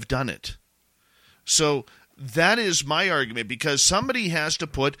them have done it. So that is my argument, because somebody has to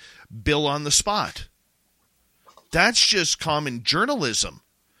put Bill on the spot. That's just common journalism.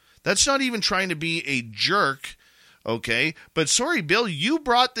 That's not even trying to be a jerk, okay? But sorry, Bill, you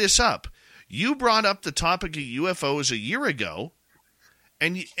brought this up. You brought up the topic of UFOs a year ago,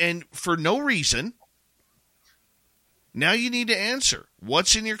 and for no reason. Now you need to answer.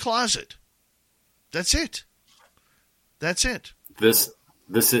 What's in your closet? That's it. That's it. This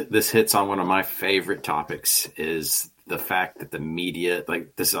hits on one of my favorite topics, is the fact that the media,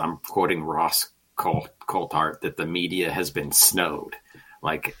 like this, I'm quoting Ross Coulthart, that the media has been snowed.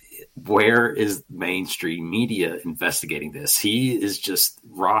 Like, where is mainstream media investigating this? He is just,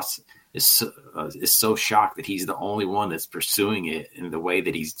 Ross is so shocked that he's the only one that's pursuing it in the way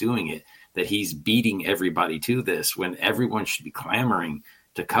that he's doing it, that he's beating everybody to this when everyone should be clamoring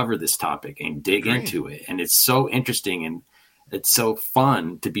to cover this topic and dig into it. And it's so interesting, and it's so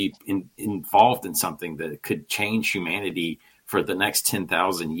fun to be involved in something that could change humanity for the next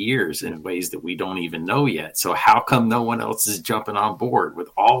 10,000 years in ways that we don't even know yet. So how come no one else is jumping on board with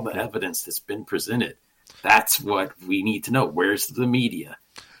all the evidence that's been presented? That's what we need to know. Where's the media?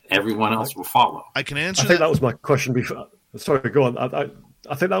 Everyone else will follow. I can answer. I think that was my question before. Sorry, go on.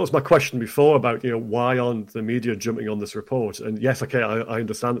 I think that was my question before about, why aren't the media jumping on this report? And yes, okay, I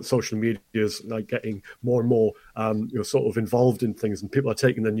understand that social media is like getting more and more, sort of involved in things, and people are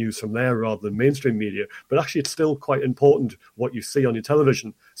taking the news from there rather than mainstream media. But actually, it's still quite important what you see on your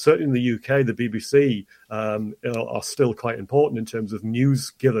television. Certainly in the UK, the BBC are still quite important in terms of news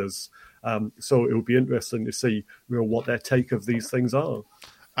givers. So it would be interesting to see what their take of these things are.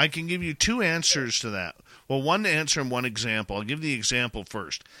 I can give you two answers to that. Well, one answer and one example. I'll give the example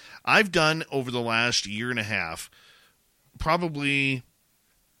first. I've done over the last year and a half probably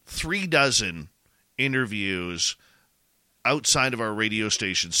 36 interviews outside of our radio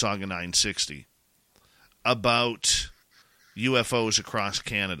station, Saga 960, about UFOs across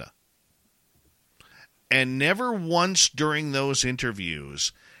Canada. And never once during those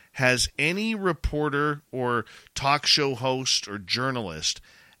interviews has any reporter or talk show host or journalist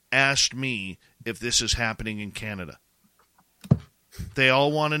asked me if this is happening in Canada. They all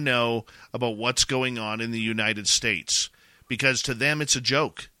want to know about what's going on in the United States, because to them it's a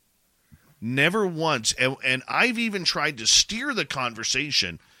joke. Never once, and I've even tried to steer the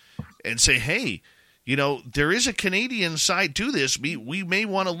conversation and say, hey, there is a Canadian side to this we may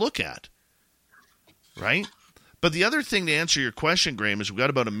want to look at, right? But the other thing to answer your question, Graham, is we've got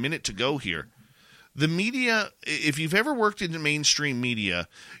about a minute to go here. The media, if you've ever worked in the mainstream media,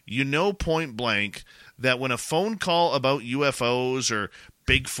 you know point blank that when a phone call about UFOs or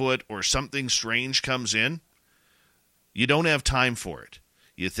Bigfoot or something strange comes in, you don't have time for it.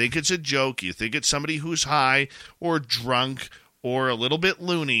 You think it's a joke, you think it's somebody who's high or drunk or a little bit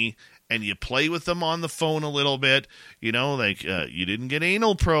loony, and you play with them on the phone a little bit, you didn't get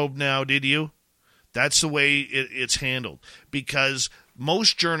anal probed now, did you? That's the way it's handled. Because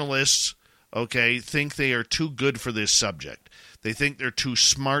most journalists, think they are too good for this subject. They think they're too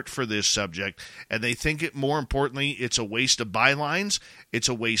smart for this subject, and they think more importantly, it's a waste of bylines, it's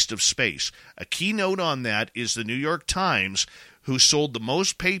a waste of space. A key note on that is the New York Times, who sold the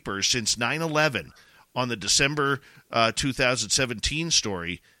most papers since 9/11 on the December 2017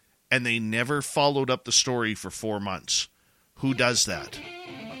 story, and they never followed up the story for 4 months. Who does that?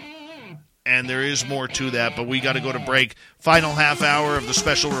 And there is more to that, but we got to go to break. Final half hour of the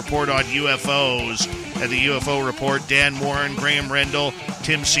special report on UFOs and the UFO Report. Dan Warren, Graham Rendell,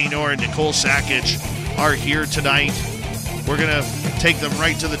 Tim Senor, and Nicole Sakic are here tonight. We're going to take them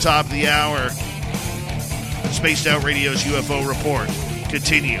right to the top of the hour. Spaced Out Radio's UFO Report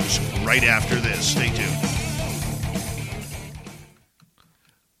continues right after this. Stay tuned.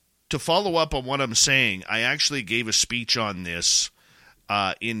 To follow up on what I'm saying, I actually gave a speech on this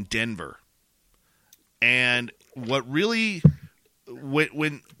in Denver. And what really,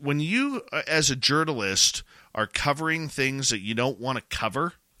 when you as a journalist are covering things that you don't want to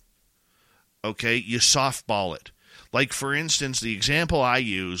cover, you softball it. Like, for instance, the example I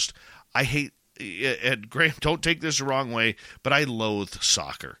used, I hate, and Graham, don't take this the wrong way, but I loathe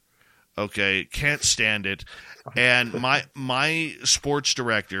soccer. Can't stand it. And my sports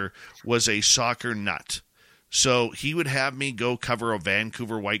director was a soccer nut. So he would have me go cover a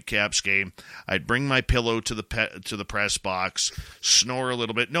Vancouver Whitecaps game. I'd bring my pillow to the press box, snore a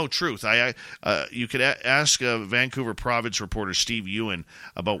little bit. No, truth. You could ask Vancouver Province reporter Steve Ewan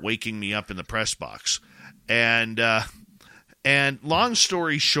about waking me up in the press box. And long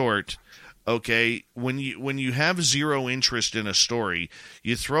story short, when you have zero interest in a story,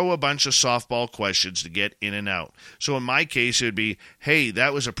 you throw a bunch of softball questions to get in and out. So in my case, it would be, hey,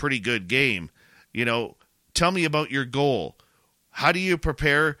 that was a pretty good game. Tell me about your goal. How do you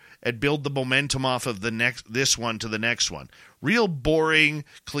prepare and build the momentum off of this one to the next one? Real boring,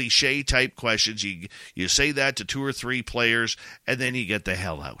 cliche type questions. You say that to 2 or 3 players, and then you get the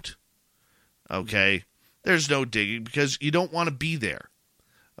hell out. There's no digging because you don't want to be there.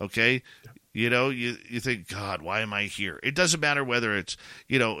 You think, God, why am I here? It doesn't matter whether it's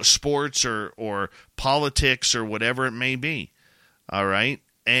sports or politics or whatever it may be. All right,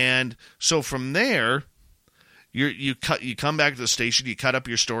 and so from there. You come back to the station, you cut up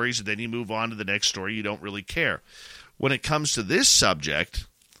your stories, and then you move on to the next story. You don't really care. When it comes to this subject,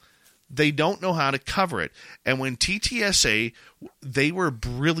 they don't know how to cover it. And when TTSA, they were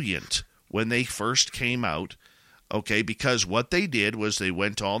brilliant when they first came out, because what they did was they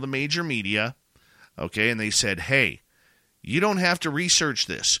went to all the major media, and they said, hey, you don't have to research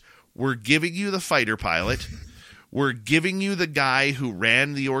this. We're giving you the fighter pilot. We're giving you the guy who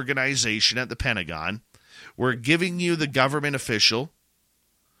ran the organization at the Pentagon. We're giving you the government official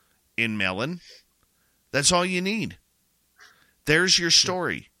in Mellon. That's all you need. There's your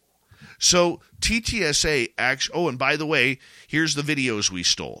story. So TTSA actually, oh, and by the way, here's the videos we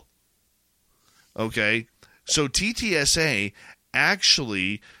stole. Okay? So TTSA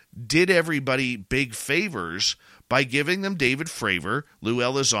actually did everybody big favors by giving them David Fravor, Lou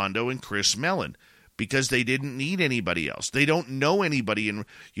Elizondo, and Chris Mellon, because they didn't need anybody else. They don't know anybody in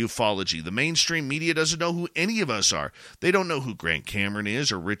ufology. The mainstream media doesn't know who any of us are. They don't know who Grant Cameron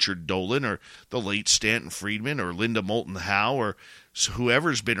is, or Richard Dolan, or the late Stanton Friedman, or Linda Moulton Howe, or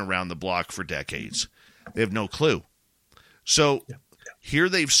whoever's been around the block for decades. They have no clue. So here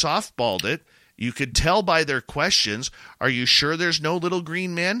they've softballed it. You could tell by their questions. Are you sure there's no little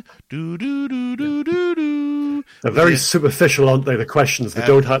green men? Do do do do do do. They're very superficial, aren't they? The questions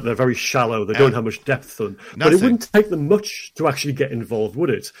they're very shallow. They don't have much depth to them. But it wouldn't take them much to actually get involved,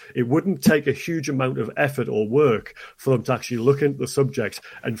 would it? It wouldn't take a huge amount of effort or work for them to actually look into the subject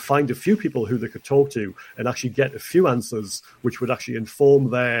and find a few people who they could talk to and actually get a few answers which would actually inform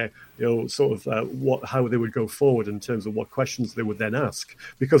their, how they would go forward in terms of what questions they would then ask.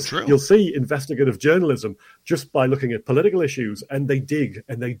 Because you'll see investigative journalism just by looking at political issues, and they dig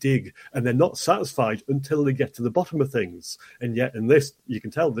and they dig, and they're not satisfied until they get to the bottom of things. And yet in this, you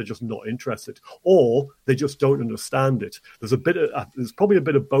can tell they're just not interested, or they just don't understand it. There's probably a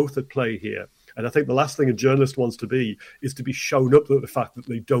bit of both at play here. And I think the last thing a journalist wants to be is to be shown up to the fact that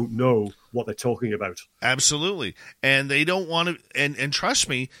they don't know what they're talking about. Absolutely. And they don't want to, and trust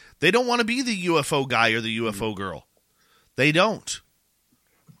me, they don't want to be the UFO guy or the UFO girl. They don't.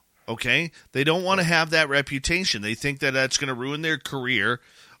 Okay? They don't want to have that reputation. They think that that's going to ruin their career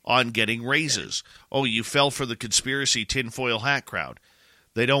on getting raises. Oh, you fell for the conspiracy tinfoil hat crowd.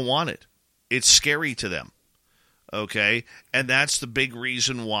 They don't want it. It's scary to them. Okay? And that's the big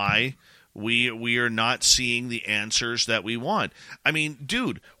reason why we are not seeing the answers that we want. I mean,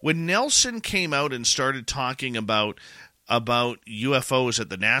 dude, when Nelson came out and started talking about UFOs at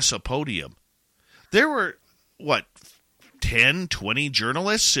the NASA podium, there were, 10, 20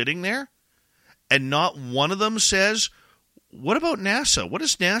 journalists sitting there? And not one of them says, what about NASA? What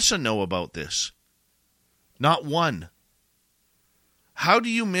does NASA know about this? Not one. How do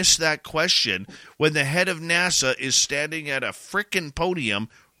you miss that question when the head of NASA is standing at a frickin' podium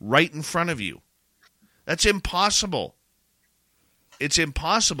right in front of you? That's impossible. It's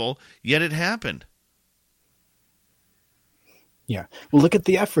impossible, yet it happened. Yeah. Well, look at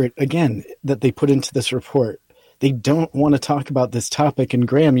the effort, again, that they put into this report. They don't want to talk about this topic. And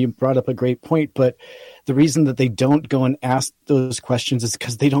Graham, you brought up a great point, but the reason that they don't go and ask those questions is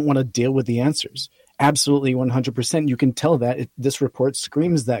because they don't want to deal with the answers. Absolutely, 100%. You can tell that this report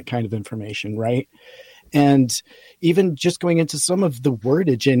screams that kind of information, right? And even just going into some of the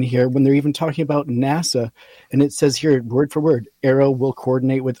wordage in here, when they're even talking about NASA, and it says here, word for word, AARO will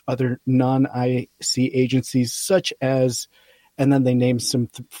coordinate with other non-IC agencies such as, and then they name some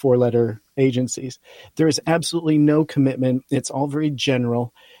four-letter agencies. There is absolutely no commitment. It's all very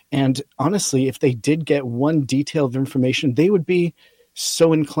general. And honestly, if they did get one detail of information, they would be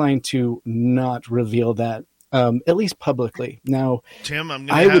so inclined to not reveal that, at least publicly. Now, Tim, I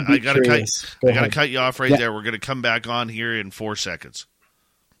got to cut you off right there. We're going to come back on here in 4 seconds.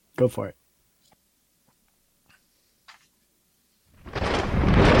 Go for it.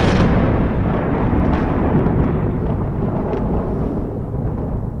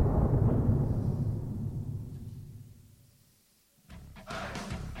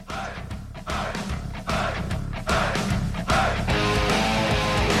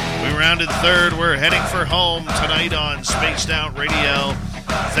 Rounded third, we're heading for home tonight on Spaced Out Radio.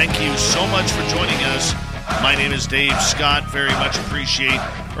 Thank you so much for joining us. My name is Dave Scott. Very much appreciate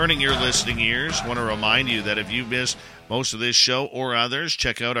earning your listening ears. Want to remind you that if you missed most of this show or others,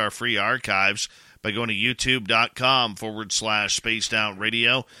 check out our free archives by going to youtube.com/Spaced Out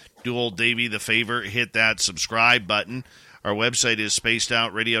Radio. Do old Davey the favor, hit that subscribe button. Our website is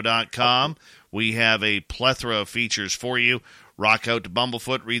spacedoutradio.com. We have a plethora of features for you. Rock out to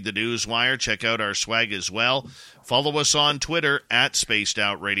Bumblefoot, read the Newswire, check out our swag as well. Follow us on Twitter at Spaced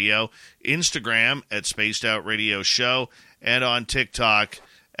Out Radio, Instagram at Spaced Out Radio Show, and on TikTok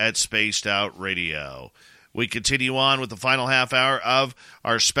at Spaced Out Radio. We continue on with the final half hour of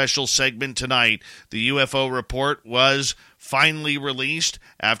our special segment tonight. The UFO report was finally released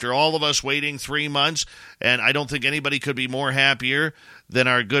after all of us waiting 3 months, and I don't think anybody could be more happier than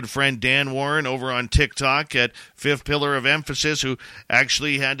our good friend Dan Warren over on TikTok at Fifth Pillar of Emphasis, who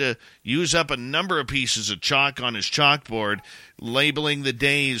actually had to use up a number of pieces of chalk on his chalkboard, labeling the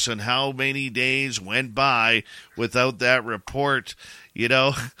days and how many days went by without that report. You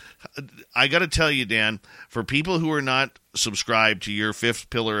know, I got to tell you, Dan, for people who are not subscribed to your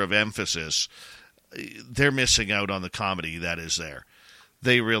Fifth Pillar of Emphasis, they're missing out on the comedy that is there.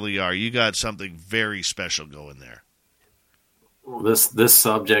 They really are. You got something very special going there. This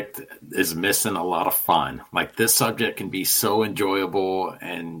subject is missing a lot of fun. Like, this subject can be so enjoyable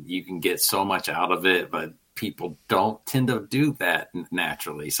and you can get so much out of it, but people don't tend to do that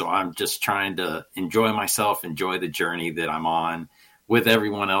naturally. So I'm just trying to enjoy myself, enjoy the journey that I'm on with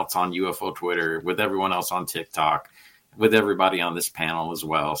everyone else on UFO Twitter, with everyone else on TikTok, with everybody on this panel as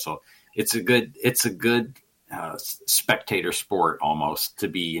well. So it's a good spectator sport almost to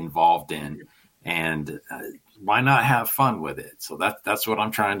be involved in, and why not have fun with it? So that's what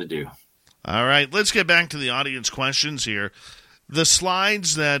I'm trying to do. All right, let's get back to the audience questions here. The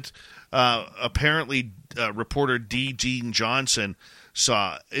slides that apparently reporter D. Dean Johnson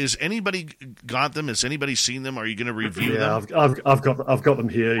saw, is anybody got them? Has anybody seen them? Are you going to review them? I've got them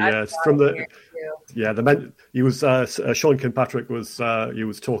here. Yeah, it's from the he was Sean Kilpatrick was he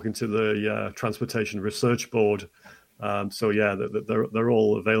was talking to the Transportation Research Board. So yeah, they're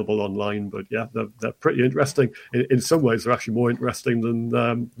all available online, but yeah, they're pretty interesting. In some ways, they're actually more interesting than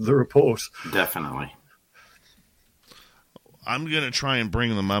the report. Definitely. I'm going to try and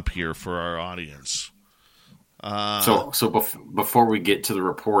bring them up here for our audience. So before we get to the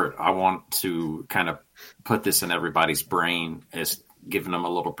report, I want to kind of put this in everybody's brain as giving them a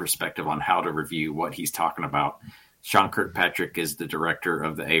little perspective on how to review what he's talking about. Sean Kirkpatrick is the director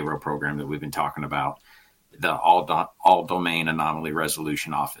of the ARO program that we've been talking about, the All Domain Anomaly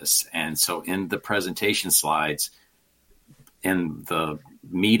Resolution Office. And so in the presentation slides, in the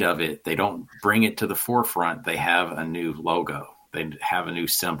meat of it, they don't bring it to the forefront. They have a new logo. They have a new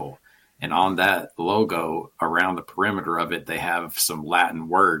symbol. And on that logo, around the perimeter of it, they have some Latin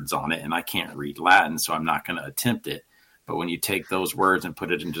words on it. And I can't read Latin, so I'm not going to attempt it. But when you take those words and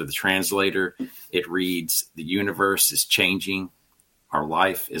put it into the translator, it reads, "The universe is changing. Our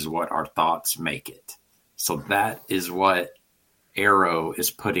life is what our thoughts make it." So that is what ARO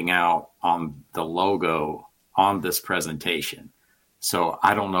is putting out on the logo on this presentation. So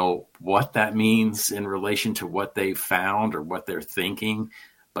I don't know what that means in relation to what they've found or what they're thinking,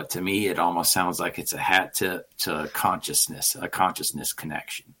 but to me, it almost sounds like it's a hat tip to consciousness, a consciousness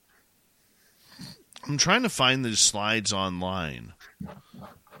connection. I'm trying to find these slides online.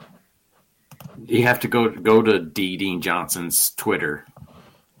 You have to go to D. Dean Johnson's Twitter.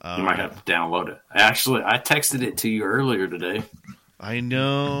 You might have to download it. Actually, I texted it to you earlier today. I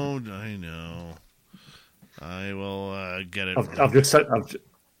know. I will get it. I've just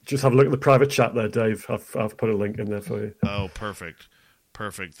have a look at the private chat there, Dave. I've put a link in there for you. Oh, perfect.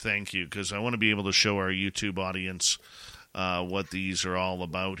 Thank you, because I want to be able to show our YouTube audience what these are all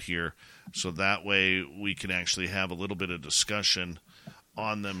about here, so that way we can actually have a little bit of discussion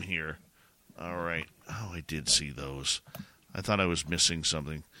on them here. All right. Oh, I did see those. I thought I was missing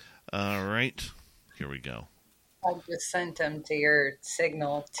something. All right. Here we go. I just sent them to your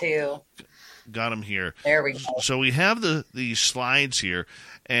Signal, too. Got them here. There we go. So we have these slides here.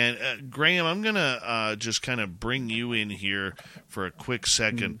 And, Graham, I'm going to just kind of bring you in here for a quick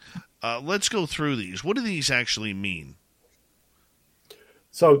second. Let's go through these. What do these actually mean?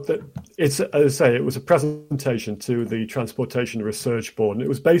 So it's, as I say, it was a presentation to the Transportation Research Board, and it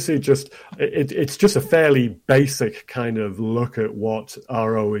was basically just it's just a fairly basic kind of look at what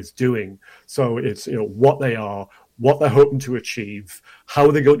RO is doing. So it's what they are, what they're hoping to achieve,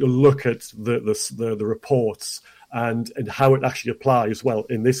 how they're going to look at the reports, and how it actually applies. Well,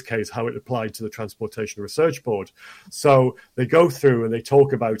 in this case, how it applied to the Transportation Research Board. So they go through and they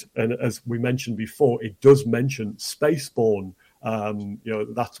talk about, and as we mentioned before, it does mention spaceborne.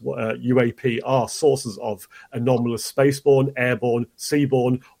 That's what UAP are sources of anomalous spaceborne, airborne,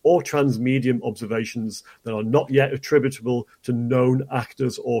 seaborne, or transmedium observations that are not yet attributable to known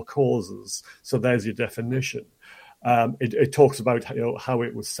actors or causes. So there's your definition. It talks about how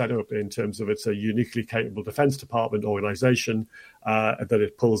it was set up in terms of it's a uniquely capable Defense Department organization that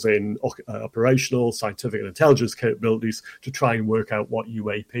it pulls in operational, scientific, and intelligence capabilities to try and work out what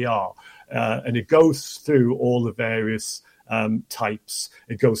UAP are. And it goes through all the various types.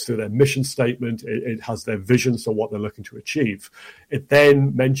 It goes through their mission statement. It has their vision, so what they're looking to achieve. It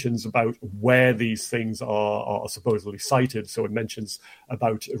then mentions about where these things are supposedly sited. So it mentions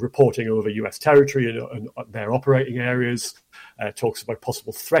about reporting over US territory and their operating areas. Talks about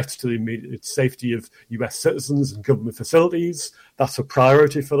possible threats to the immediate safety of US citizens and government facilities. That's a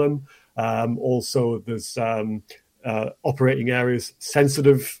priority for them. Also, there's operating areas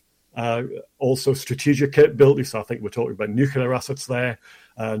sensitive, also strategic capability. So I think we're talking about nuclear assets there,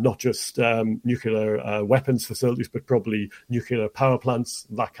 not just nuclear weapons facilities, but probably nuclear power plants,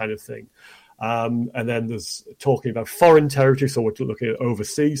 that kind of thing. And then there's talking about foreign territory. So we're looking at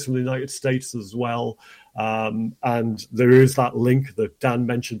overseas from the United States as well. And there is that link that Dan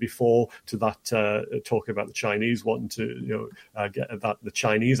mentioned before to that talking about the Chinese wanting to get at the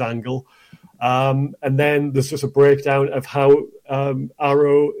Chinese angle. And then there's just a breakdown of how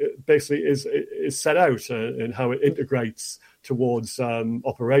Arrow basically is set out and how it integrates towards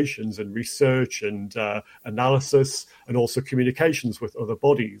operations and research and analysis, and also communications with other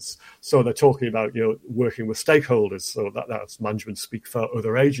bodies. So they're talking about working with stakeholders. So that's management speak for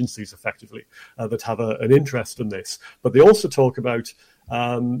other agencies, effectively, that have an interest in this. But they also talk about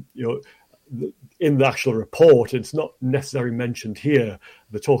in the actual report, it's not necessarily mentioned here.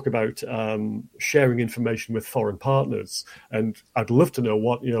 They talk about sharing information with foreign partners, and I'd love to know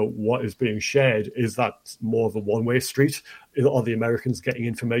what is being shared. Is that more of a one-way street? Are the Americans getting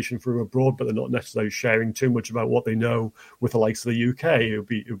information from abroad, but they're not necessarily sharing too much about what they know with the likes of the UK?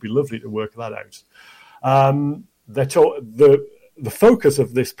 It would be lovely to work that out. The focus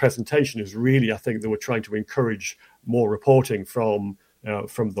of this presentation is really, I think, that we're trying to encourage more reporting from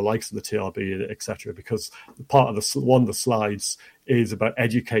the likes of the TRB, etc., because part of one of the slides is about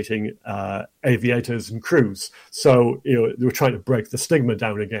educating aviators and crews. So we're trying to break the stigma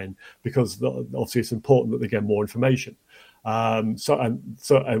down again, because obviously it's important that they get more information. So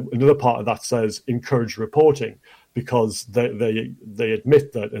another part of that says encourage reporting, because they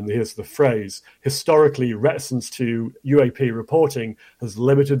admit that, and here's the phrase: historically, reticence to UAP reporting has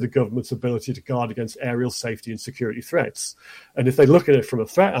limited the government's ability to guard against aerial safety and security threats. And if they look at it from a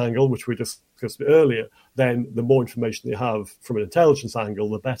threat angle, which we discussed earlier, then the more information they have from an intelligence angle,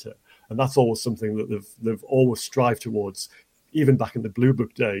 the better. And that's always something that they've always strived towards. Even back in the Blue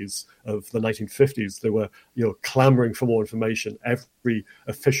Book days of the 1950s, they were, clamoring for more information. Every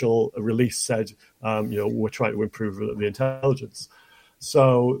official release said, we're trying to improve the intelligence.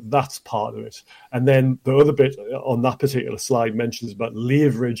 So that's part of it. And then the other bit on that particular slide mentions about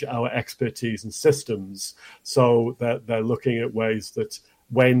leverage our expertise and systems. So that they're looking at ways that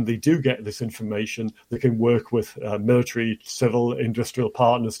when they do get this information, they can work with military, civil, industrial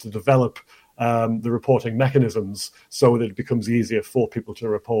partners to develop the reporting mechanisms so that it becomes easier for people to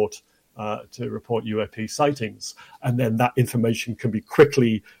report UAP sightings. And then that information can be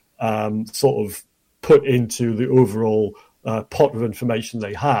quickly sort of put into the overall pot of information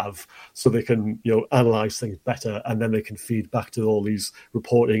they have, so they can analyze things better, and then they can feed back to all these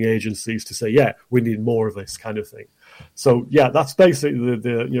reporting agencies to say, yeah, we need more of this kind of thing. So yeah, that's basically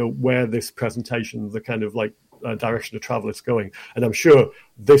the where this presentation, the kind of like direction of travel it's going. And I'm sure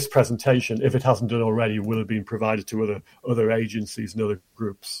this presentation, if it hasn't done already, will have been provided to other agencies and other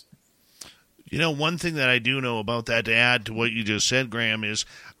groups. One thing that I do know about that, to add to what you just said, Graham, is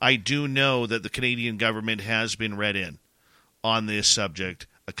I do know that the Canadian government has been read in on this subject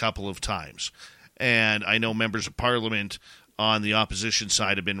a couple of times. And I know members of Parliament on the opposition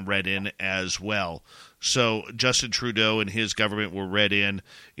side have been read in as well. So Justin Trudeau and his government were read in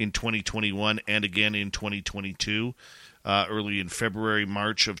 2021 and again in 2022, early in February,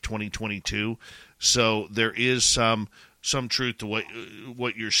 March of 2022. So there is some truth to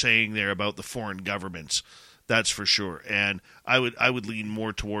what you're saying there about the foreign governments. That's for sure. And I would lean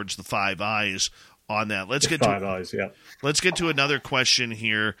more towards the Five Eyes on that. Let's get to another question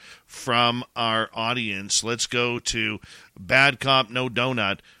here from our audience. Let's go to Bad Cop No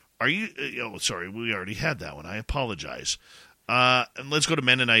Donut. Are you? Oh, sorry, we already had that one. I apologize. And let's go to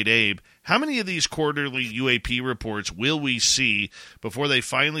Mennonite Abe. How many of these quarterly UAP reports will we see before they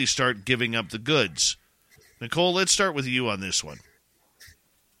finally start giving up the goods? Nicole, let's start with you on this one.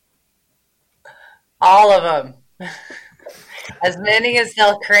 All of them. As many as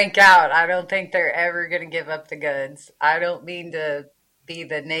they'll crank out. I don't think they're ever going to give up the goods. I don't mean to be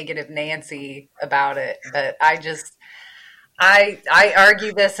the negative Nancy about it, but I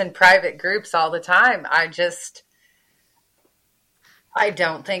argue this in private groups all the time. I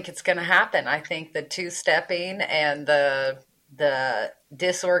don't think it's going to happen. I think the two-stepping and the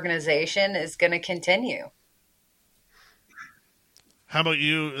disorganization is going to continue. How about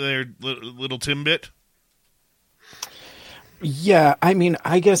you there, little Timbit? Yeah, I mean,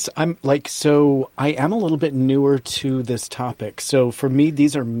 I guess I am a little bit newer to this topic. So for me,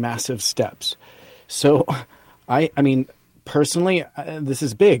 these are massive steps. So I mean, personally, this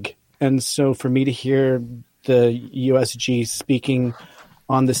is big. And so for me to hear the USG speaking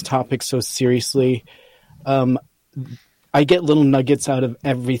on this topic so seriously, I get little nuggets out of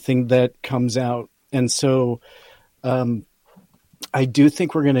everything that comes out. And so I do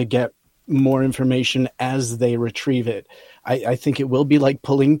think we're going to get more information as they retrieve it. I think it will be like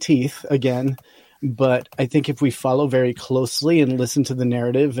pulling teeth again, but I think if we follow very closely and listen to the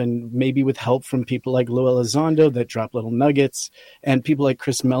narrative, and maybe with help from people like Lou Elizondo that drop little nuggets, and people like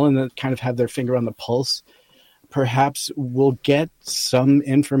Chris Mellon that kind of have their finger on the pulse, perhaps we'll get some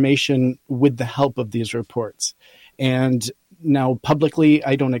information with the help of these reports. And now publicly,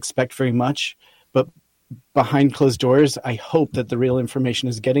 I don't expect very much, but behind closed doors, I hope that the real information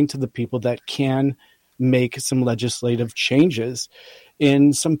is getting to the people that can make some legislative changes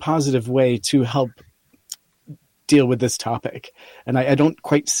in some positive way to help deal with this topic. And I don't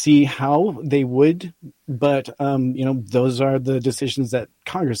quite see how they would, but those are the decisions that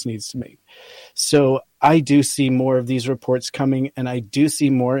Congress needs to make. So I do see more of these reports coming, and I do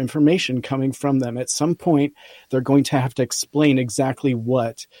see more information coming from them. At some point, they're going to have to explain exactly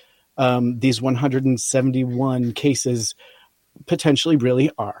what these 171 cases potentially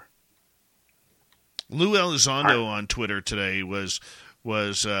really are. Lou Elizondo on Twitter today was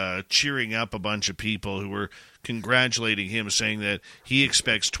cheering up a bunch of people who were congratulating him, saying that he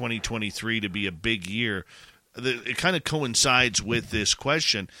expects 2023 to be a big year. It kind of coincides with this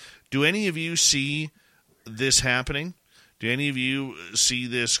question. Do any of you see this happening? Do any of you see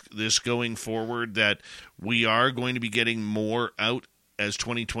this going forward, that we are going to be getting more out as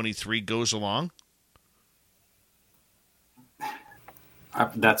 2023 goes along?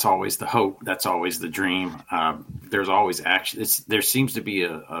 That's always the hope. That's always the dream. There's always action. There seems to be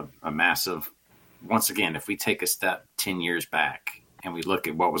a massive, once again, if we take a step 10 years back and we look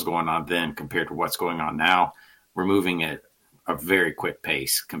at what was going on then compared to what's going on now, we're moving at a very quick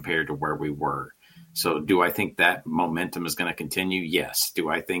pace compared to where we were. So do I think that momentum is going to continue? Yes. Do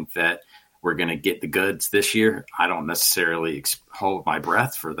I think that we're going to get the goods this year? I don't necessarily hold my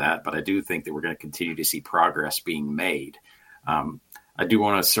breath for that, but I do think that we're going to continue to see progress being made. I do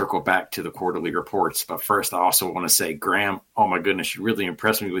want to circle back to the quarterly reports, but first I also want to say, Graham, oh my goodness, you really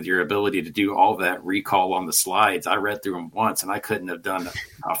impressed me with your ability to do all that recall on the slides. I read through them once, and I couldn't have done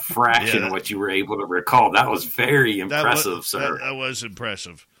a fraction of what you were able to recall. That was very impressive, sir. That was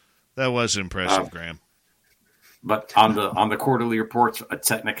impressive. That was impressive, Graham. But on the quarterly reports, a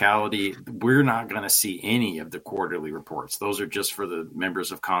technicality, we're not going to see any of the quarterly reports. Those are just for the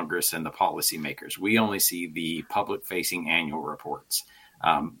members of Congress and the policymakers. We only see the public-facing annual reports.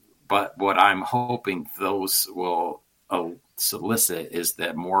 But what I'm hoping those will solicit is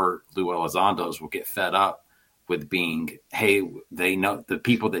that more Lou Elizondos will get fed up with being, hey, they know the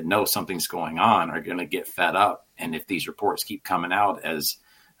people that know something's going on are going to get fed up. And if these reports keep coming out as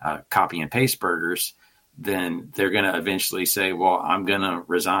copy and paste burgers, then they're going to eventually say, well, I'm going to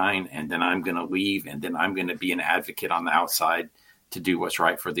resign, and then I'm going to leave, and then I'm going to be an advocate on the outside to do what's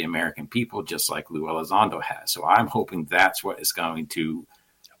right for the American people, just like Lou Elizondo has. So I'm hoping that's what is going to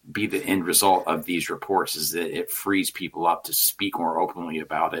be the end result of these reports, is that it frees people up to speak more openly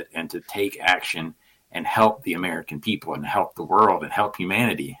about it and to take action and help the American people and help the world and help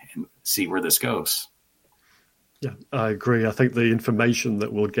humanity and see where this goes. Yeah, I agree. I think the information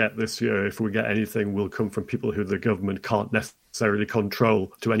that we'll get this year, if we get anything, will come from people who the government can't necessarily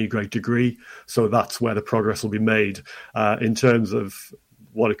control to any great degree. So that's where the progress will be made. In terms of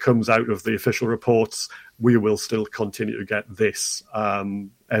what comes out of the official reports, we will still continue to get this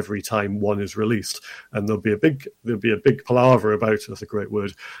every time one is released, and there'll be a big palaver about, that's a great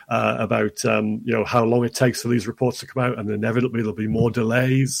word, about how long it takes for these reports to come out, and inevitably there'll be more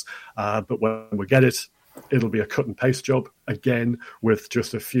delays. But when we get it, it'll be a cut and paste job again, with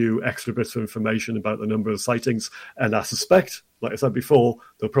just a few extra bits of information about the number of sightings. And I suspect, like I said before,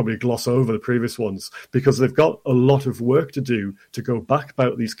 they'll probably gloss over the previous ones because they've got a lot of work to do to go back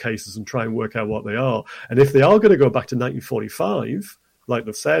about these cases and try and work out what they are. And if they are going to go back to 1945, like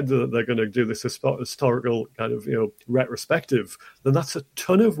they've said, they're going to do this historical kind of retrospective, then that's a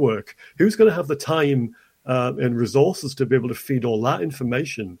ton of work. Who's going to have the time and resources to be able to feed all that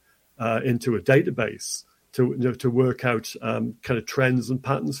information into a database to work out kind of trends and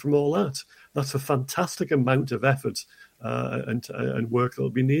patterns from all that? That's a fantastic amount of effort and work that will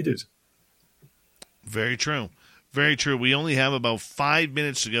be needed. Very true. Very true. We only have about 5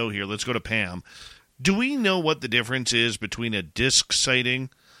 minutes to go here. Let's go to Pam. Do we know what the difference is between a disc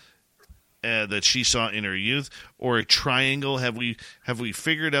sighting that she saw in her youth, or a triangle? Have we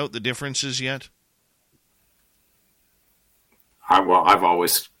figured out the differences yet? I've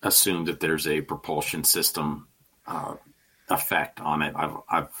always assumed that there's a propulsion system effect on it.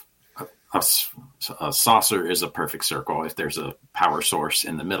 A saucer is a perfect circle. If there's a power source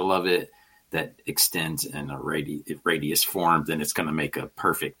in the middle of it that extends in a radius form, then it's going to make a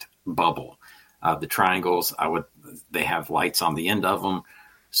perfect bubble. The triangles, they have lights on the end of them.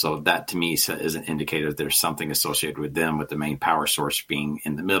 So that to me is an indicator that there's something associated with them, with the main power source being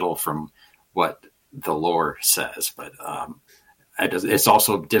in the middle from what the lore says. But it's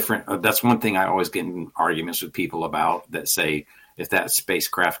also different. That's one thing I always get in arguments with people about, that say, if that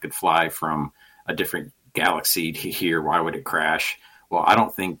spacecraft could fly from a different galaxy to here, why would it crash? Well, I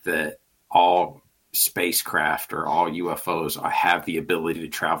don't think that all spacecraft or all UFOs have the ability to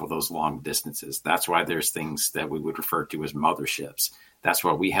travel those long distances. That's why there's things that we would refer to as motherships. That's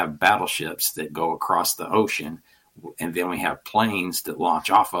why we have battleships that go across the ocean, and then we have planes that launch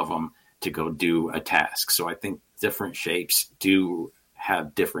off of them to go do a task. So I think different shapes do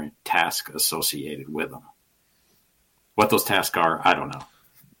have different tasks associated with them. What those tasks are, I don't know.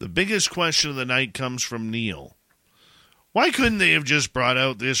 The biggest question of the night comes from Neil. Why couldn't they have just brought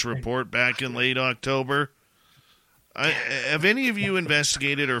out this report back in late October? Have any of you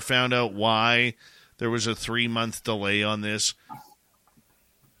investigated or found out why there was a 3-month delay on this?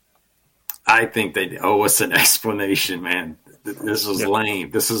 I think they owe us an explanation, man. This was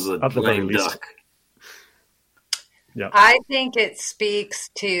lame. This is a lame duck. Yeah. I think it speaks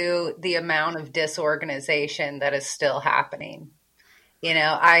to the amount of disorganization that is still happening. You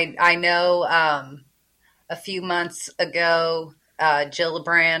know, I know a few months ago,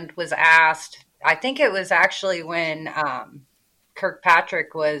 Gillibrand was asked, I think it was actually when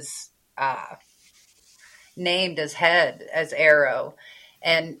Kirkpatrick was named as head, as Arrow.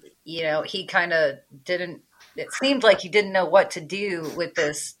 And, you know, he kind of it seemed like he didn't know what to do with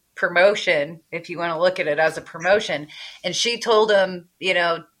this promotion, if you want to look at it as a promotion. And she told him, you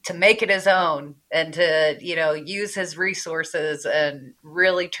know, to make it his own and to, you know, use his resources and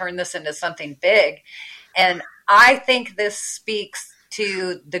really turn this into something big. And I think this speaks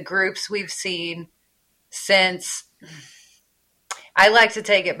to the groups we've seen since, I like to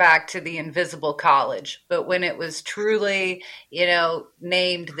take it back to the Invisible College, but when it was truly, you know,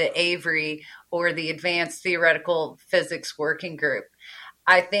 named the Avery or the Advanced Theoretical Physics Working Group.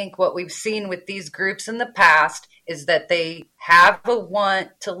 I think what we've seen with these groups in the past is that they have a want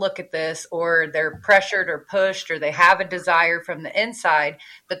to look at this, or they're pressured or pushed, or they have a desire from the inside,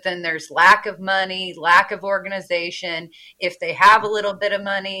 but then there's lack of money, lack of organization. If they have a little bit of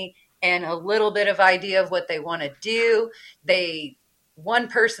money and a little bit of idea of what they want to do, one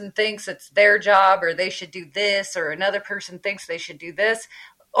person thinks it's their job or they should do this, or another person thinks they should do this.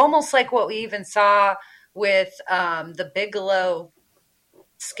 Almost like what we even saw with the Bigelow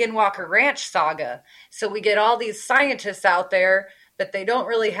Skinwalker Ranch saga. So we get all these scientists out there, but they don't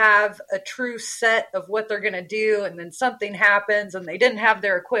really have a true set of what they're going to do. And then something happens and they didn't have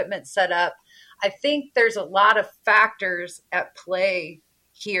their equipment set up. I think there's a lot of factors at play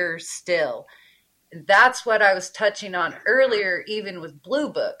here still. That's what I was touching on earlier, even with Blue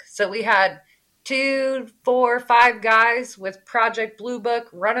Book. So we had 2, 4, 5 guys with Project Blue Book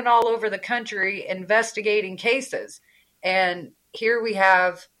running all over the country investigating cases. And here we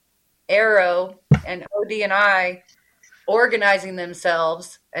have Arrow and OD&I organizing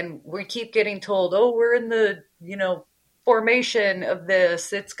themselves, and we keep getting told, oh, we're in the, you know, formation of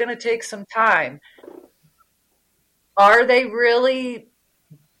this. It's going to take some time. Are they really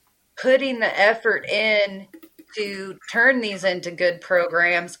putting the effort in to turn these into good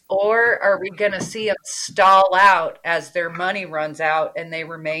programs, or are we going to see them stall out as their money runs out and they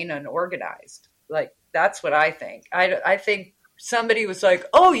remain unorganized? Like, that's what I think. I think somebody was like,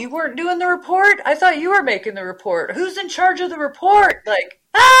 oh, you weren't doing the report? I thought you were making the report. Who's in charge of the report? Like,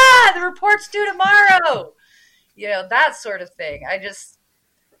 the report's due tomorrow. You know, that sort of thing.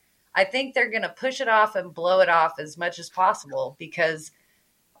 I think they're going to push it off and blow it off as much as possible, because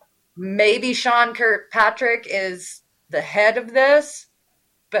maybe Sean Kirkpatrick is the head of this,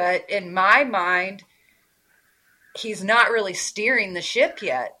 but in my mind, he's not really steering the ship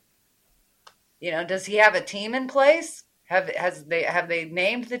yet. You know, does he have a team in place? Have they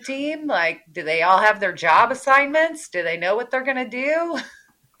named the team? Like, do they all have their job assignments? Do they know what they're going to do?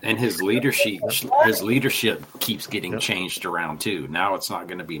 And his leadership keeps getting changed around too. Now it's not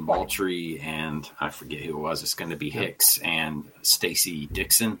going to be Moultrie and I forget who it was. It's going to be Hicks and Stacy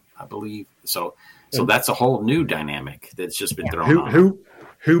Dixon, I believe. So that's a whole new dynamic that's just been thrown on.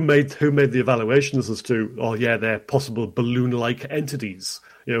 Who made the evaluations as to, they're possible balloon-like entities?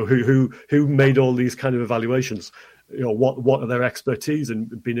 Who made all these kind of evaluations? What are their expertise in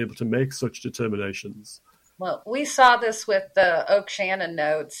being able to make such determinations? Well, we saw this with the Oak Shannon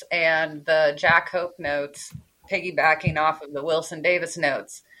notes and the Jack Hope notes, piggybacking off of the Wilson Davis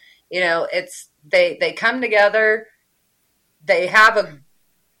notes. It's they come together, they have a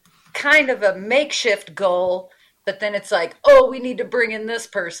kind of a makeshift goal, but then it's like, oh, we need to bring in this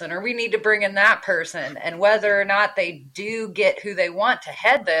person or we need to bring in that person. And whether or not they do get who they want to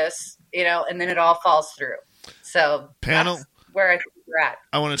head this, and then it all falls through. So panel, that's where I think we're at.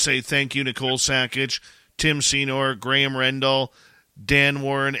 I want to say thank you, Nicole Sackage, Tim Senor, Graham Rendell, Dan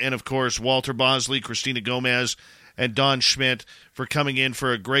Warren, and, of course, Walter Bosley, Christina Gomez, and Don Schmidt for coming in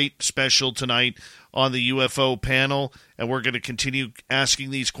for a great special tonight on the UFO panel. And we're going to continue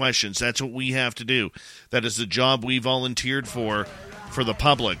asking these questions. That's what we have to do. That is the job we volunteered for the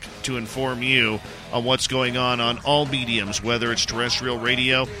public, to inform you on what's going on all mediums, whether it's terrestrial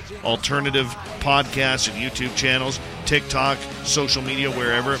radio, alternative podcasts and YouTube channels, TikTok, social media,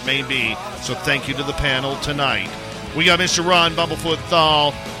 wherever it may be. So thank you to the panel tonight. We got Mr. Ron Bumblefoot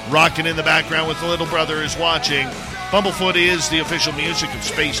Thal rocking in the background with the little brother is watching. Bumblefoot is the official music of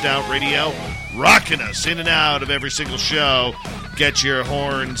Spaced Out Radio, rocking us in and out of every single show. Get your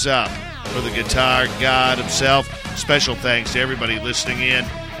horns up for the guitar god himself. Special thanks to everybody listening in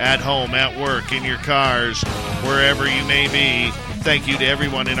at home, at work, in your cars, wherever you may be. Thank you to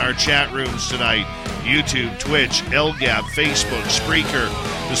everyone in our chat rooms tonight. YouTube, Twitch, LGAP, Facebook, Spreaker,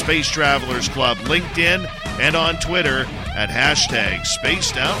 the Space Travelers Club, LinkedIn, and on Twitter at hashtag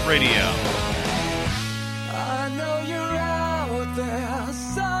Spaced Out Radio.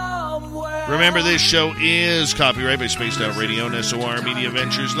 Remember, this show is copyrighted by Spaced Out Radio and SOR Media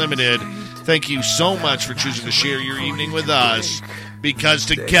Ventures Limited. Thank you so much for choosing to share your evening with us, because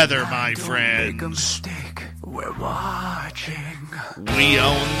together, my friends, we're watching. We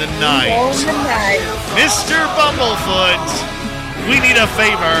own the night. Mr. Bumblefoot, we need a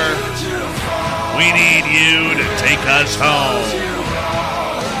favor. We need you to take us home.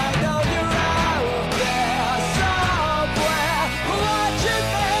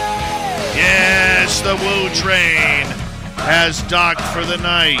 Yes, the Woo train has docked for the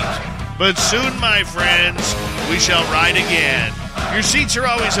night. But soon, my friends, we shall ride again. Your seats are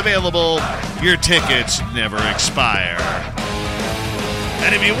always available. Your tickets never expire.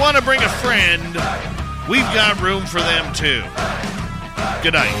 And if you want to bring a friend, we've got room for them too.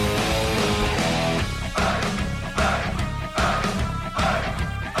 Good night.